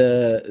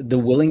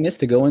the willingness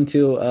to go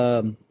into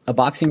a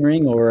boxing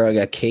ring or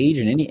a cage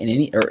in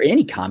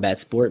any combat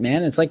sport,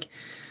 man, it's like,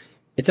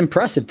 it's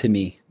impressive to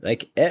me.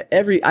 Like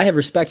I have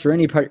respect for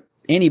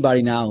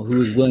anybody now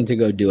who is willing to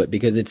go do it,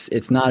 because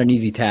it's not an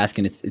easy task,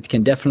 and it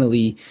can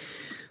definitely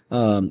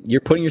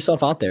you're putting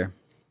yourself out there.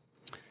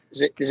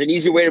 There's an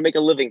easy way to make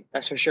a living,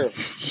 that's for sure.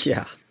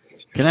 Yeah.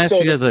 Can I ask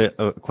you guys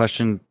a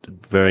question?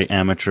 Very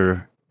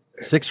amateur.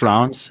 6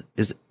 rounds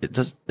isn't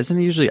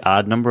it usually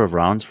odd number of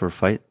rounds for a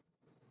fight?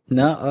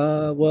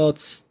 No, well,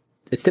 it's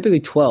typically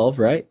 12,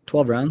 right?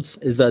 12 rounds.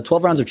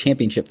 12 rounds are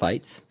championship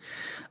fights.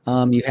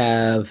 You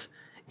have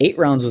 8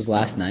 rounds was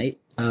last night.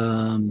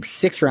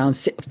 6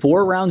 rounds,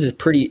 4 rounds is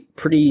pretty.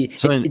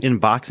 So in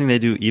boxing they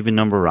do even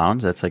number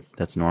rounds.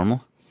 That's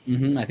normal.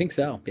 Mm-hmm, I think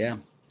so. Yeah.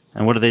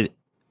 And what do they?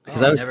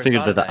 Because I always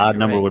figured that the odd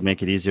number would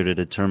make it easier to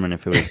determine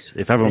if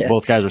everyone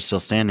both guys were still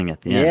standing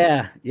at the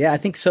end. Yeah, I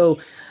think so.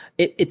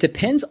 It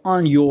depends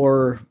on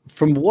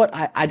from what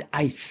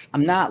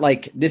I'm not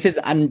like, this is,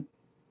 I'm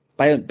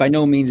by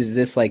no means is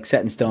this like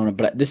set in stone,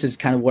 but this is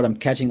kind of what I'm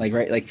catching, like,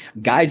 right? Like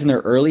guys in their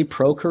early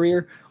pro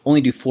career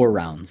only do 4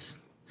 rounds.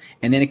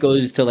 And then it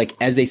goes to like,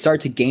 as they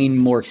start to gain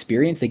more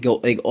experience, they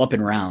go up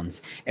in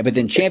rounds. But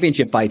then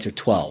championship fights are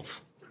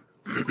 12.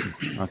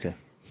 Okay.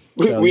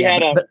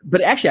 So,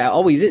 but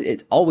actually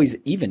it's always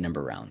even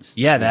number rounds.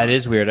 Yeah, that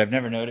is weird. I've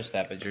never noticed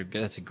that, but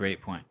that's a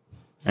great point.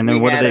 And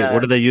then what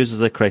do they use as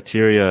the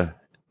criteria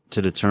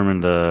to determine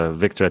the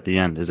victor at the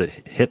end? Is it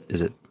hit?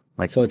 Is it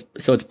like so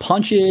it's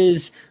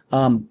punches,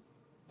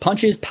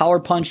 power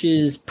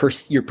punches,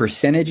 your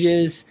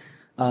percentages.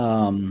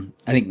 I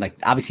think like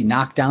obviously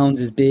knockdowns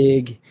is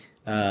big.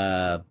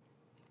 So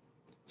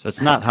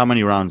it's not how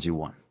many rounds you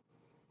won.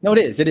 No, it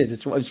is.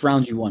 It's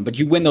rounds you won, but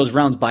you win those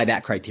rounds by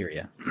that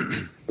criteria.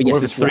 But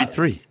yes, it's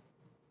 3-3.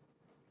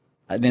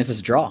 Then it's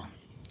just a draw.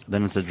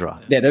 Then it's a draw.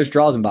 Yeah, there's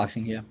draws in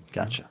boxing. Yeah,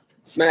 gotcha.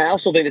 Man, I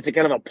also think it's a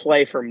kind of a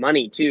play for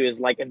money too.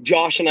 Is like if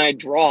Josh and I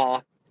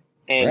draw,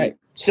 and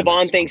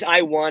Saban thinks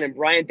I won, and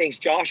Brian thinks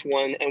Josh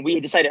won, and we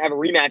decide to have a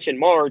rematch in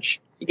March,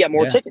 you get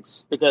more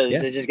tickets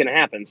because it's just going to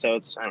happen. So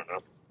it's, I don't know,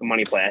 a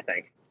money play, I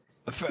think.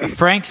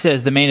 Frank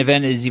says the main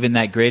event is even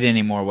that great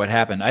anymore. What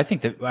happened? I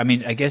think that, I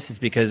mean, I guess it's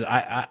because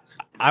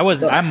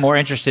I'm more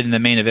interested in the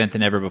main event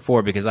than ever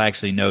before, because I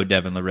actually know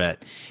Devin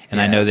Lorette,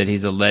 and I know that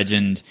he's a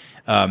legend,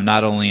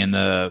 not only in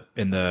the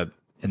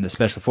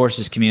special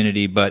forces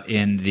community, but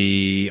in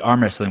the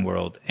arm wrestling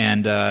world.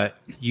 And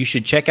you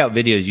should check out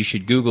videos. You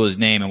should Google his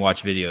name and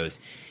watch videos.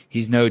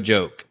 He's no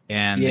joke.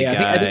 And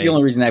I think the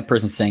only reason that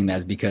person's saying that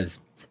is because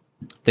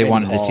they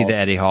wanted to see the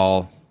Eddie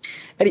Hall.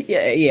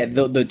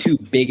 The 2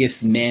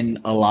 biggest men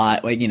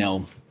alive, like, you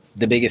know,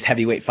 the biggest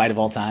heavyweight fight of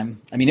all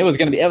time. I mean, I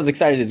was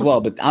excited as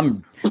well, but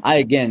I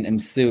again am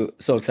so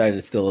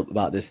excited still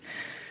about this.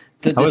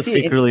 I was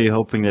secretly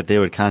hoping that they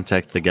would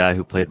contact the guy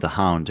who played the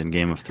Hound in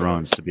Game of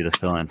Thrones to be the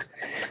fill-in.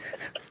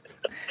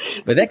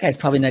 But that guy's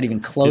probably not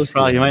even close.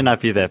 He might not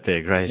be that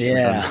big, right?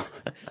 Yeah,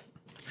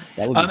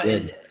 that would be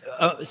good.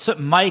 So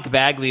Mike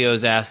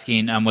Baglio's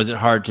asking, was it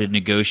hard to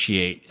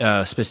negotiate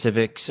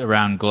specifics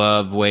around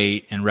glove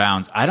weight and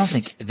rounds? I don't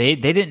think they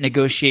didn't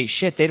negotiate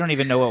shit. They don't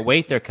even know what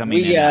weight they're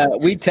coming in at.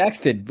 We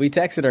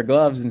texted our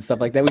gloves and stuff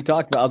like that. We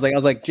talked about. I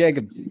was like,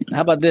 Jacob, how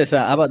about this?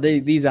 How about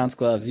these ounce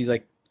gloves? He's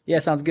like, yeah,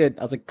 sounds good.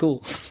 I was like,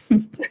 cool.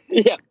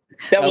 Yeah,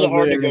 that was a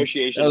hard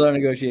negotiation. That was our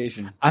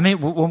negotiation. I mean,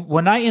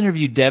 when I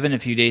interviewed Devin a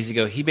few days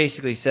ago, he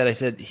basically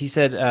said,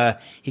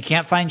 he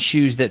can't find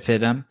shoes that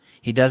fit him.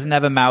 He doesn't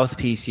have a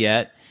mouthpiece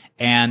yet.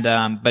 And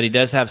but he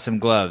does have some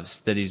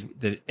gloves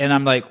and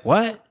I'm like,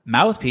 what?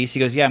 Mouthpiece? He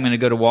goes, yeah, I'm going to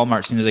go to Walmart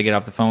as soon as I get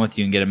off the phone with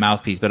you and get a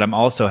mouthpiece. But I'm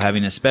also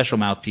having a special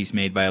mouthpiece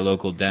made by a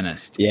local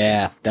dentist.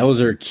 Yeah, those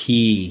are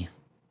key.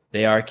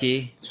 They are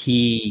key?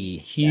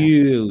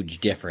 Huge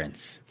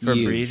difference. For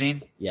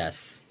breathing?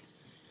 Yes.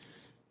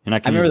 And I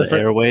can use the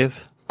Airwave?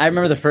 I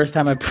remember the first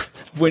time I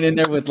went in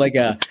there with like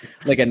a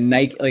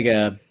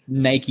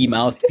Nike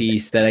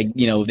mouthpiece that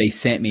they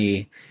sent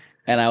me,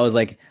 and I was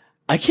like,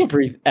 I can't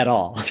breathe at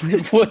all.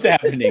 What's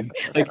happening?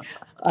 Like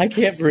I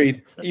can't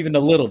breathe even a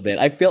little bit.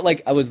 I felt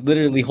like I was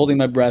literally holding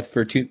my breath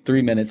for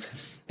 2-3 minutes,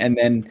 and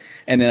then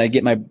I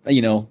get my,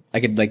 I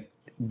could like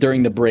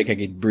during the break I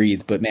could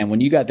breathe. But man, when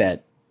you got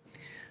that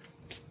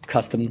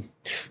custom,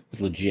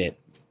 it's legit,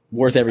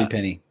 worth every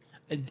penny.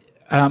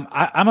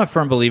 I'm a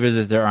firm believer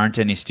that there aren't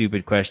any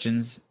stupid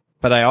questions,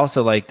 but I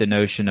also like the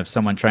notion of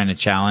someone trying to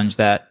challenge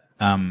that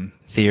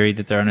theory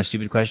that there are no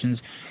stupid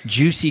questions.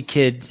 Juicy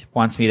Kid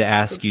wants me to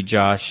ask you,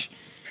 Josh.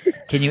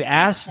 Can you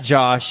ask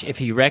Josh if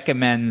he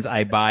recommends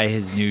I buy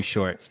his new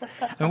shorts?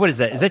 I mean, what is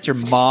that? Is that your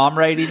mom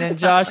writing in,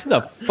 Josh? Who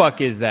the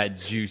fuck is that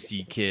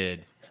Juicy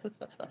Kid?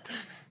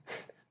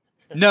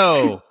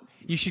 No,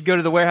 you should go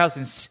to the warehouse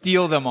and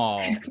steal them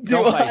all.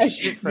 Don't buy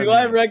shit from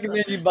I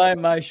recommend you buy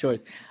my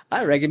shorts?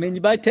 I recommend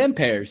you buy 10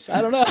 pairs.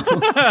 I don't know.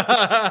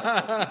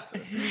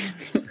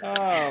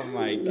 Oh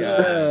my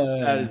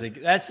god,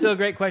 that's still a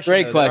great question.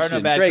 Great question. There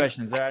are no bad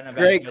questions. There are no bad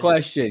Great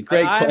question.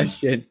 Great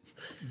question.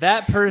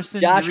 That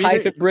person,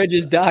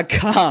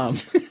 Josh-Bridges.com.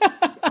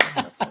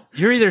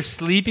 You're either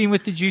sleeping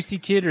with the Juicy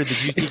Kid or the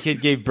Juicy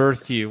Kid gave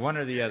birth to you, one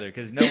or the other.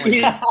 Because no one.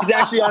 He's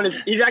actually on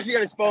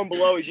his phone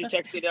below. He's just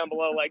texting it down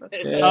below like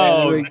this.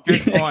 Oh,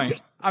 good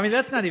point. I mean,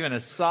 that's not even a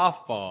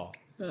softball.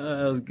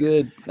 That was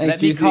good. Thanks,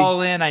 let me Juicy.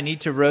 call in. I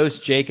need to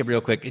roast Jacob real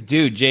quick.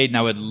 Dude, Jaden,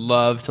 I would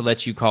love to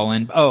let you call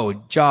in. Oh,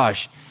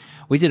 Josh,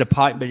 we did a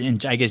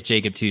and I guess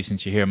Jacob too,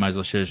 since you're here, I might as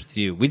well share this with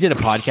you. We did a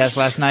podcast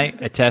last night,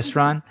 a test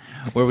run,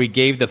 where we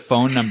gave the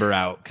phone number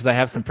out because I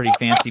have some pretty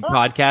fancy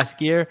podcast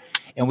gear,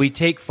 and we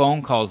take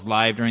phone calls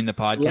live during the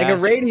podcast. Like a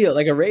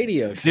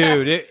radio show.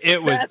 Dude,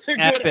 it was That's a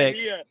good epic.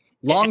 idea.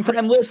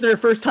 Long-time listener,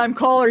 first-time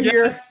caller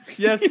here.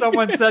 Yes,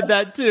 someone said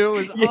that too.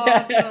 It was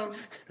awesome.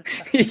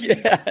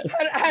 Yes.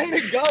 How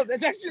did it go?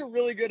 That's actually a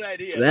really good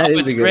idea. That is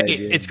It's a good great.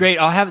 idea. It's great.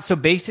 So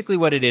basically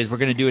what it is, we're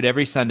going to do it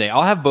every Sunday.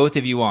 I'll have both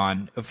of you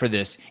on for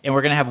this, and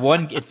we're going to have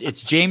one.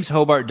 It's James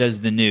Hobart does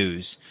the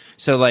news.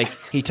 So like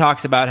he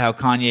talks about how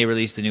Kanye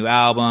released a new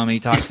album. He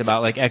talks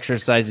about like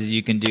exercises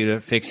you can do to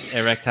fix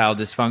erectile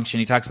dysfunction.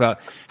 He talks about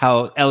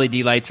how LED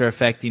lights are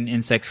affecting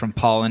insects from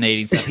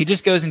pollinating stuff. He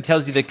just goes and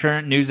tells you the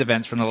current news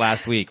events from the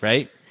last week,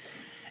 right?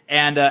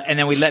 And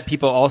then we let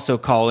people also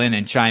call in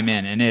and chime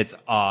in, and it's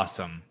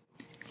awesome.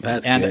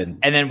 That's good.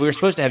 And then we were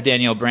supposed to have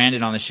Danielle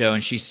Brandon on the show,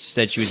 and she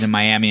said she was in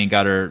Miami and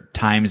got her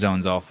time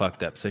zones all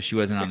fucked up, so she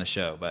wasn't on the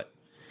show. But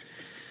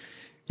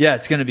yeah,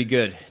 it's going to be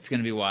good. It's going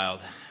to be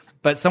wild.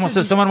 But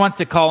someone wants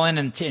to call in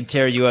and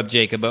tear you up,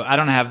 Jacob. But I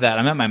don't have that.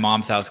 I'm at my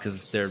mom's house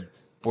because they're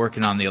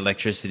working on the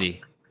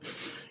electricity.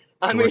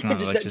 I mean,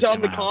 just tell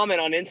them to comment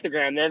on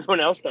Instagram. And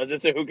everyone else does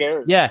it, so who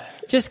cares? Yeah,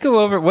 just go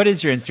over. What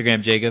is your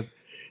Instagram, Jacob?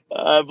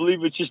 I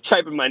believe it's just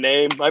typing my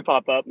name. I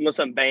pop up unless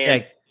I'm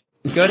banned.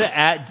 Yeah. Go to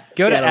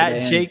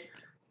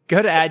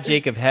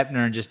Jacob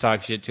Heppner and just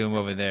talk shit to him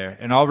over there,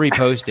 and I'll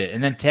repost it,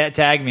 and then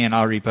tag me and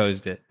I'll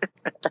repost it.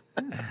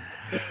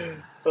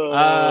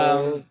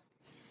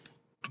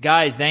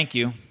 Guys, thank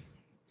you.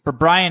 For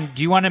Brian,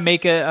 do you want to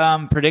make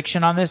a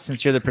prediction on this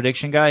since you're the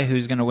prediction guy?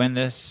 Who's going to win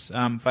this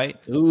fight?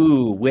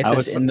 Ooh, with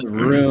us in the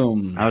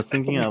room. I was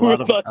thinking a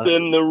lot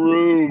in the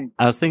room.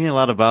 I was thinking a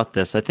lot about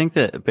this. I think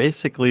that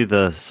basically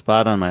the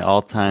spot on my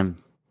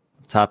all-time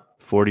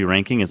top 40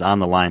 ranking is on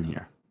the line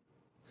here.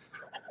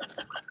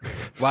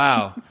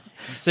 Wow.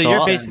 So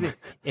you're basically,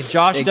 if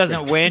Josh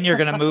doesn't win, you're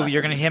going to move.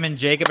 Him and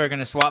Jacob are going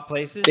to swap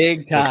places.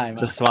 Big time.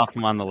 Just swap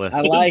them on the list.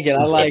 I like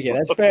it.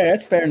 That's fair.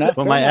 That's fair enough.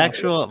 But my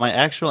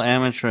actual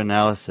amateur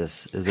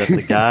analysis is that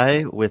the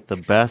guy with the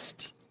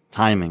best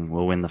timing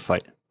will win the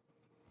fight.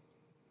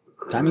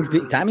 Timing's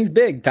big.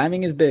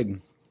 Timing is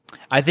big.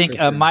 I think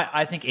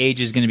I think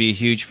age is going to be a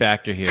huge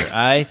factor here.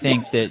 I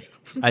think that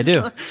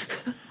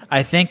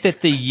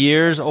the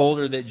years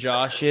older that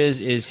Josh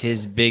is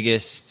his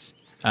biggest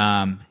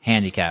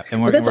handicap.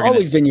 And that's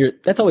always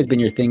been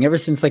your thing ever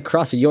since like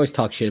CrossFit. You always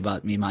talk shit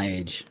about me my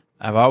age.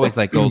 I've always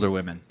liked older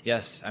women.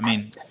 Yes, I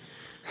mean,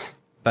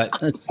 but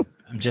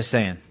I'm just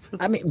saying.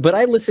 I mean, but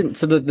I listen.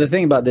 So the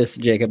thing about this,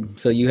 Jacob,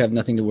 so you have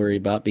nothing to worry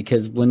about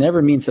because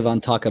whenever me and Savon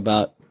talk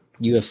about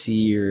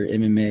UFC or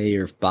MMA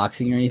or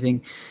boxing or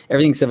anything,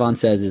 everything Savon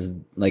says is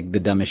like the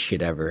dumbest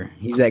shit ever.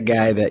 He's that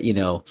guy that,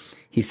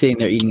 he's sitting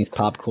there eating his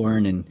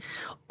popcorn and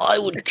I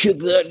would kick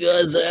that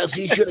guy's ass.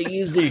 He should have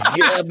used his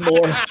jab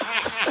more.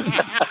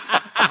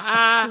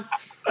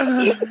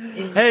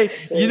 Hey,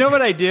 you know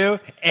what I do?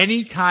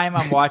 Anytime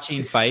I'm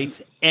watching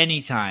fights,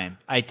 anytime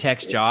I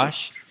text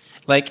Josh,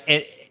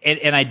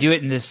 and I do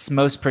it in this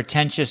most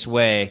pretentious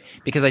way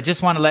because I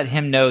just want to let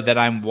him know that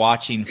I'm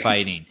watching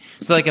fighting.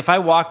 So like if I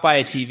walk by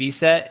a TV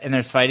set and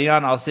there's fighting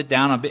on, I'll sit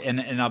down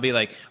and I'll be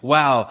like,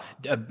 wow,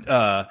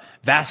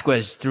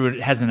 Vasquez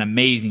has an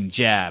amazing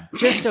jab.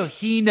 Just so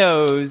he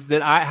knows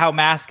that how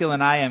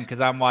masculine I am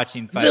because I'm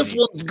watching fighting. This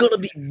one's going to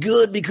be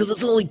good because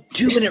it's only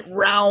 2-minute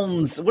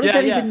rounds. What does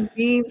that even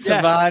mean,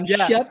 Savon?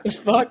 Yeah. Shut the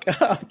fuck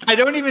up. I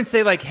don't even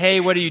say like, hey,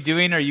 what are you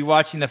doing? Are you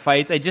watching the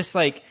fights? I just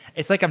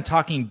it's like I'm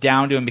talking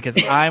down to him because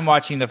I'm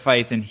watching the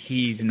fights and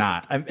he's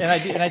not. And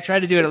I try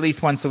to do it at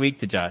least once a week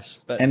to Josh.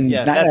 But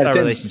that's our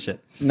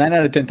relationship. 9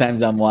 out of 10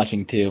 times I'm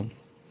watching too.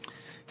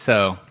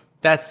 So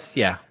That's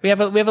We have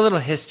a little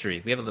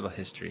history.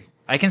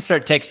 I can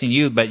start texting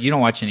you, but you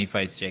don't watch any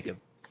fights, Jacob.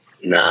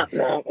 No,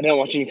 I don't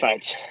watch any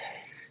fights.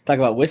 Talk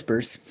about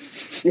whispers.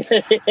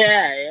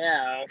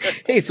 Yeah.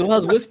 Hey, so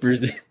how's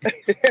whispers?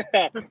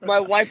 My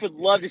wife would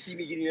love to see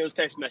me getting those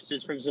text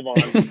messages from Savon.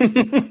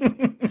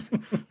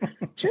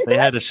 They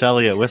had to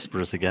Shelly at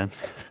Whispers again.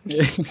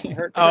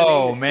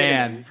 Oh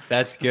man,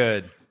 that's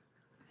good.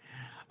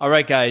 All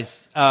right,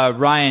 guys.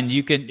 Ryan,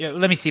 you can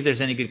let me see if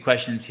there's any good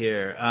questions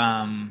here.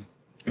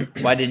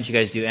 Why didn't you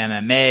guys do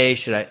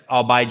MMA?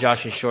 I'll buy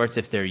Josh's shorts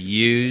if they're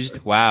used.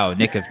 Wow,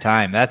 nick of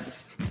time.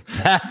 That's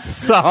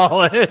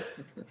solid.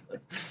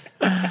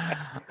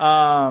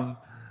 Do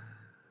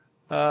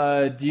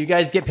you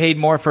guys get paid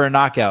more for a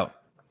knockout?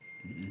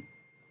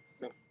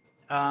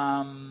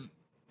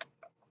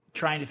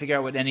 Trying to figure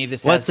out what any of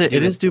this has to do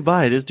It is with.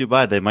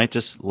 Dubai. They might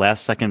just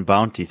last second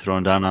bounty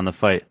thrown down on the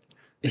fight.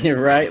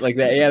 You're right, like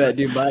that. Yeah, that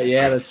Dubai.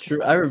 Yeah, that's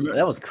true. I remember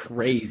that was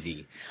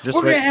crazy. Just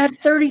We're wait. gonna add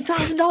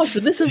 $30,000 for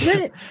this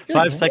event.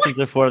 5 seconds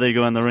before they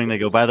go in the ring, they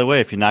go, by the way,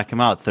 if you knock him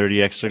out,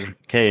 30 extra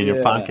K in your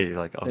Yeah. pocket. You're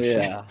like, oh, shit.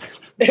 Yeah,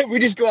 We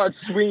just go out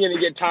swinging and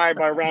get tired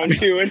by round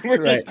 2, and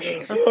we're right.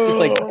 just Just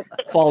like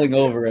falling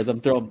over as I'm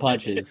throwing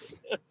punches.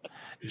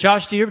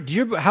 Josh,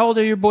 how old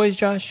are your boys,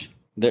 Josh?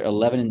 They're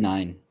 11 and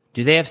 9.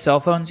 Do they have cell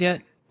phones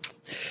yet?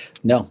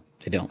 No,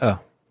 they don't. Oh,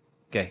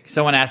 okay.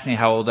 Someone asked me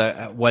how old,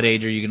 what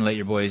age are you going to let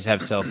your boys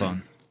have cell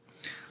phone?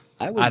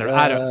 I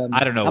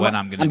don't know when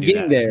I'm going to do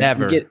getting that. there.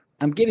 Never.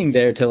 I'm getting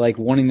there to like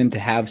wanting them to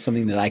have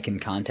something that I can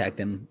contact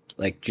them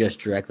like just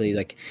directly.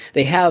 Like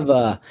they have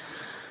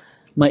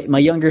my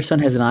younger son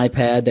has an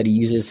iPad that he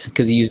uses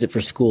because he used it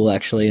for school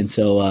actually, and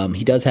so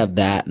he does have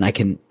that,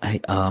 and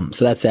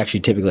so that's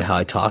actually typically how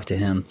I talk to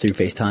him through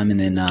FaceTime, and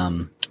then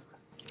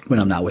when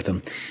I'm not with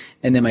him,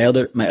 and then my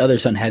other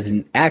son has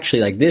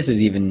actually this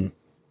is even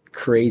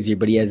crazier,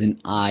 but he has an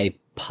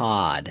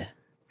iPod.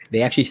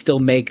 They actually still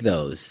make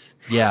those.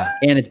 Yeah.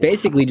 And it's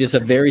basically just a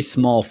very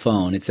small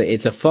phone. It's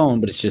a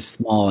phone, but it's just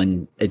small,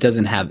 and it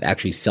doesn't have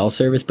actually cell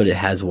service, but it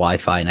has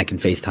Wi-Fi, and I can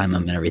FaceTime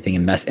him and everything,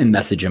 and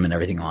message him and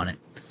everything on it.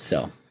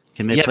 So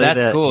Can they play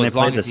that's cool. Can As they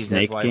play long the as he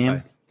snake has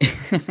game?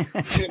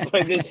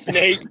 play this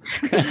snake.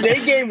 The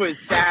snake game was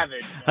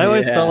savage. I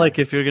always Yeah. felt like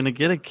if you're going to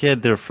get a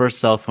kid their first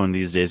cell phone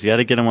these days, you got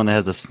to get them one that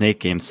has a snake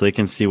game so they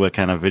can see what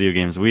kind of video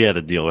games we had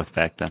to deal with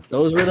back then.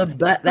 those were the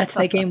best. That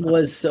snake game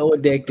was so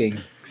addicting.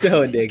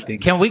 So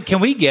addicting. Can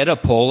we get a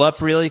poll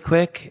up really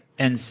quick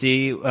and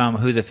see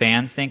who the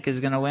fans think is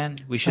going to win?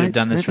 We should have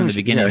done this from the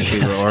beginning if we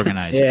were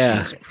organized.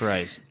 Yeah. Jesus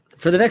Christ.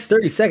 For the next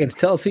 30 seconds,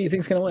 tell us who you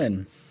think's going to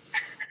win.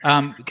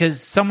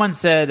 Because someone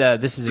said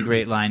this is a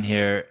great line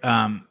here.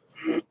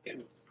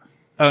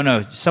 Oh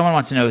no! Someone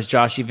wants to know, is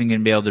Josh even going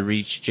to be able to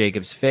reach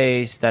Jacob's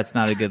face? That's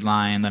not a good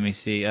line. Let me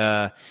see.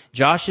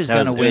 Josh is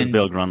going to It was win.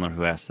 Bill Grunler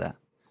who asked that.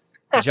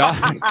 Josh.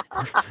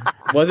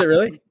 Was it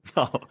really?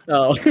 Oh.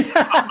 Oh.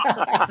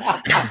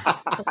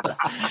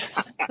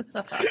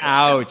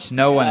 Ouch!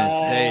 No one is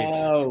safe.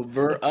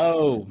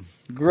 Oh,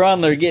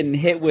 Grunler getting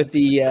hit with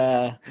the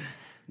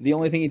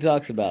only thing he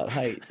talks about,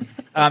 height.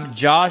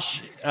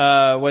 Josh.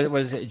 What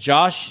was it?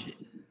 Josh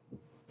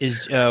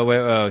is.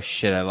 Oh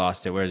shit! I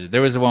lost it. Where is it?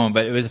 There was a one,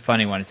 but it was a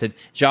funny one. It said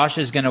Josh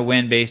is going to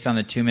win based on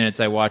the 2 minutes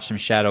I watched him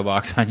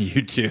shadowbox on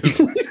YouTube.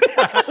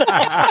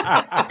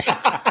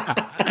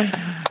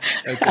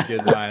 That's a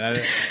good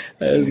line.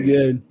 That was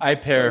good. I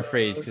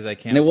paraphrase because I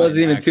can't. And it wasn't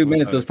find even the 2 actual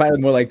minutes. It was post.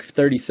 probably more like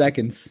 30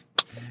 seconds.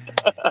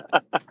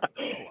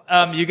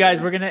 You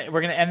guys, we're gonna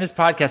end this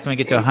podcast when we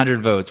get to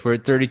 100 votes. We're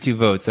at 32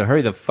 votes, so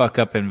hurry the fuck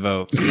up and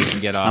vote so we can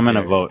get off. I'm going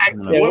to here. vote.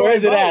 Yeah, where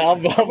is it at? I'll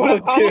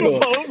vote too.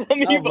 Let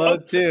me I'll vote.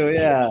 vote too.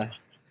 Yeah.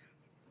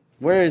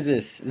 Where is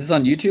this? Is this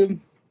on YouTube?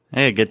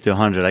 Hey, get to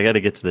 100. I got to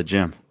get to the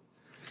gym.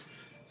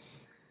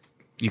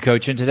 You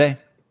coaching today?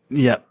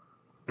 Yep.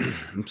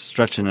 I'm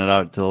stretching it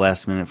out to the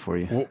last minute for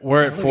you.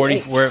 We're at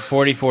 40. We're at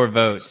 44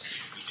 votes.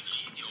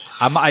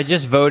 I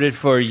just voted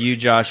for you,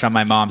 Josh, on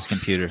my mom's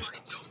computer.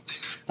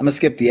 I'm gonna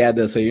skip the ad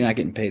though, so you're not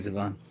getting paid,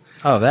 Savon.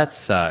 Oh, that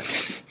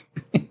sucks.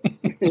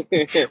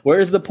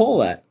 Where's the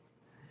poll at?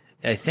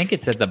 I think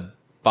it's at the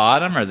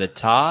bottom or the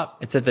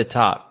top. It's at the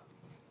top.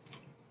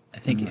 I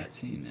think I'm not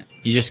seeing it.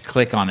 you just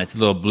click on it. It's a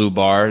little blue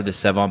bar. The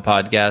Sevon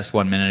podcast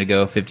 1 minute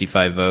ago,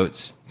 55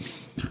 votes.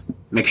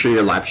 Make sure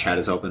your live chat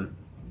is open.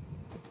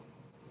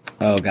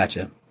 Oh,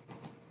 gotcha.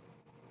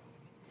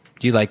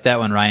 Do you like that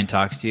when Ryan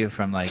talks to you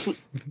from like,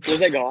 Where's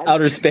that gone?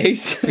 Outer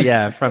space.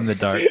 yeah, from the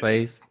dark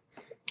place?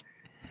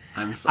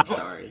 I'm so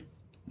sorry.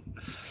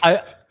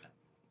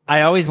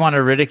 I always want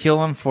to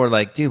ridicule him for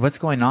like, dude, what's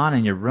going on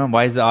in your room?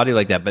 Why is the audio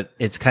like that? But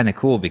it's kind of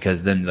cool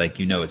because then like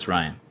you know it's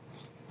Ryan.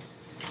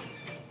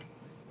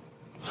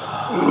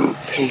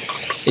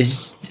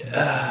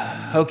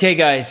 Okay,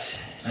 guys,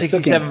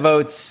 67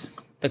 votes.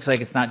 Looks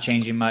like it's not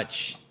changing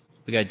much.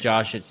 We got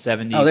Josh at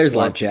 70. Oh, there's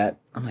live chat.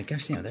 I'm like,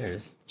 gosh, damn, there it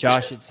is.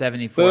 Josh at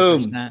 74%.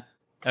 Boom.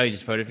 Oh, you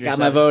just voted for Got yourself?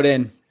 my vote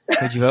in.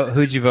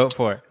 Who'd you vote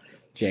for?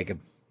 Jacob.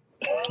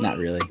 Not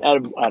really.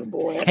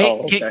 Attaboy. Hey,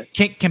 Oh, okay.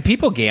 can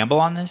people gamble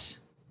on this?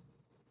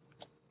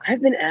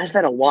 I've been asked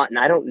that a lot, and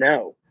I don't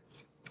know.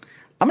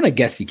 I'm gonna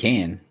guess he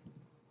can.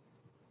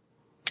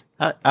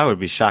 I would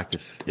be shocked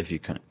if you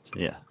couldn't.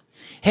 Yeah.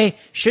 Hey,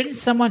 shouldn't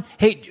someone?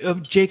 Hey,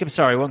 Jacob.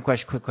 Sorry,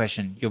 quick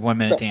question. You have 1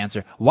 minute to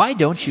answer. Why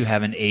don't you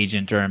have an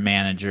agent or a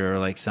manager or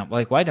like something?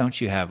 Like, why don't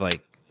you have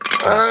like?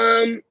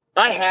 I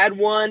had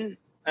one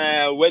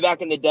way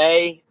back in the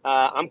day.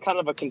 I'm kind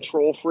of a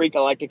control freak.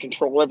 I like to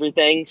control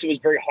everything, so it was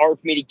very hard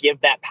for me to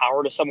give that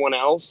power to someone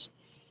else.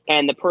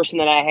 And the person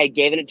that I had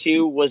given it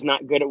to was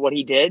not good at what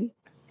he did,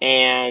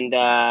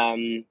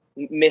 and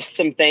missed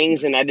some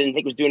things, and I didn't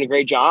think was doing a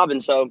great job,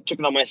 and so took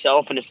it on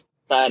myself and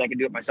decided I could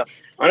do it myself.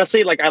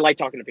 Honestly, like I like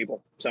talking to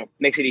people, so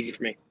makes it easy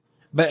for me.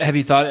 But have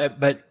you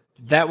thought? But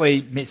that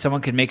way,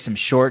 someone could make some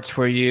shorts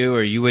for you,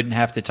 or you wouldn't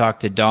have to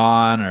talk to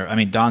Don. Or I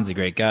mean, Don's a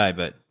great guy,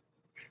 but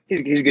he's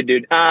a good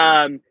dude.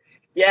 There's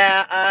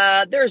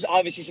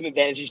obviously some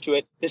advantages to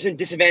it. There's some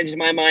disadvantages in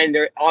my mind.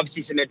 There are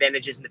obviously some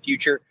advantages in the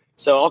future,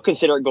 so I'll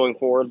consider it going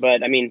forward.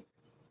 But I mean,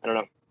 I don't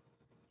know.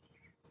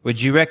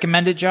 Would you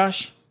recommend it,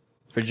 Josh,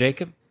 for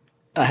Jacob?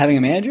 Having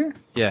a manager?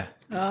 Yeah.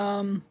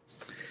 I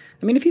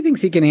mean, if he thinks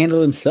he can handle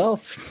it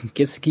himself, he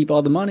gets to keep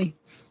all the money.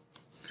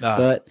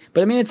 But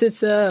I mean,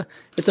 it's a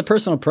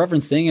personal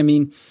preference thing. I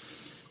mean,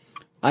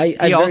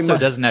 he also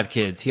doesn't have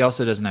kids.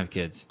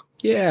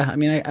 Yeah, I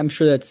mean, I'm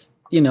sure that's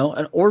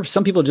or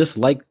some people just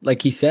like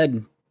he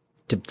said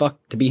to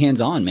be hands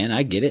on. Man,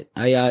 I get it.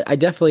 I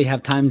definitely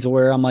have times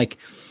where I'm like,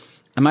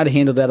 I might have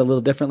handled that a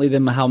little differently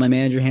than how my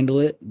manager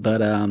handled it.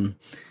 But in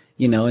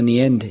the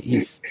end,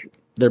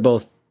 they're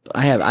both.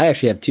 I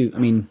actually have two. I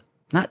mean,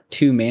 not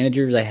two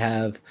managers. I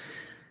have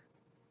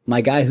my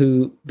guy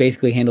who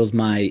basically handles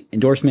my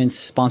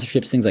endorsements,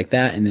 sponsorships, things like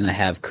that, and then I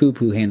have Coop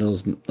who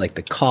handles like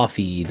the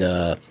coffee,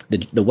 the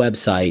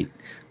website,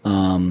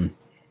 and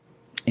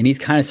he's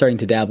kind of starting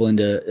to dabble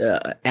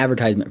into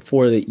advertisement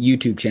for the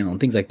YouTube channel and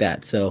things like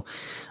that. So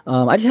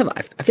I feel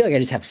like I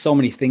just have so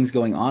many things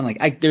going on.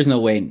 Like there's no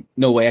way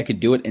I could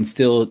do it and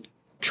still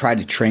try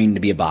to train to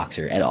be a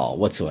boxer at all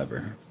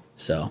whatsoever.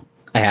 So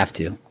I have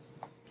to.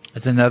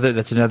 That's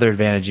another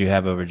advantage you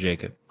have over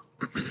Jacob.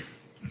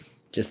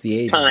 Just the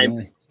age.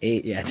 Time.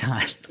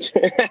 Time.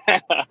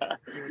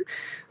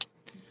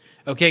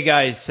 Okay,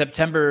 guys,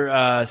 September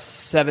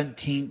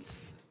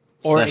 17th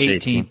or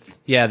 18th.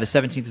 Yeah, the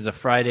 17th is a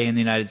Friday in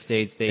the United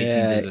States. The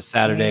 18th is a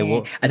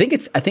Saturday. I think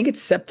it's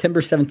September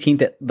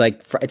 17th.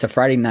 It's a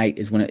Friday night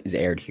is when it is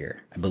aired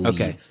here, I believe.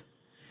 Okay.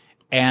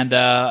 And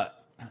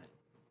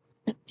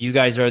you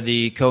guys are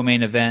the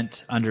co-main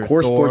event under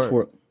Core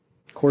Thor.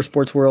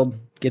 Sports World.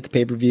 Get the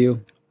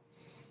pay-per-view.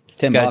 It's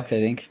 $10, I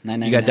think.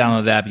 $9.99. You got to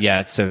download the app.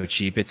 Yeah, it's so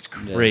cheap. It's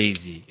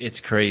crazy. Yeah. It's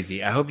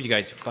crazy. I hope you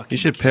guys fucking. You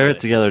should pair it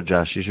together,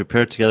 Josh. You should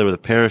pair it together with a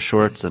pair of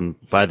shorts and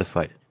buy the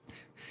fight.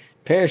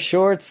 Pair of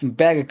shorts, and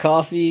bag of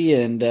coffee,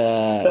 and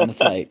the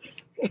fight.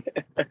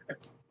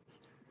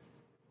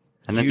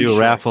 And then do a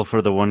raffle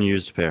for the one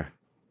used pair.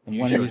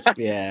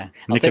 Yeah.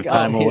 Nick of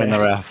time will win the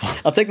raffle.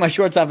 I'll take my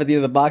shorts off at the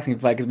end of the boxing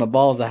fight because my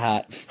balls are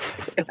hot.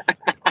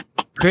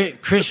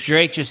 Chris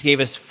Drake just gave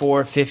us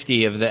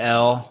 $4.50 of the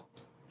L,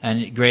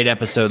 and great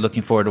episode.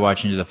 Looking forward to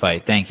watching the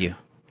fight. Thank you.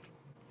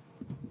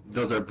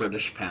 Those are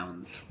British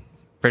pounds.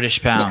 British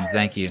pounds.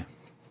 Thank you.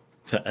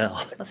 The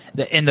L.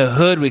 In the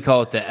hood, we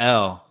call it the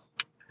L.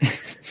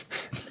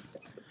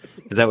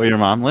 Is that where your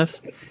mom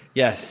lives?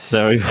 Yes.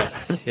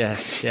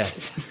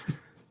 Yes.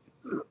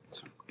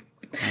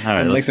 All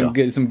right, let's go.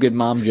 Some good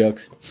mom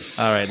jokes.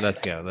 All right,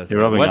 let's go.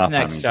 What's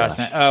next, Josh?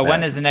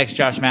 When is the next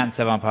Josh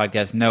Matson on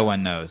podcast? No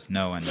one knows.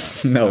 No one.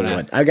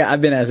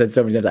 I've been asked that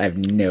so many times. I have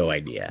no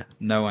idea.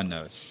 No one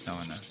knows.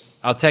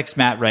 I'll text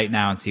Matt right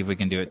now and see if we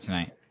can do it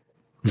tonight.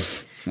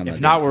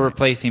 If not, we're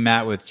replacing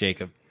Matt with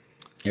Jacob.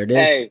 There it is.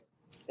 Hey,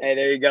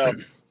 there you go.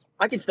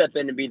 I can step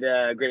in and be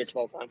the greatest of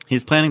all time.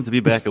 He's planning to be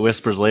back at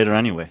Whispers later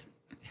anyway.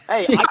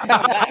 Hey, I can come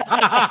back.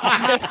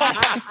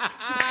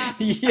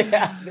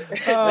 Yes.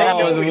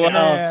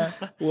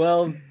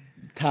 Well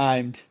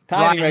timed.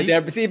 Timing Brian, right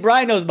there. But see,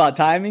 Brian knows about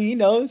timing. He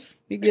knows.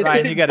 He gets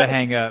Brian, it. you got to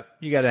hang up.